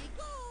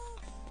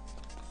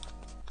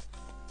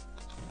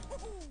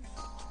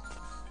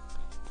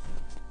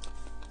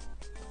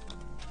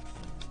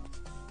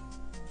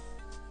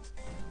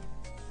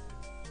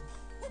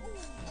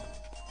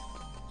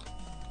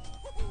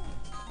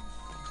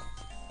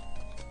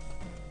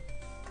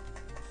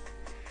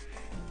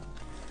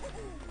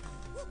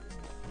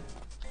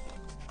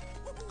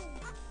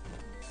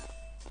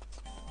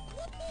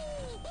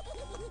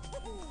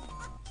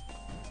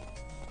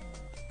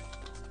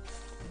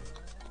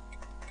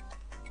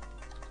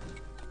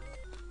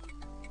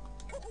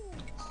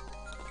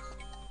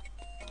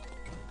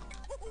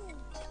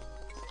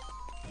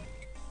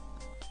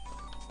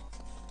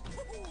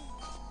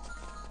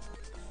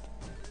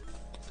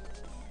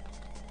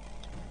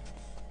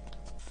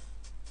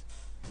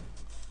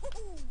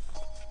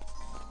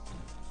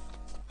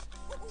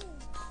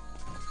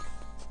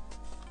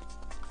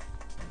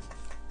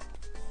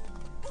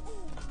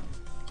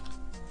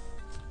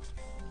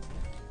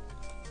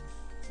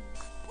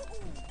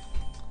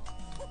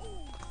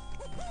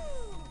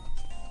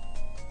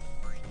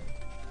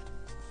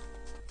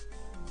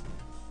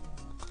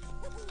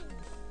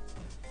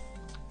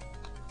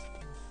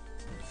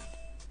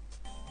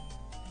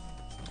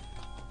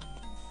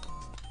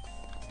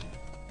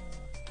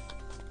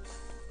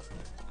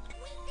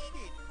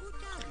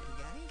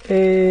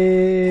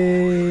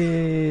 Hey,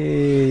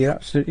 you're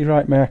absolutely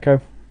right,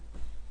 Mayako.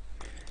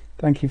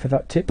 Thank you for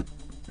that tip.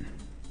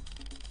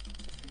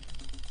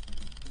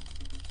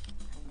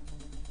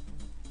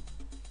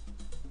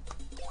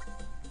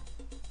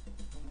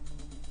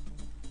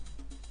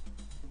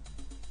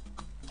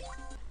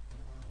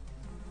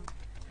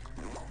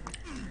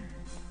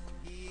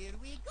 Here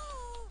we go.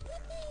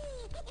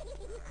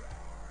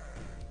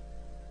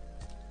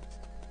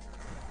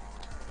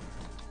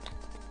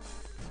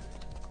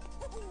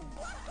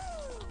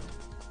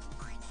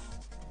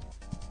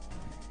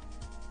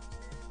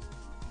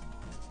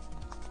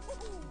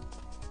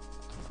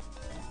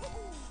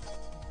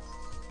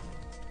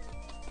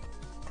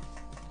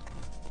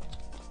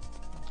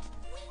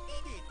 We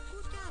did it.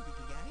 Good job,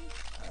 little guy.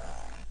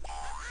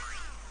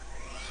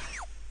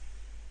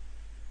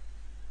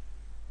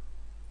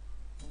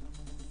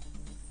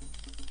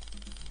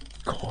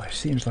 God, it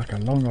seems like a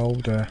long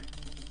old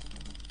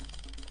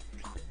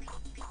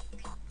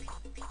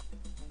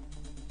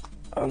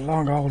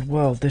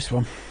world, this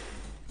one.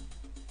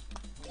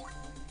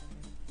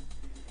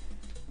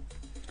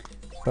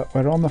 But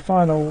we're on the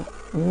final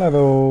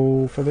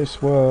level for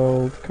this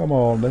world. Come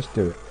on, let's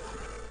do it.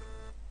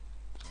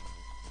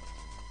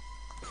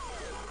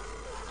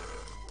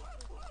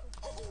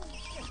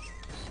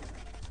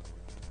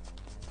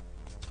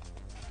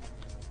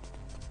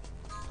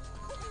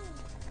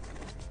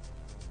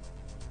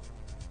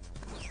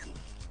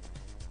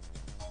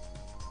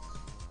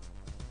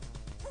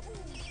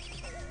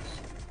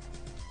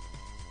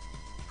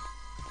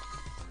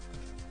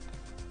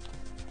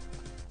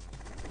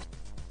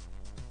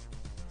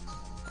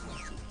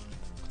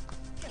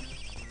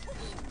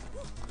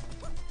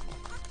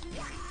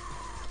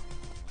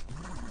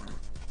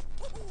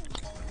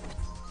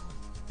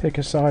 Pick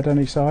a side,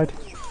 any side.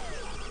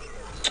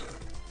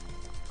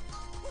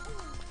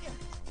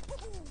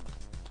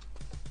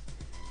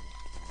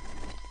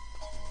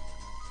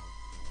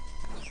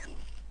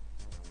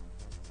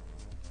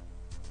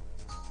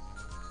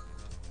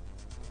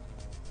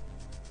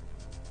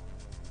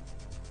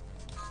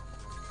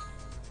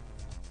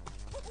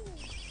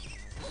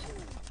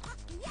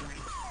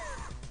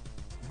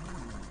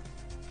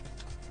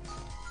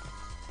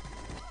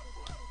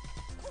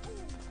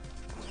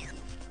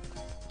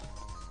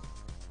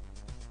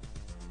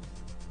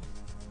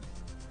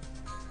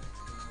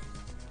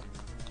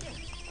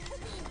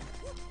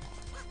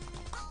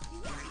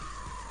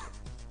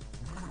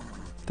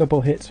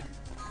 Double hit.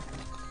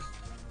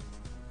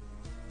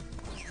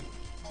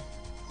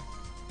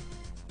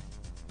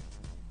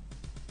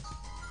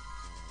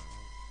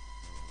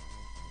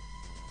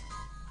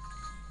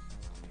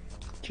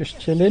 Just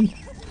chilling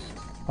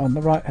on the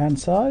right hand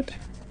side.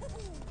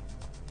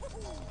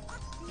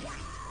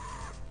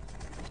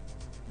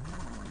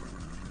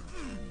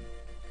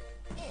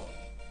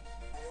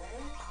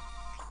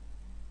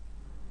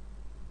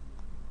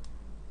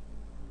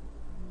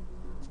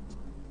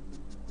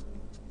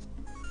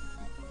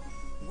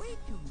 Way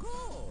to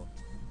go.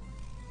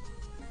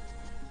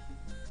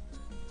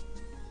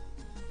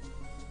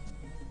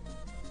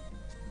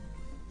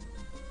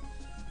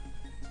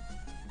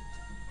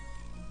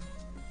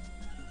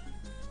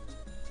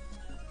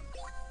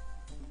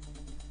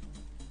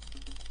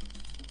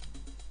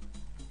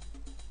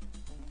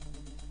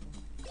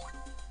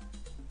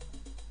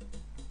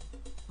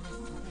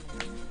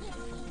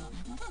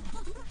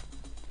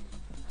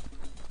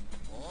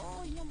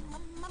 Oh, yeah,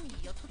 mamma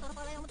mia, tutto il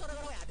baleno, tutto il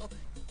baleno.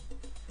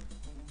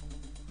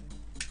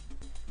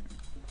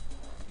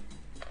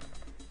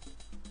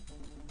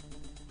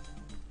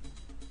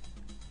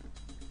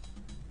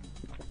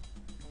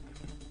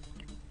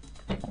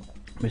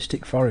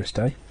 Mystic Forest,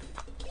 eh?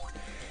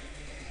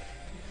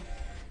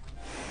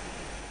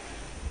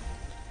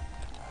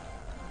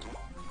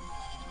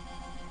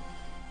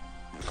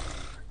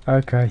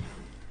 Okay.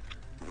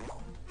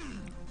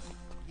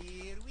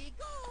 Here we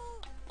go.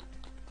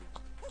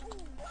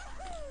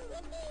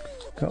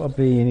 Gotta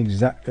be in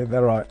exactly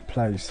the right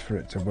place for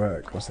it to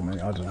work or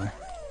something, I don't know.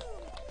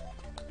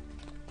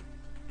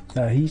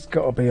 No, he's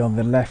gotta be on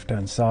the left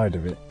hand side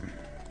of it.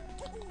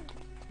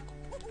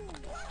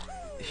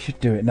 He should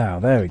do it now,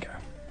 there we go.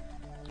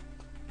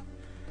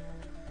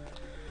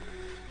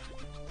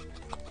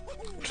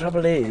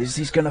 Trouble is,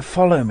 he's gonna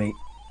follow me.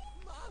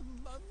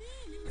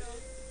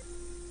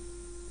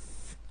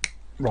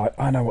 Right,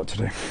 I know what to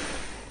do.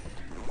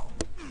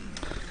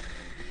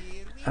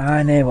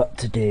 I know what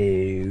to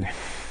do.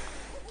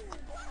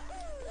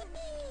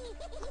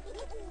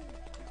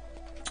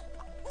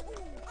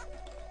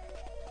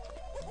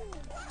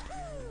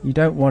 You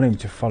don't want him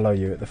to follow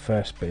you at the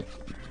first bit.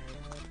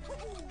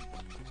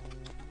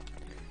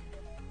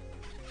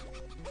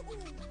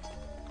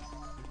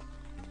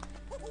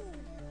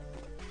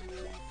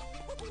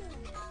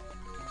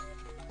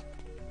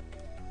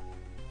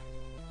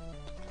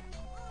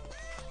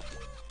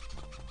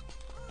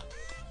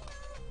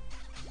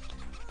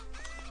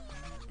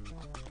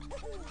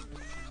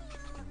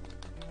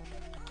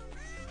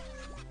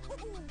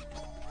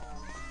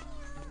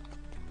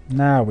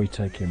 Now we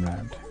take him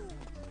round.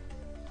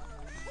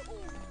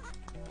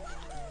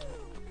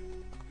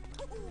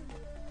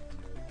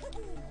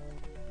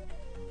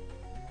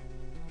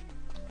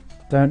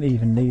 Don't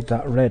even need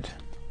that red.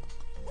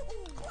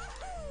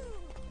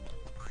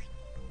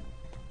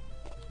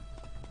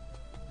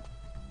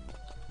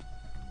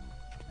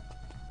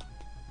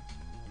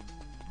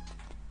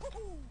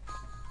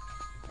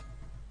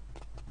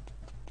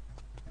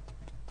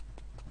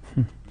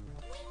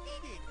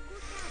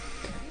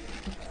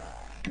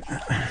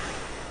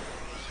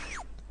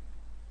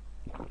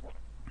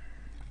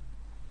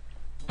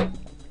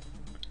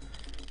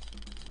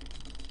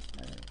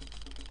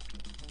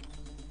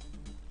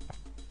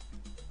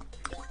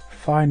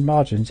 Fine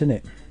margins, isn't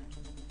it?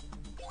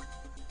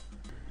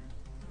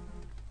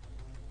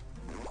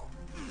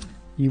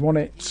 You want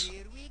it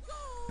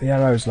the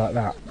arrows like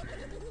that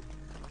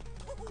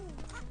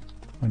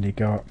when you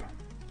go up.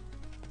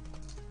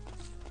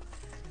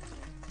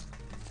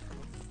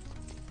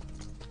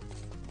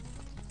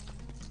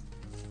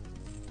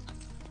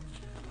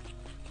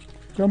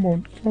 Come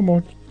on, come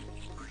on.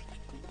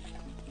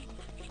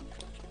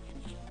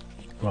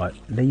 Right,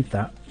 leave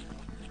that.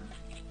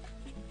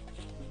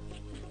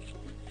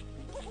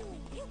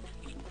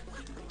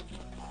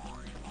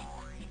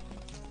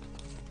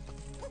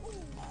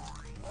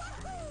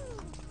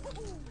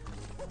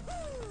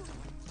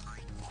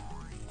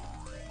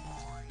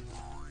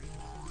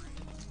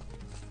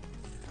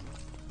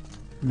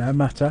 No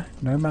matter,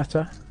 no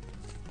matter.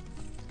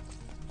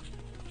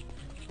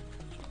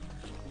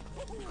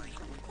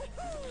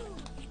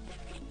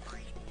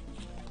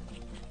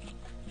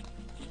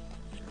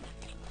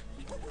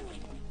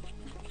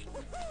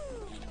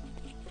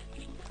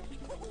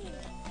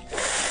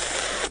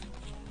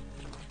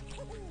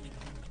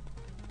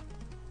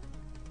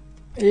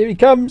 Here he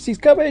comes, he's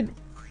coming.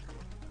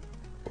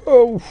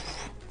 Oh.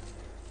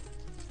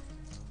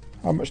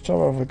 How much time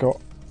have I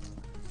got?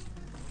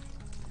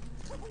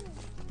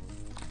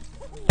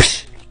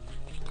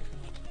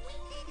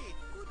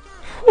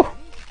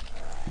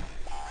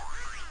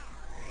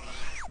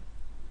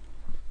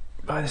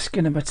 By the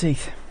skin of my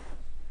teeth.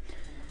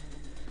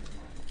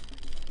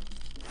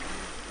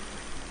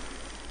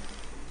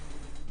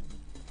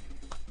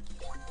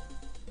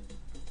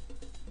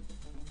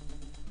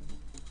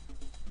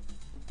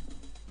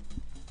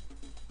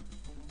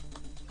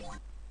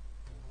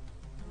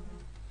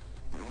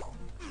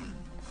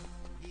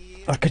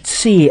 I could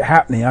see it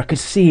happening, I could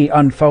see it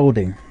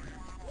unfolding.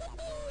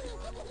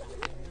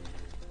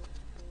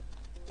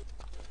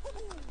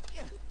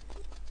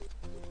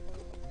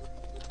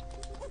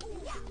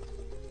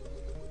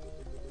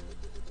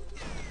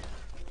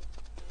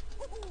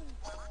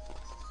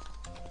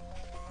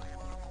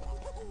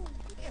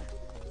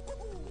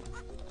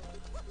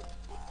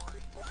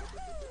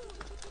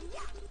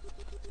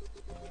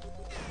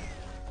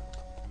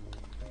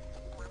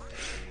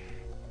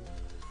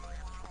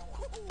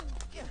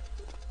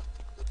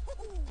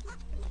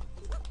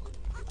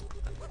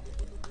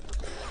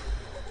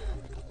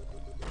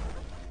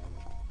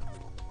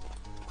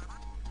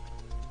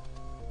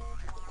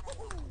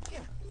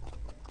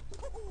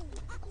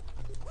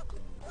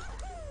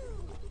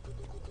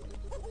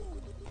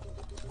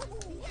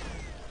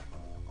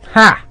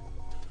 Ha!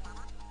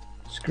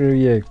 Screw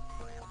you.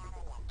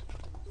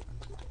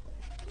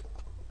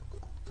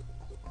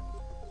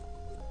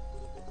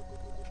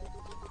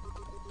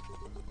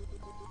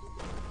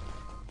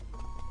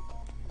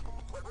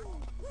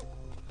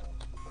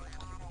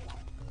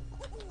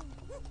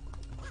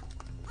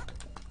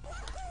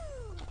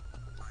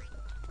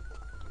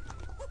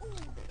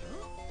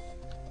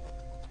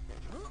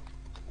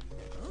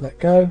 Let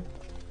go.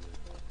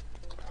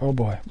 Oh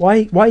boy.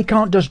 Why he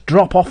can't just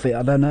drop off it,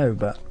 I don't know,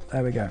 but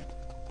there we go.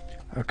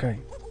 Okay.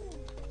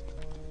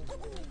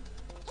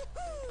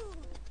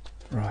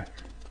 Right.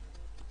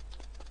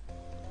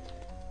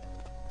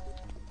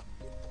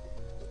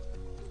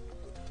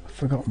 I've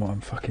forgotten what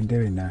I'm fucking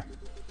doing now.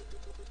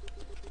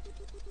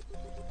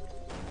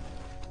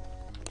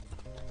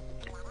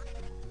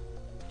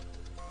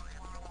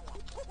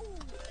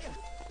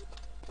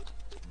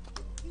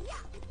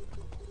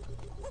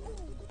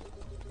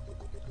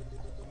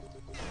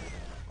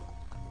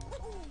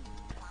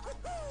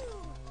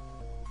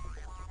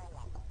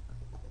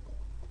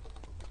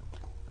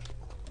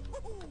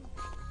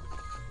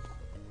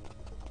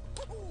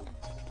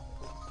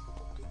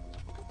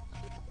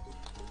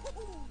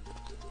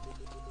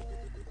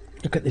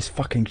 Look at this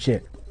fucking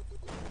shit.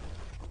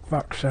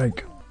 Fuck's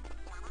sake.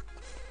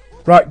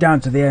 Right down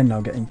to the end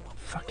I'm getting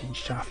fucking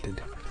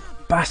shafted.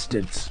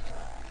 Bastards.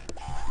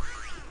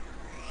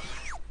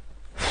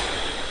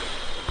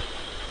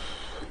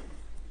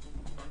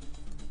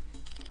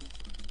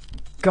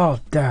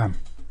 God damn.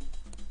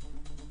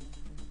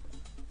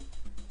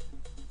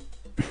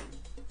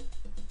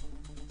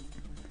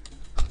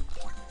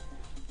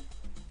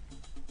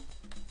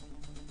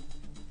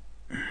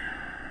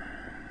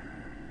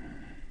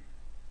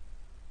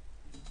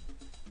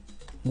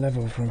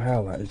 Level from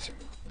hell, that is.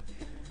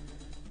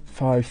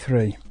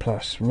 5-3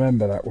 plus.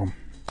 Remember that one.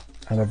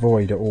 And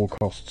avoid at all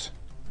costs.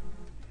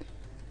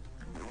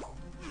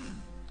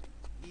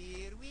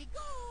 Here we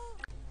go.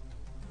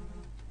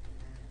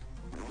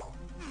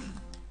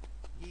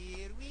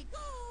 Here we go.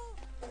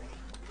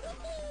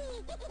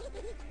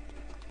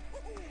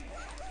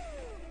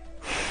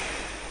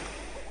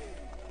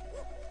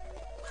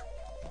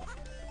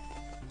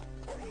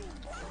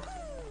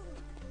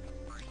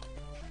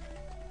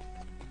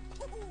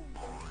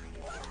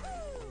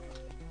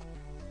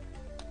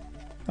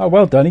 Oh,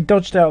 well done. He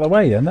dodged out of the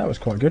way then. That was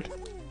quite good.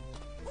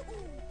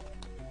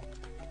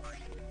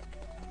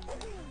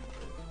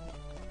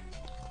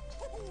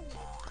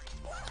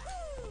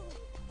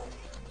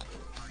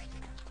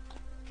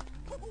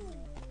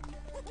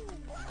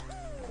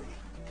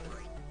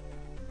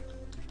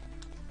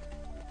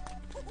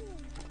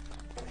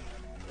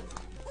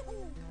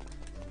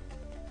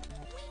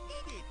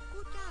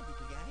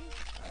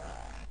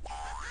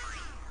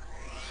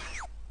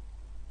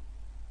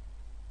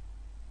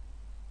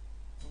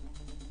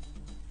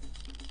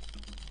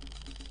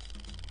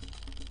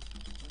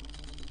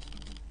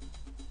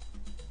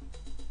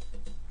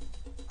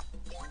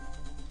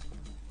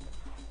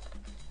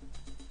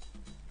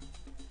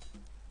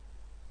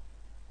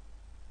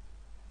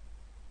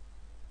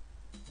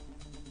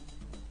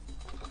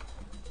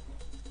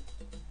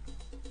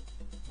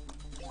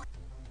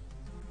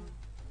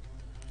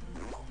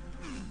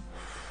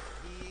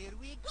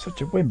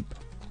 Such a wimp.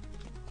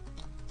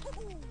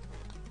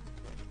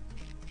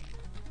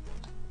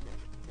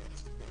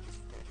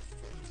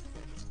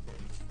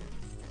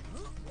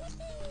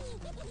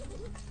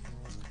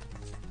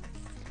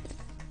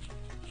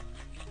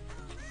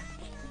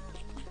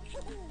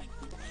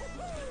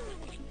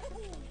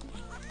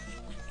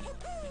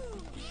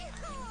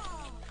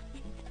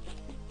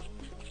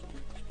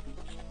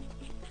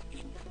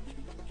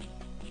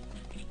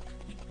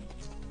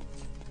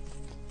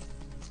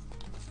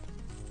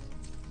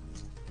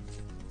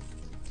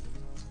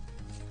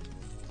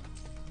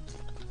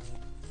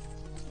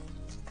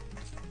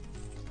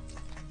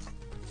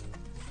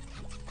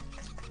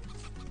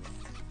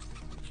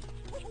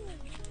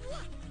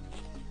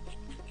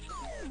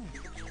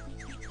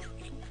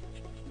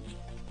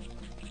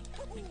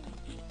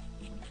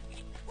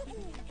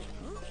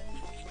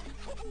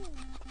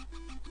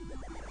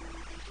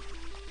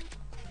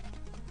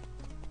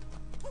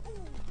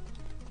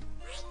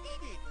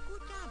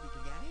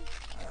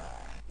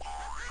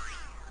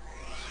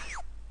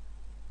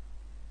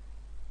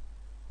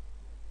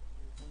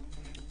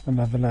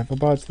 Another level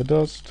bites the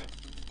dust.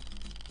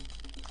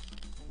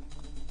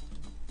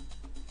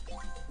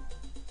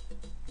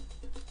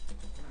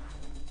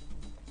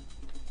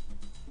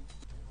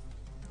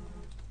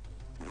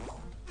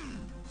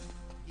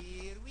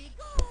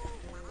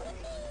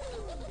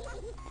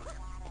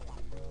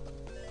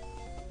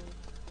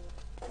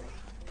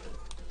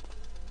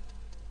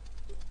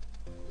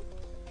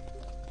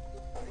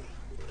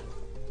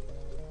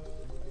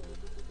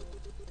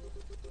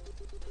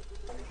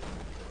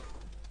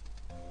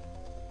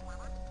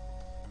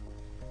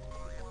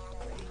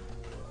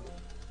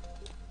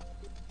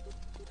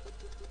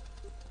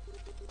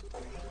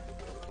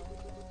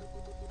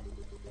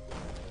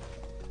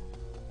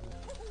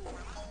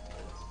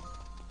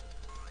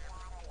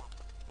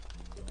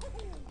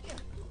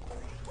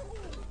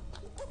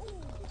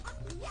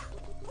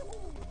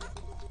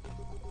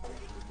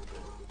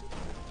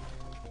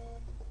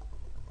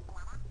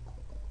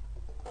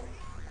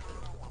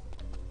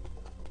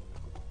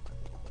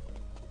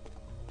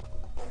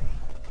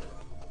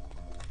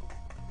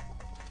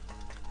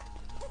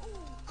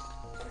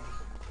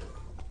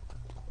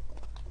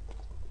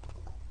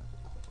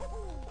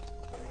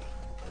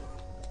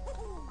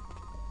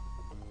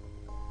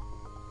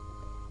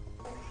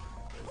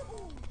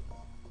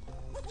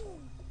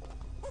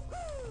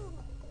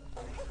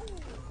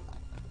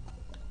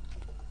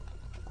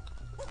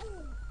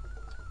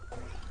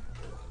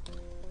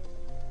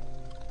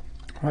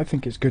 I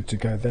think it's good to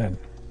go then.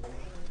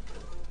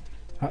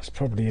 That's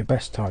probably the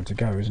best time to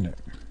go, isn't it?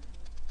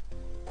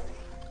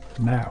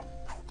 Now.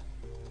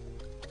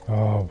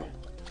 Oh.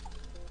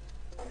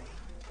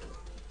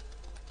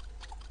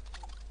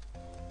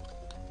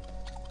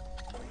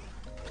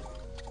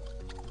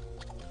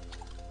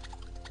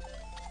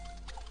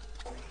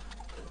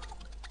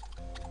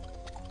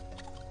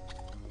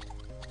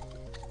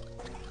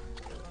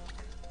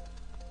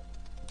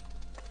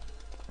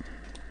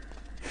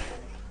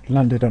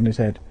 Landed on his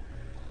head.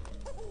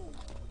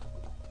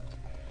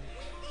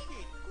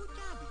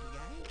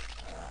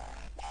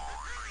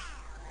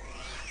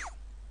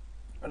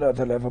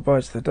 Another level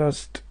bites the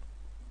dust.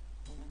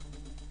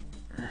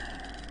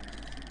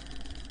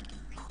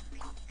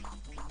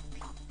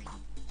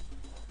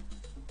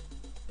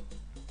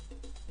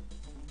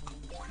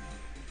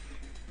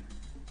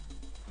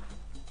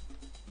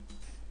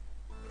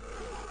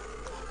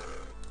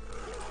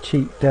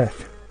 Cheap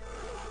death.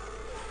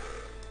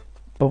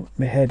 Bumped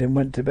my head and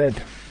went to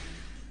bed.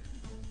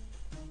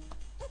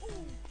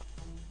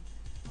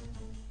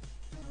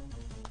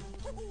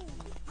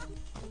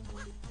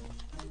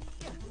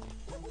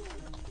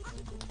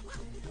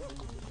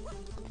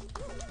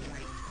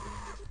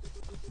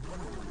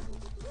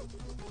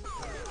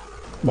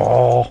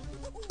 Oh.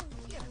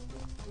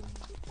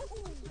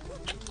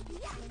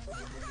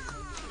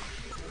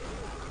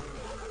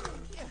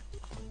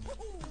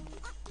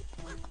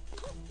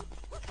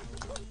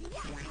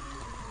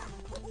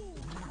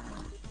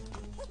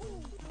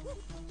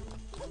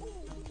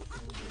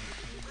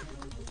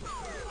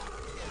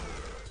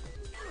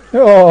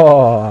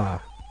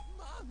 Oh.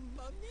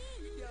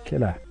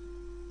 Killer.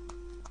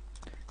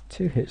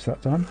 2 hits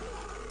that time.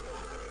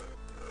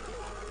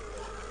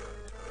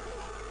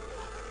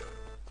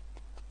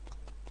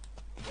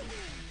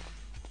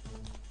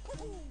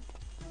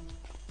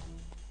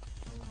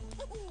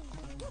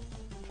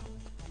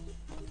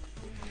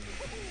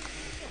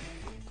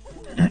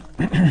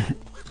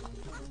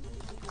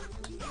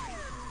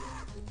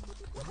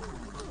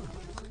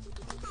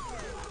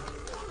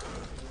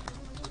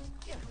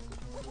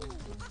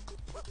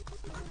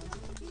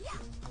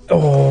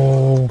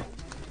 Oh.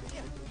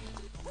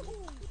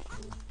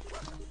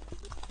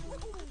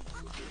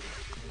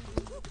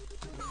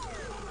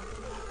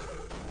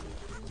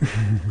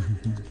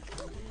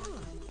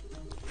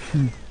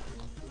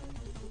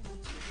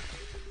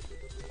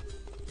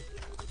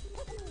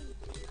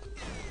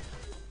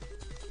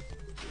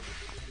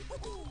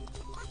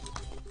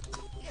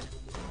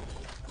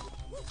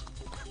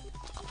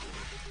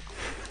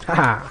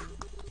 Haha.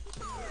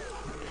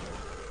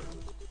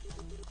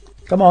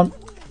 Come on.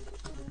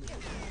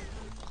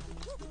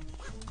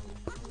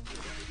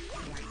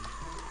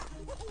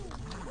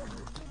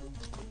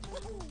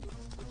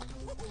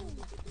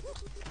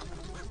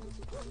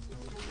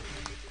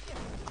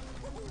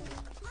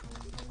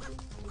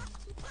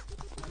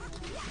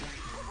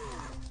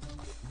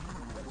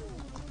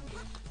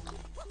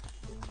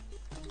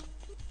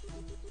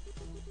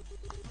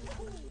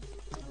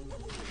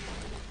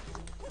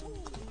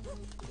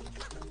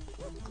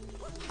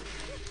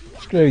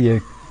 Screw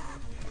you.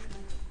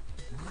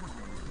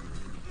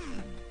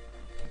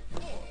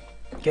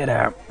 Get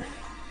out.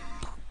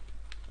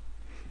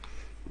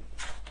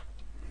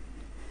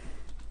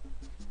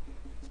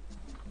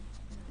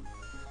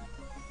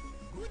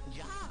 Good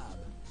job.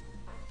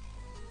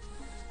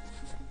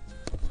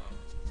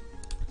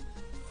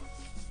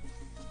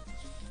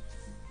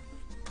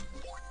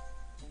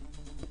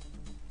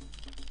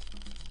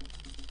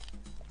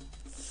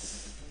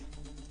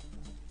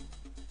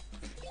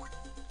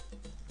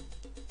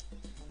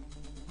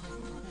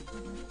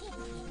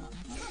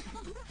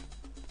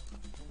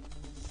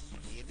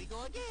 Here we go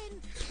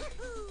again.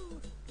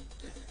 Woohoo!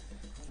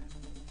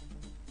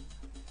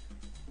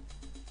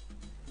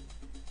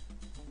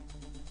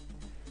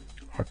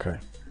 Okay.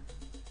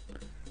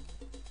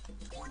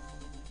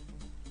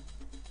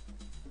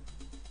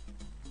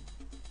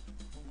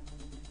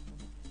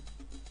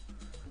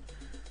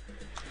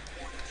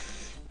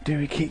 Do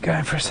we keep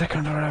going for a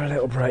second or have a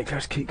little break?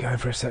 Let's keep going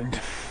for a second.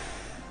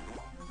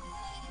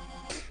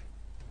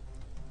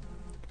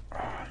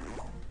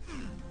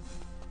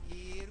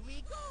 Here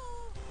we go.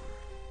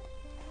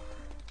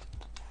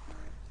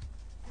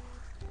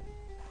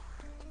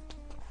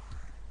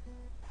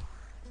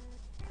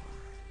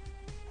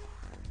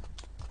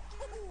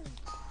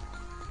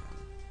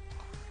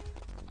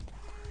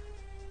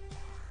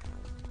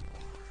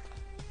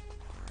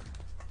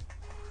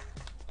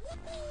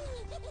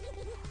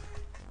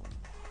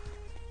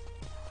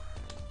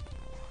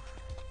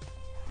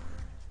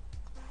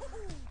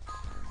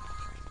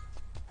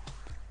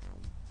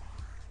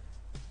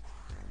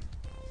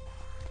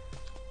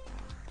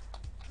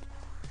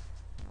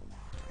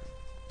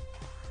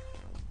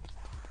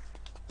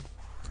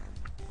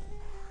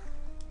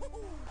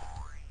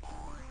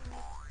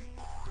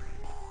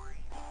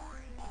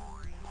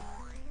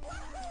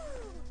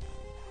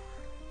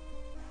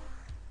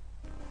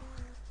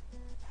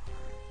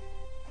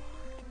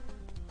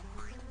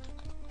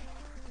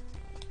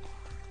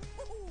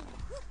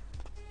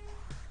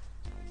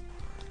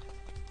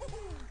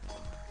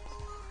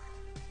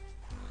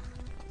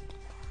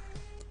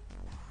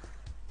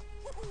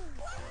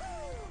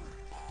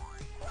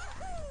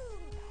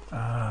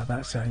 Ah,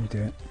 that's how you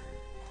do it.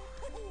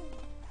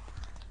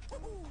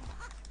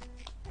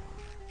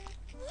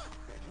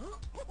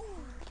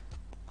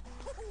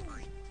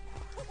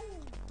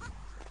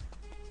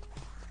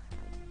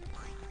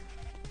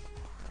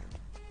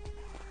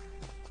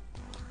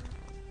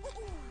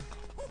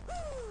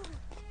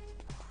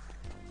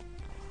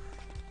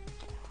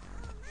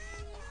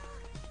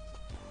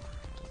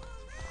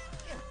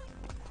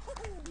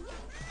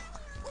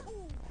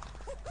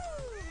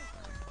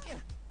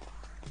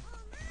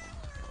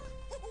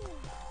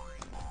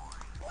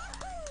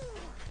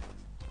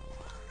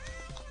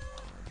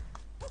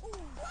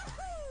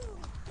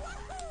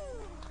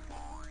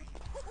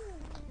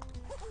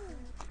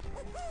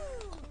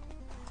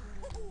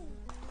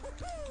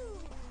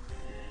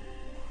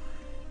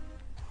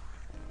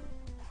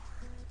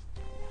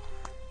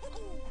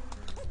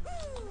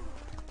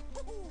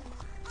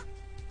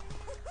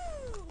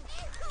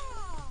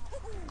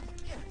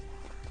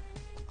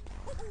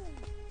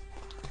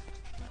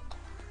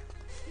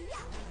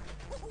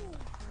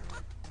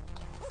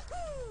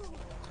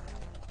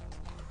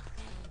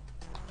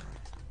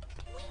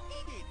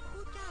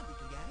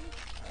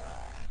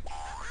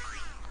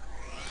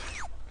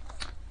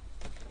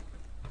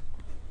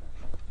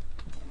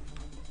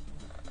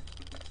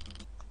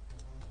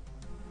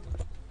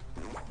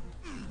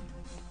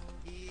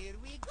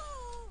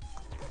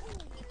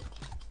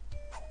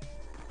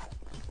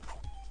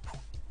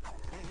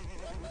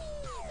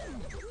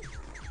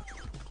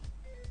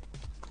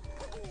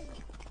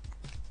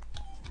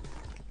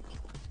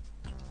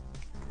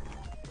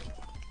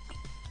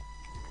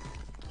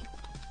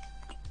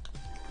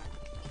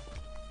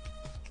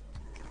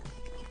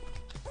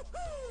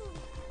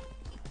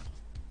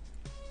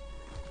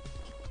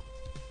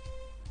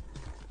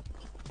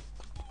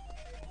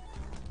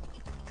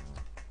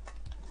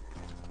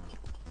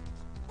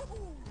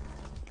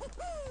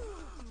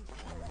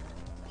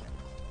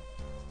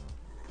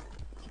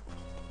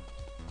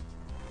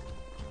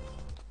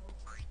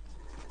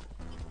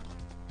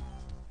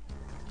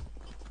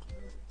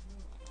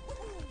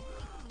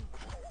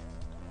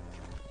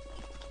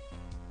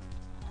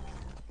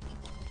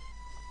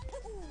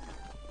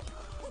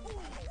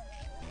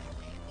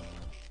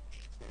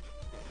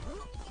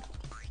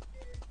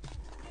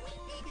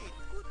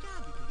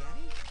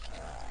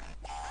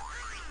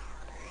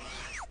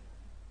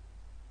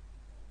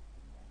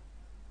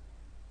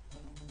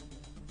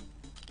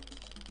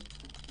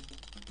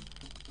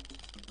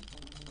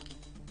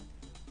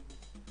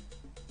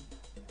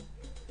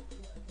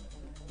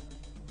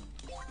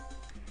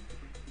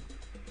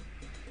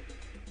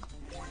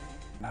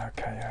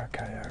 Okay,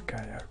 okay,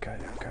 okay, okay,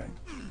 okay.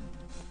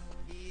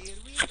 Here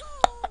we go.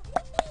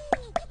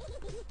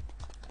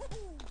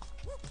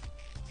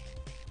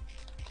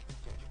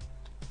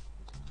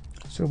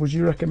 So would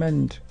you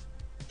recommend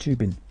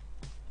tubing?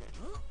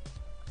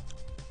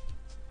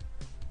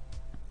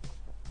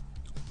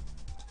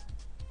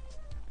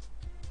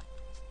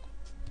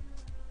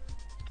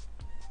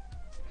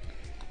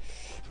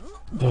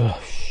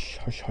 Hush,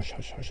 hush, hush,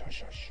 hush, hush,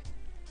 hush, hush.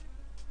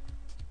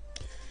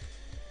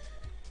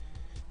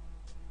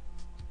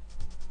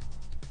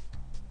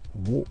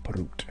 Warp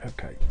route,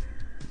 okay.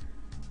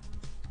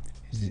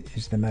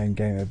 Is the main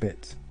game a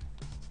bit...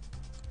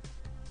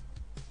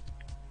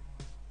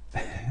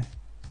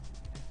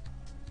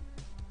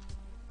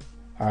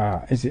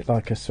 is it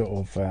like a sort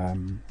of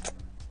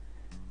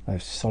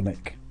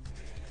Sonic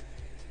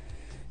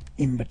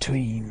in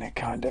between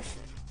kind of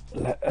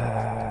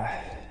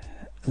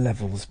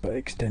levels but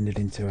extended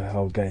into a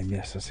whole game?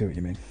 Yes, I see what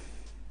you mean.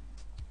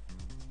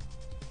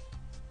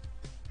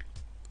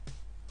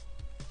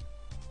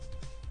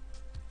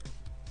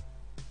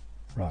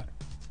 Right.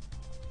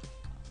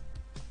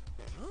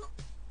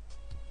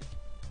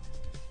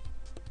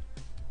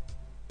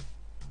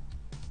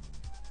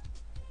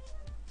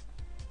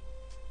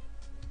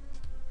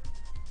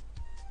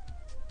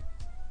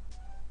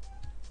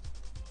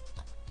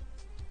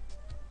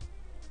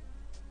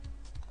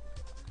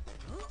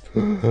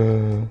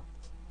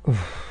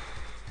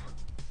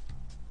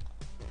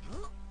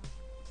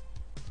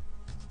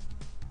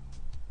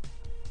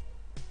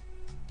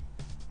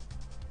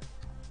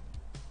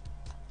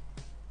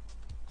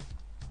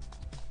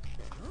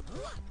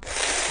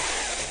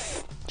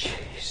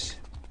 Jeez.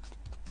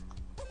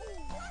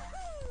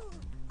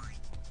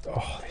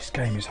 Oh, this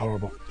game is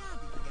horrible.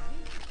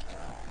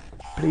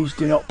 Please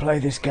do not play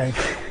this game.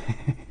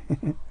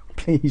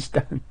 Please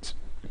don't.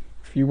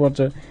 If you want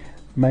to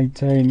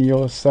maintain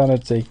your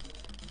sanity.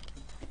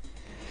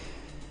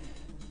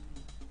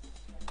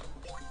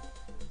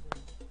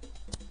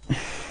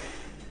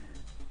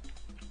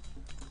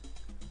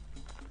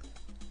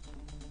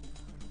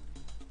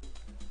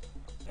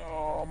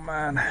 Oh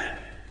man.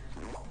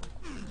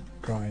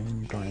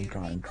 Grind, grind,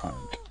 grind, grind.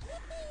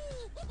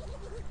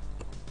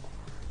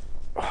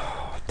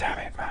 Oh, damn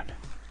it, man.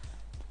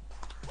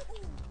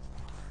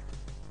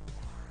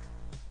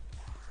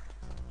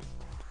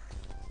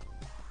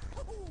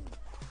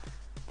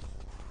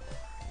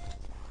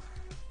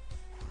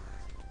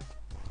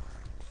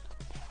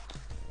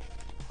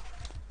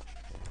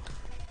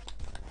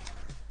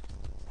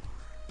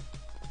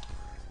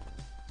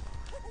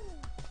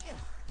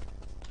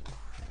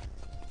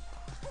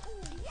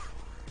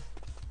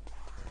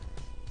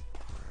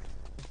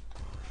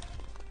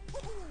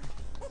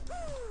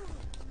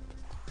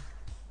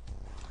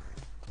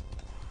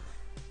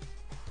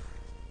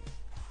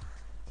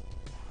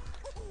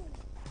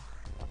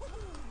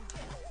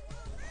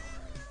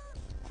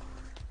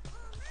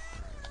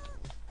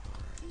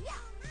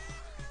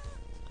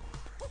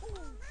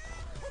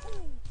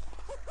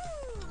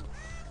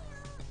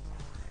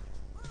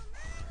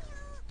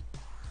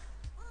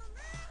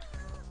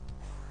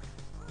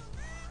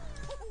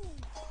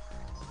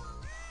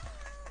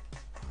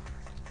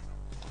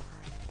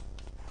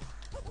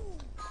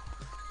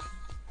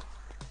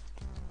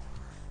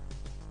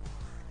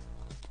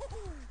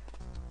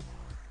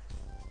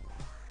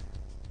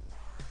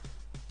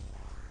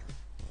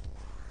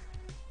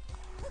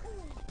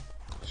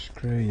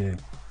 Screw you.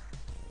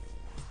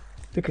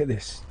 Look at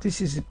this.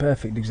 This is a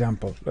perfect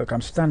example. Look, I'm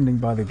standing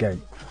by the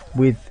gate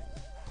with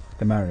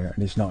the Mario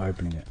and it's not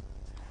opening it.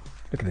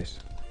 Look at this.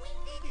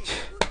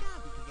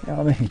 You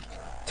know what I mean?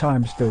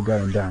 Time's still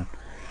going down.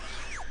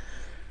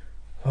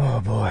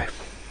 Oh boy.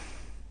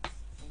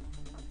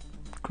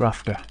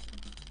 Grafter.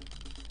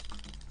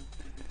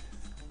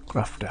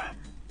 Grafter.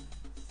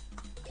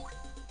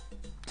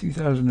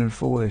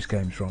 2004 this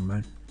game's from,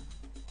 man.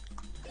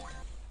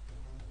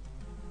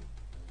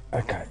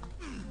 Okay.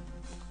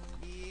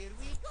 Here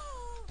we go.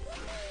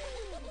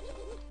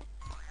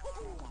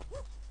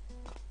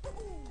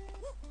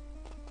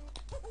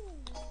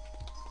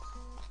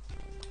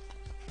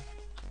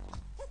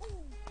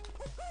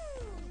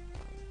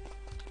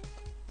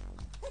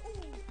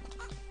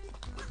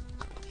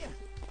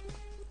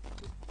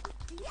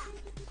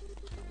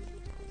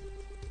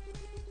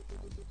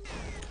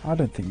 I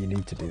don't think you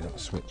need to do that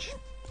switch.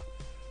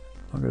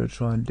 I'm going to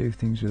try and do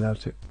things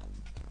without it.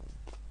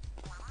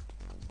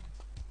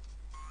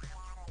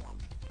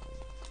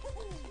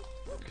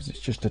 Because it's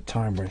just a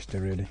time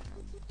waster, really.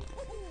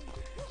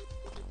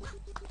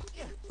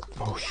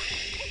 Oh, shh.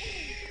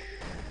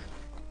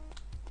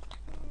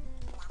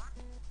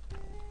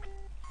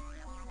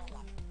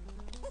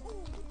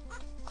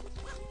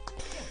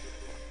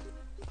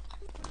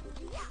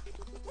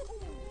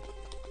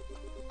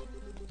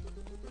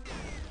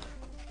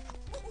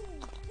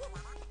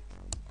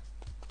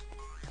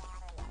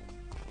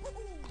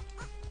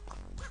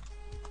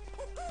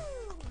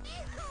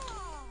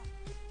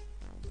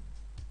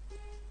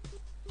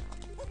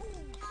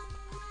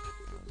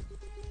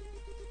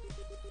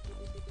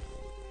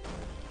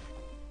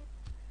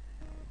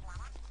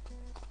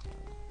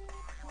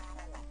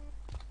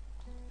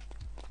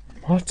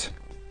 What?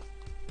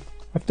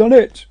 I've done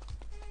it!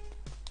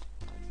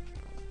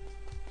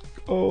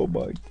 Oh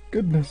my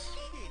goodness.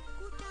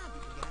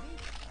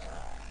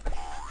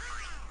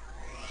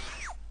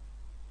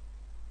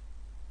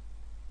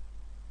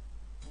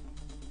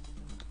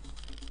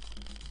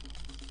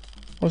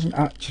 Wasn't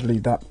actually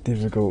that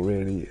difficult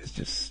really, it's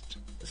just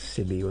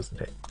silly,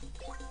 wasn't it?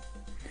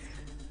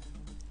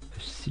 A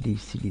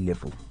silly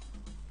level.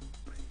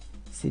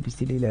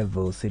 Silly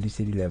level,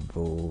 silly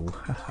level.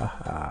 Ha ha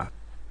ha.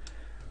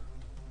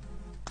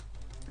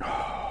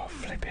 Oh,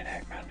 flipping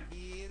heck, man.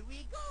 Here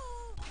we go.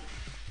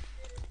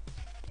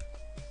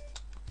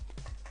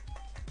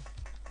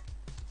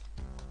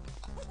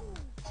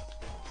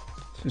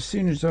 So as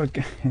soon as I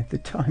get the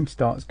time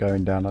starts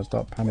going down, I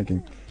start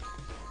panicking.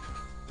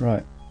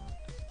 Right.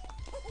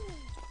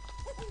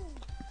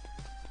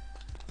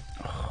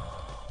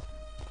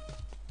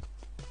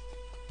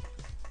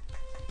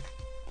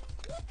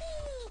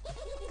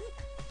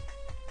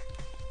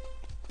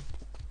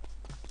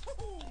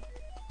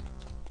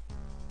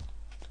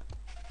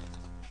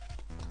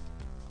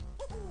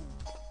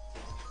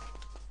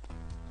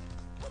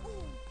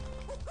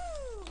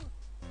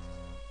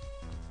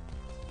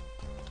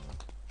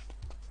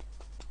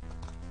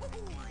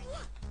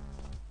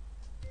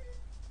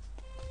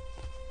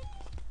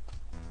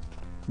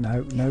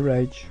 No, no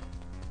rage.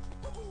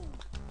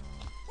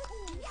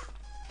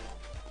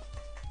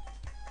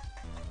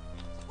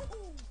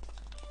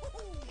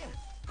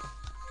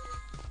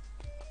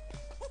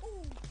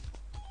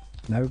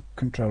 No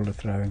controller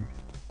throwing.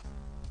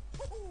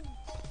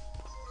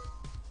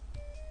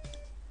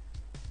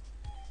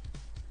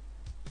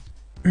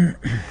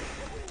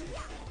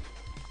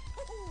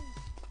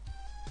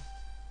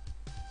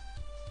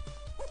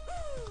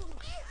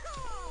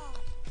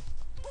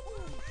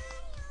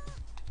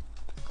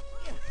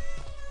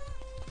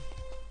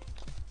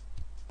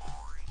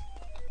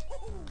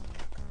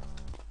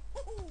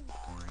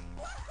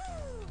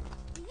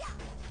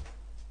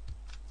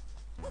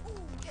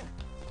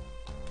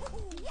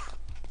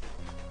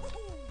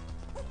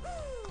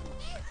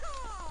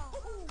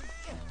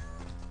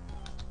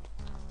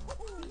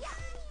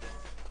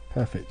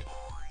 Perfect.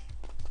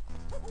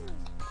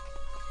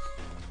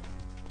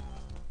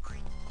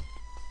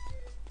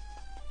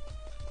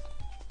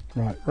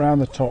 Right,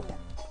 round the top.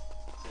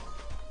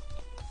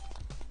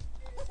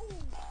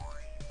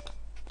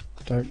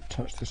 Don't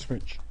touch the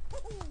switch.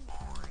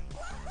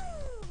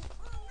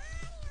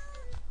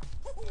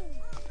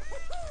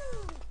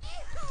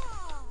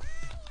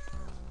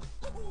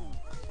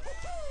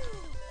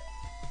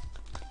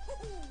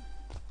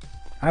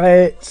 Have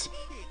it!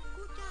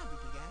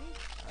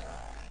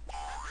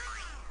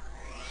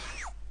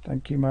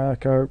 Thank you,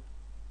 Marco.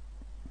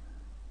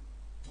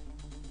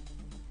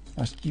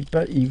 You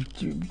bet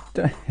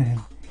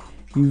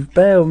you've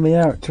bailed me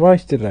out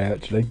twice today,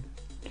 actually.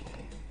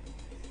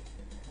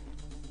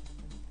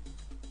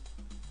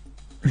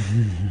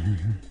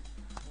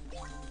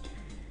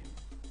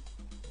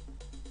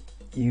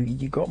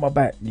 You got my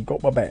back. You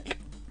got my back.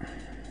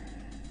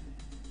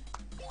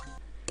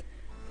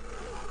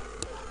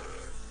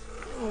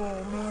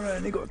 Oh man, I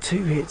only got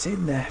 2 hits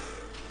in there.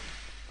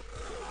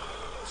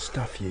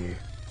 Stuff you.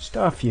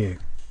 Stuff you.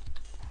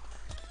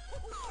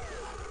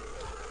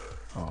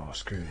 Oh,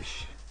 screw this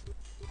shit.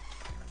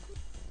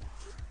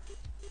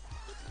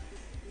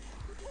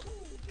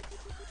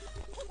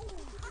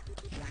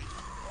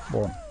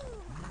 One.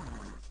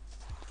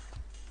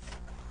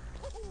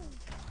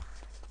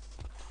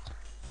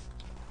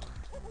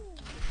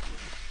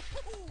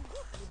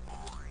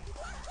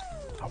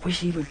 I wish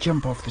he would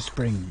jump off the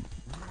spring.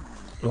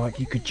 Like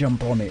you could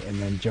jump on it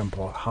and then jump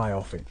high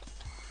off it.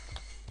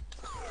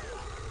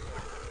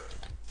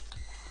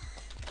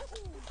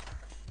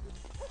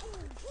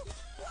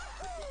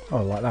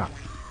 Oh, like that.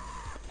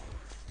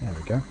 There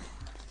we go.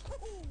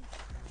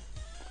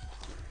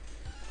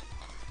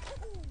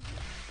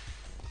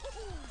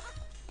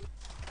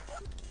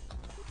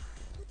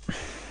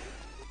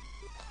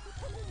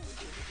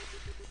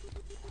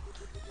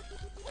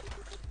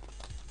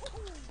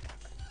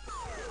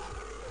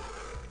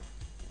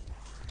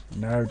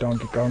 No,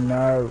 Donkey Kong,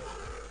 no.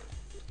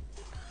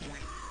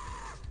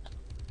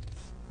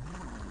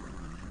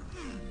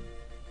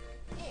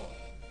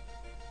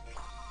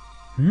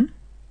 Hmm?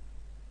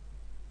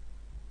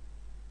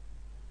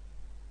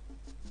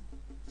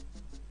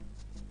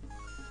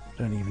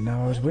 Don't even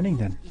know I was winning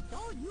then. It's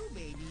all you,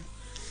 baby.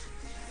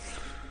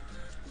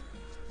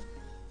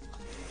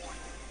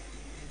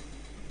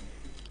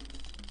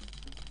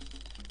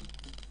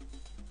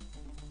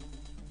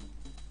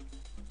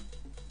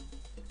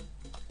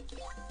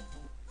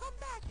 Come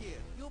back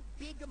here, you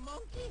big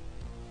monkey.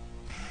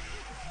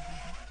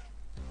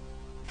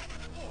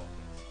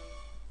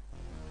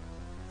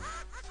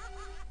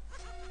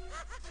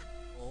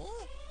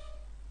 Oh?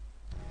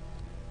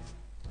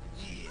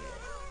 Yeah.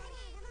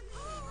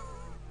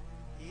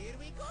 Here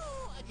we go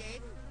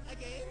again.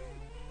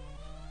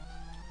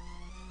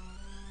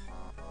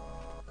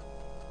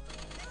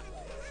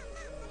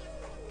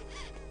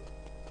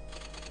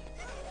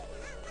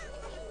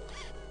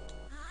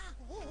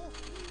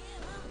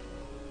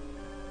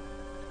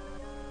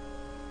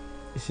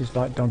 This is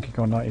like Donkey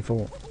Kong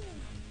 94.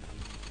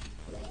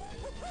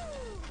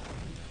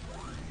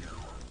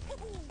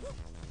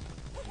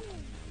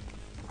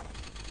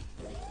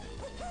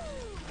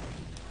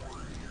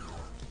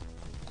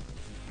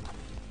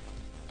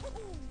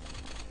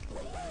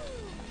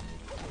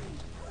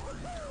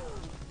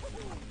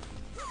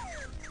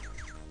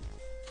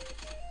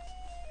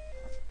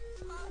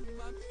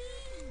 Mamma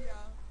mia!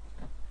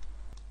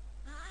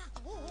 Ah,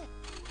 oh.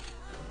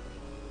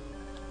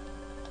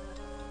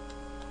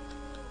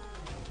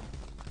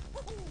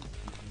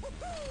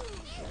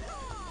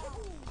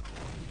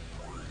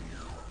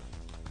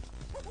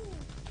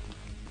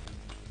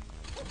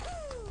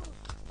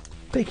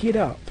 Pick it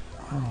up.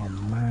 Oh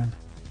man.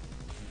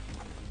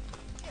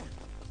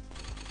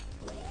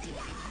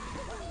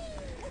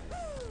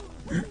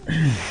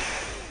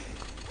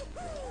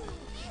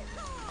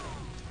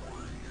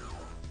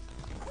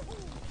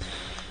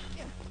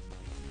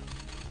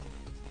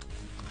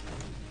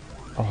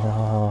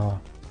 Oh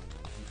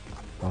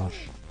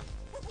gosh.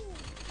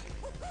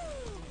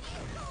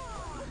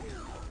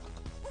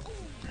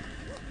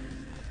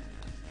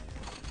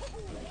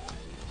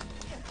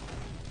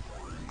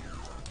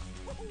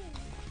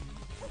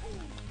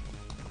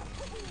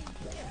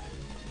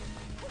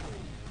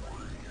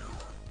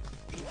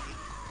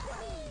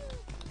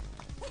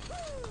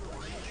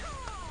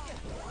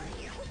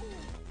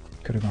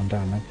 Could have gone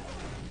down then.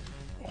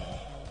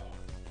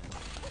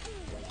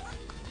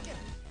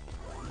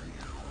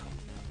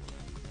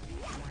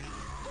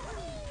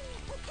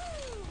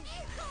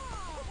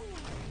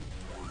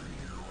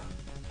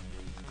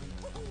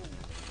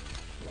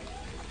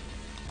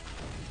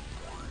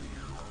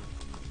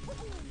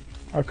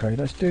 Okay,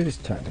 let's do this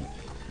tactic.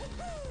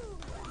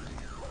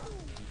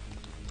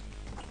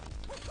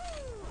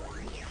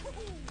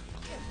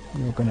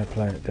 You're gonna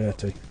play it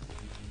dirty.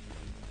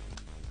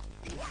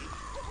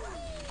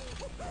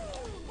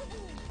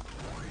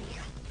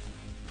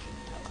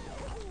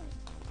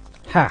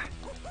 Ha!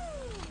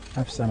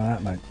 Have some of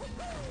that, mate.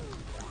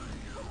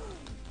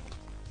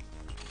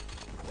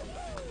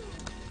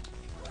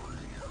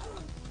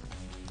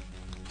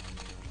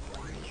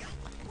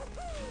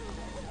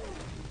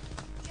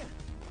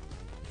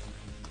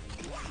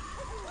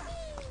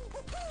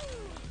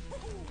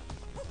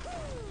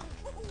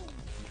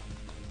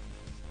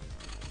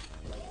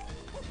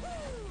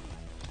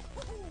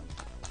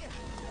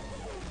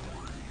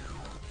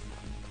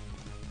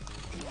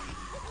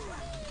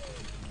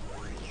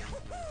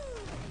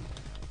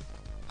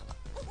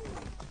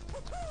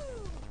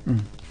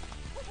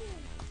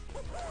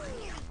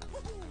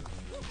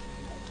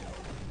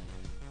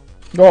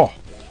 Oh!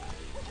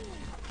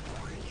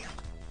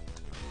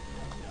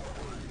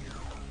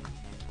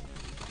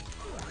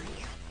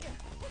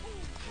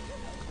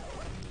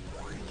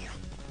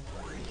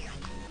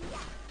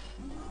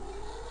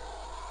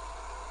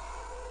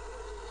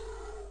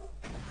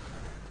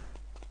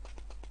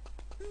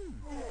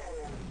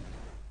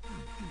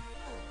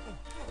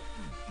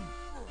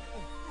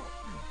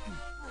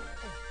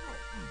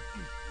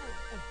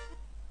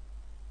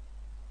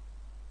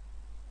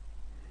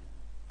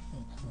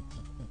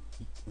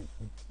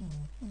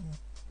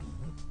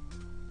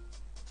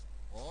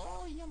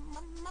 Oh,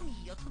 mamma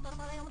mia, tutto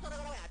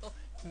arrabbiato.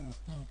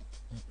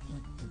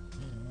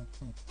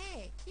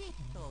 Hey,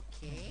 it's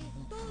okay.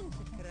 Don't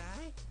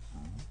cry.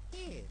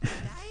 Here,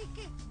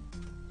 like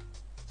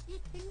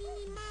it's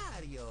mini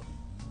Mario.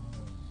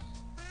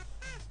 I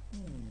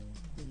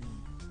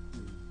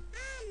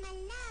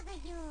love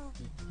you.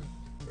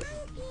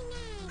 Monkey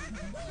name.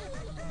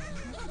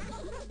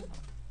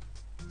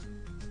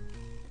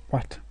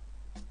 What?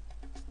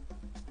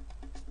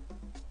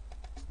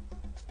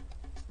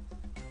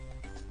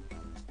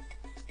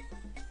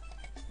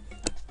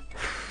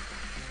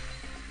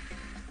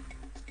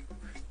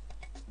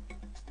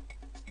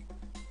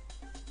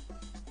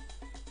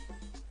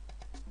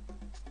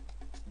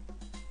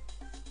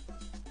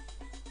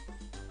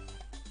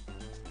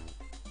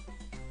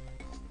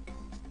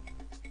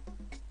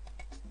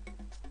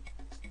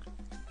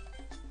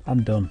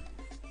 I'm done.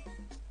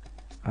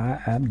 I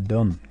am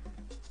done.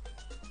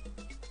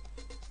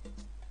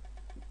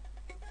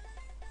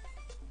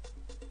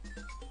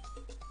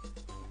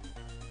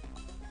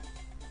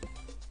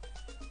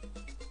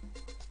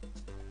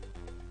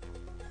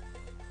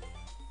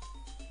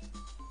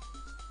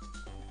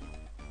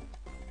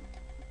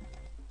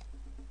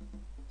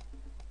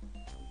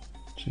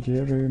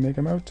 Shigeru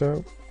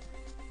Miyamoto.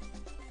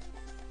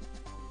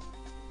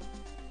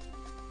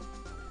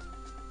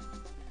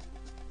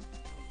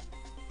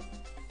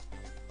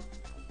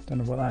 Don't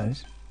know what that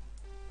is.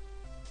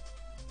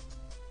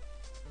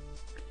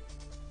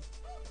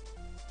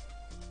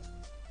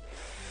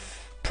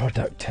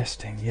 Product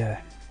testing,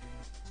 yeah.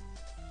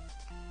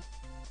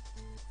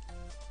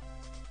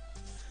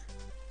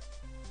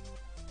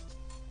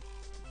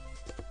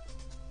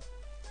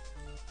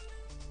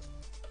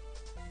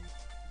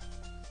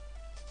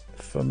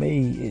 For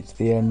me, it's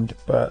the end,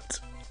 but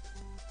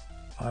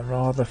I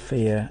rather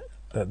fear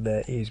that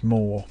there is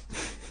more.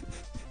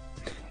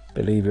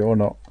 Believe it or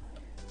not.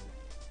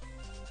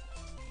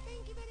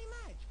 Thank you very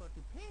much.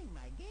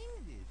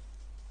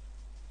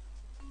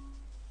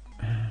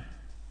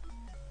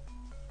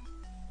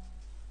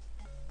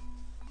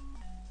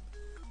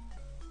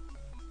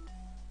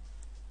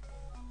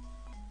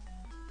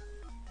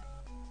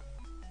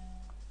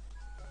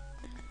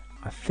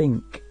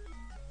 think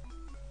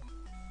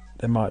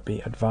there might be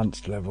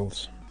advanced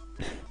levels,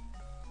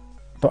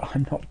 but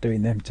I'm not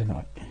doing them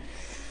tonight.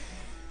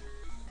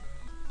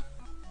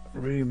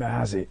 Rumour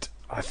has it,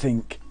 I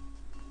think,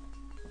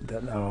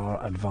 that there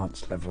are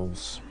advanced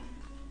levels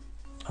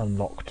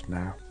unlocked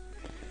now.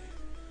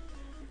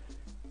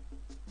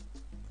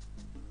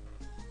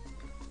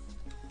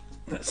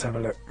 Let's have a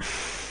look.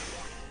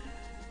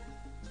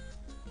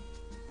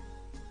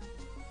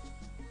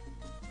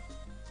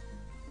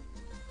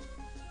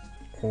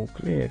 All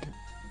cleared.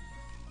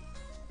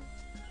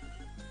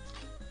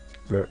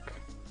 Look.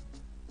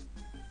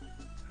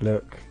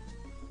 Look.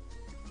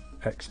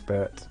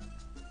 Expert.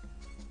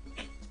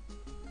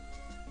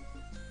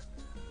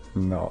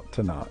 Not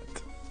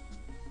tonight.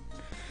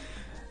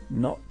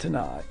 Not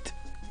tonight.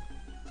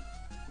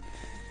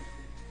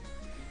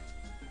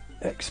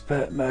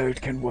 Expert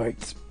mode can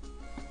wait.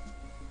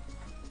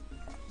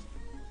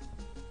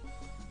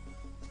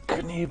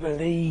 Can you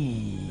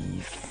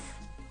believe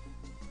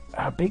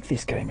how big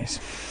this game is?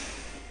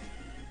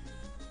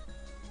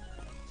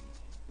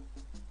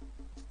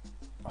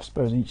 I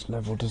suppose each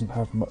level doesn't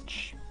have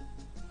much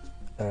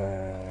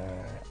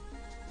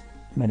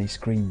many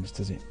screens,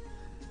 does it?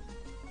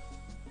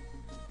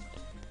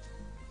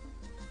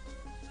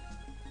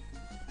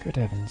 Good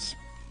heavens.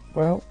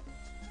 Well,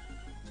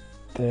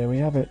 there we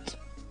have it.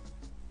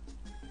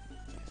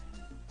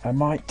 I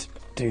might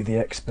do the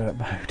expert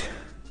mode.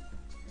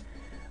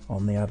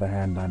 On the other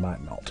hand, I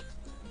might not.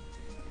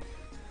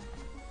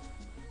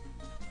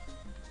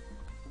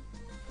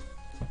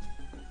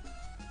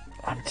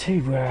 I'm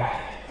too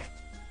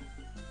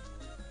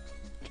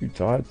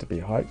tired to be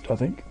hyped, I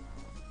think.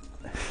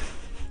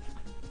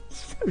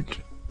 So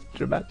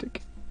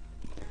dramatic.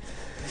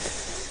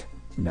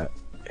 No,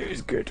 it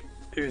was good.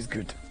 It was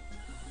good.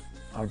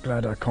 I'm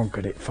glad I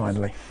conquered it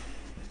finally.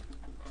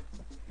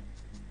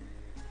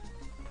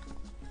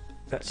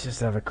 Let's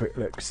just have a quick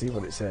look, see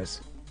what it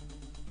says.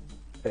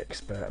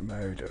 Expert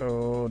mode.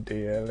 Oh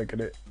dear, look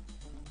at it.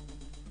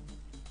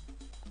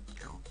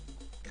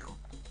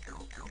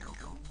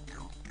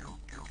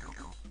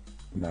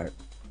 No.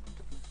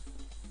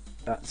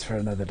 That's for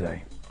another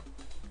day.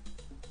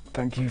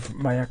 Thank you,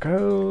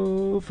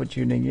 Mayako, for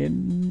tuning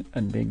in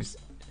and being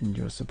in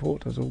your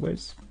support as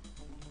always.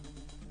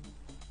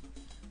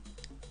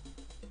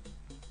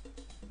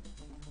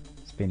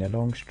 It's been a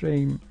long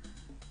stream.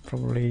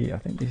 Probably, I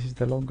think this is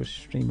the longest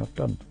stream I've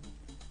done,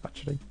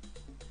 actually.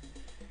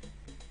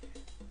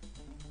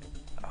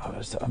 I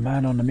was a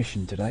man on a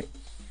mission today.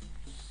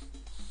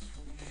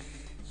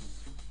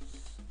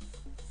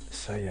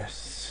 So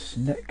yes,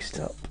 next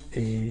up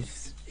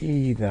is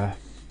either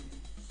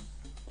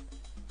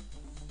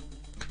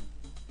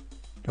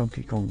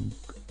Donkey Kong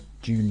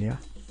Jr.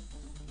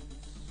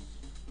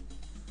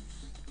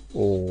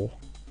 or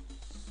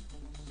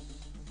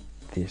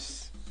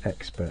this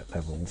expert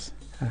levels.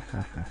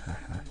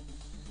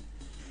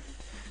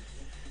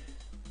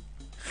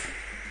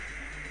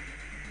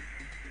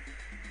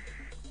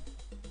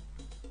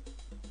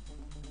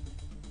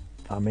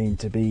 I mean,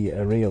 to be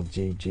a real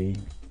GG,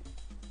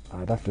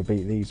 I'd have to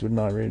beat these, wouldn't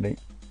I, really?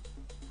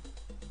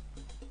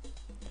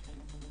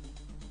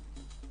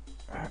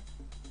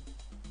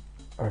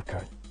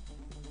 Okay.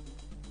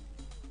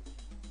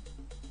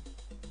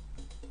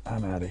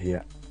 I'm out of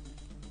here.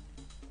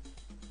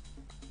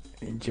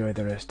 Enjoy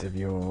the rest of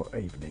your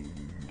evening.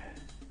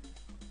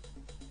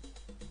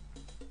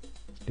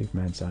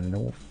 Sloofman signing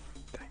off.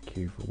 Thank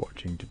you for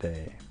watching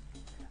today.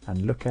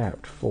 And look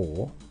out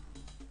for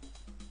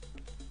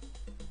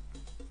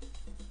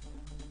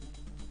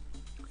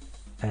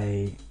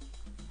a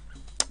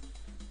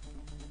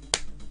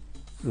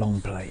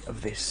long play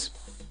of this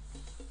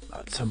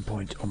at some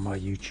point on my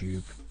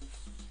YouTube,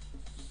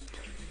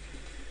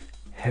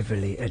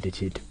 heavily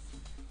edited.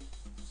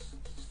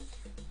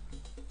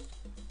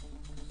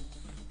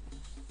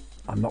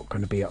 I'm not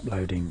going to be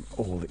uploading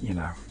all,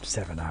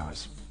 7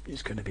 hours.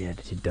 It's going to be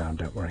edited down,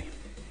 don't worry.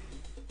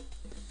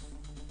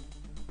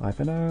 Bye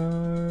for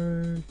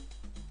now.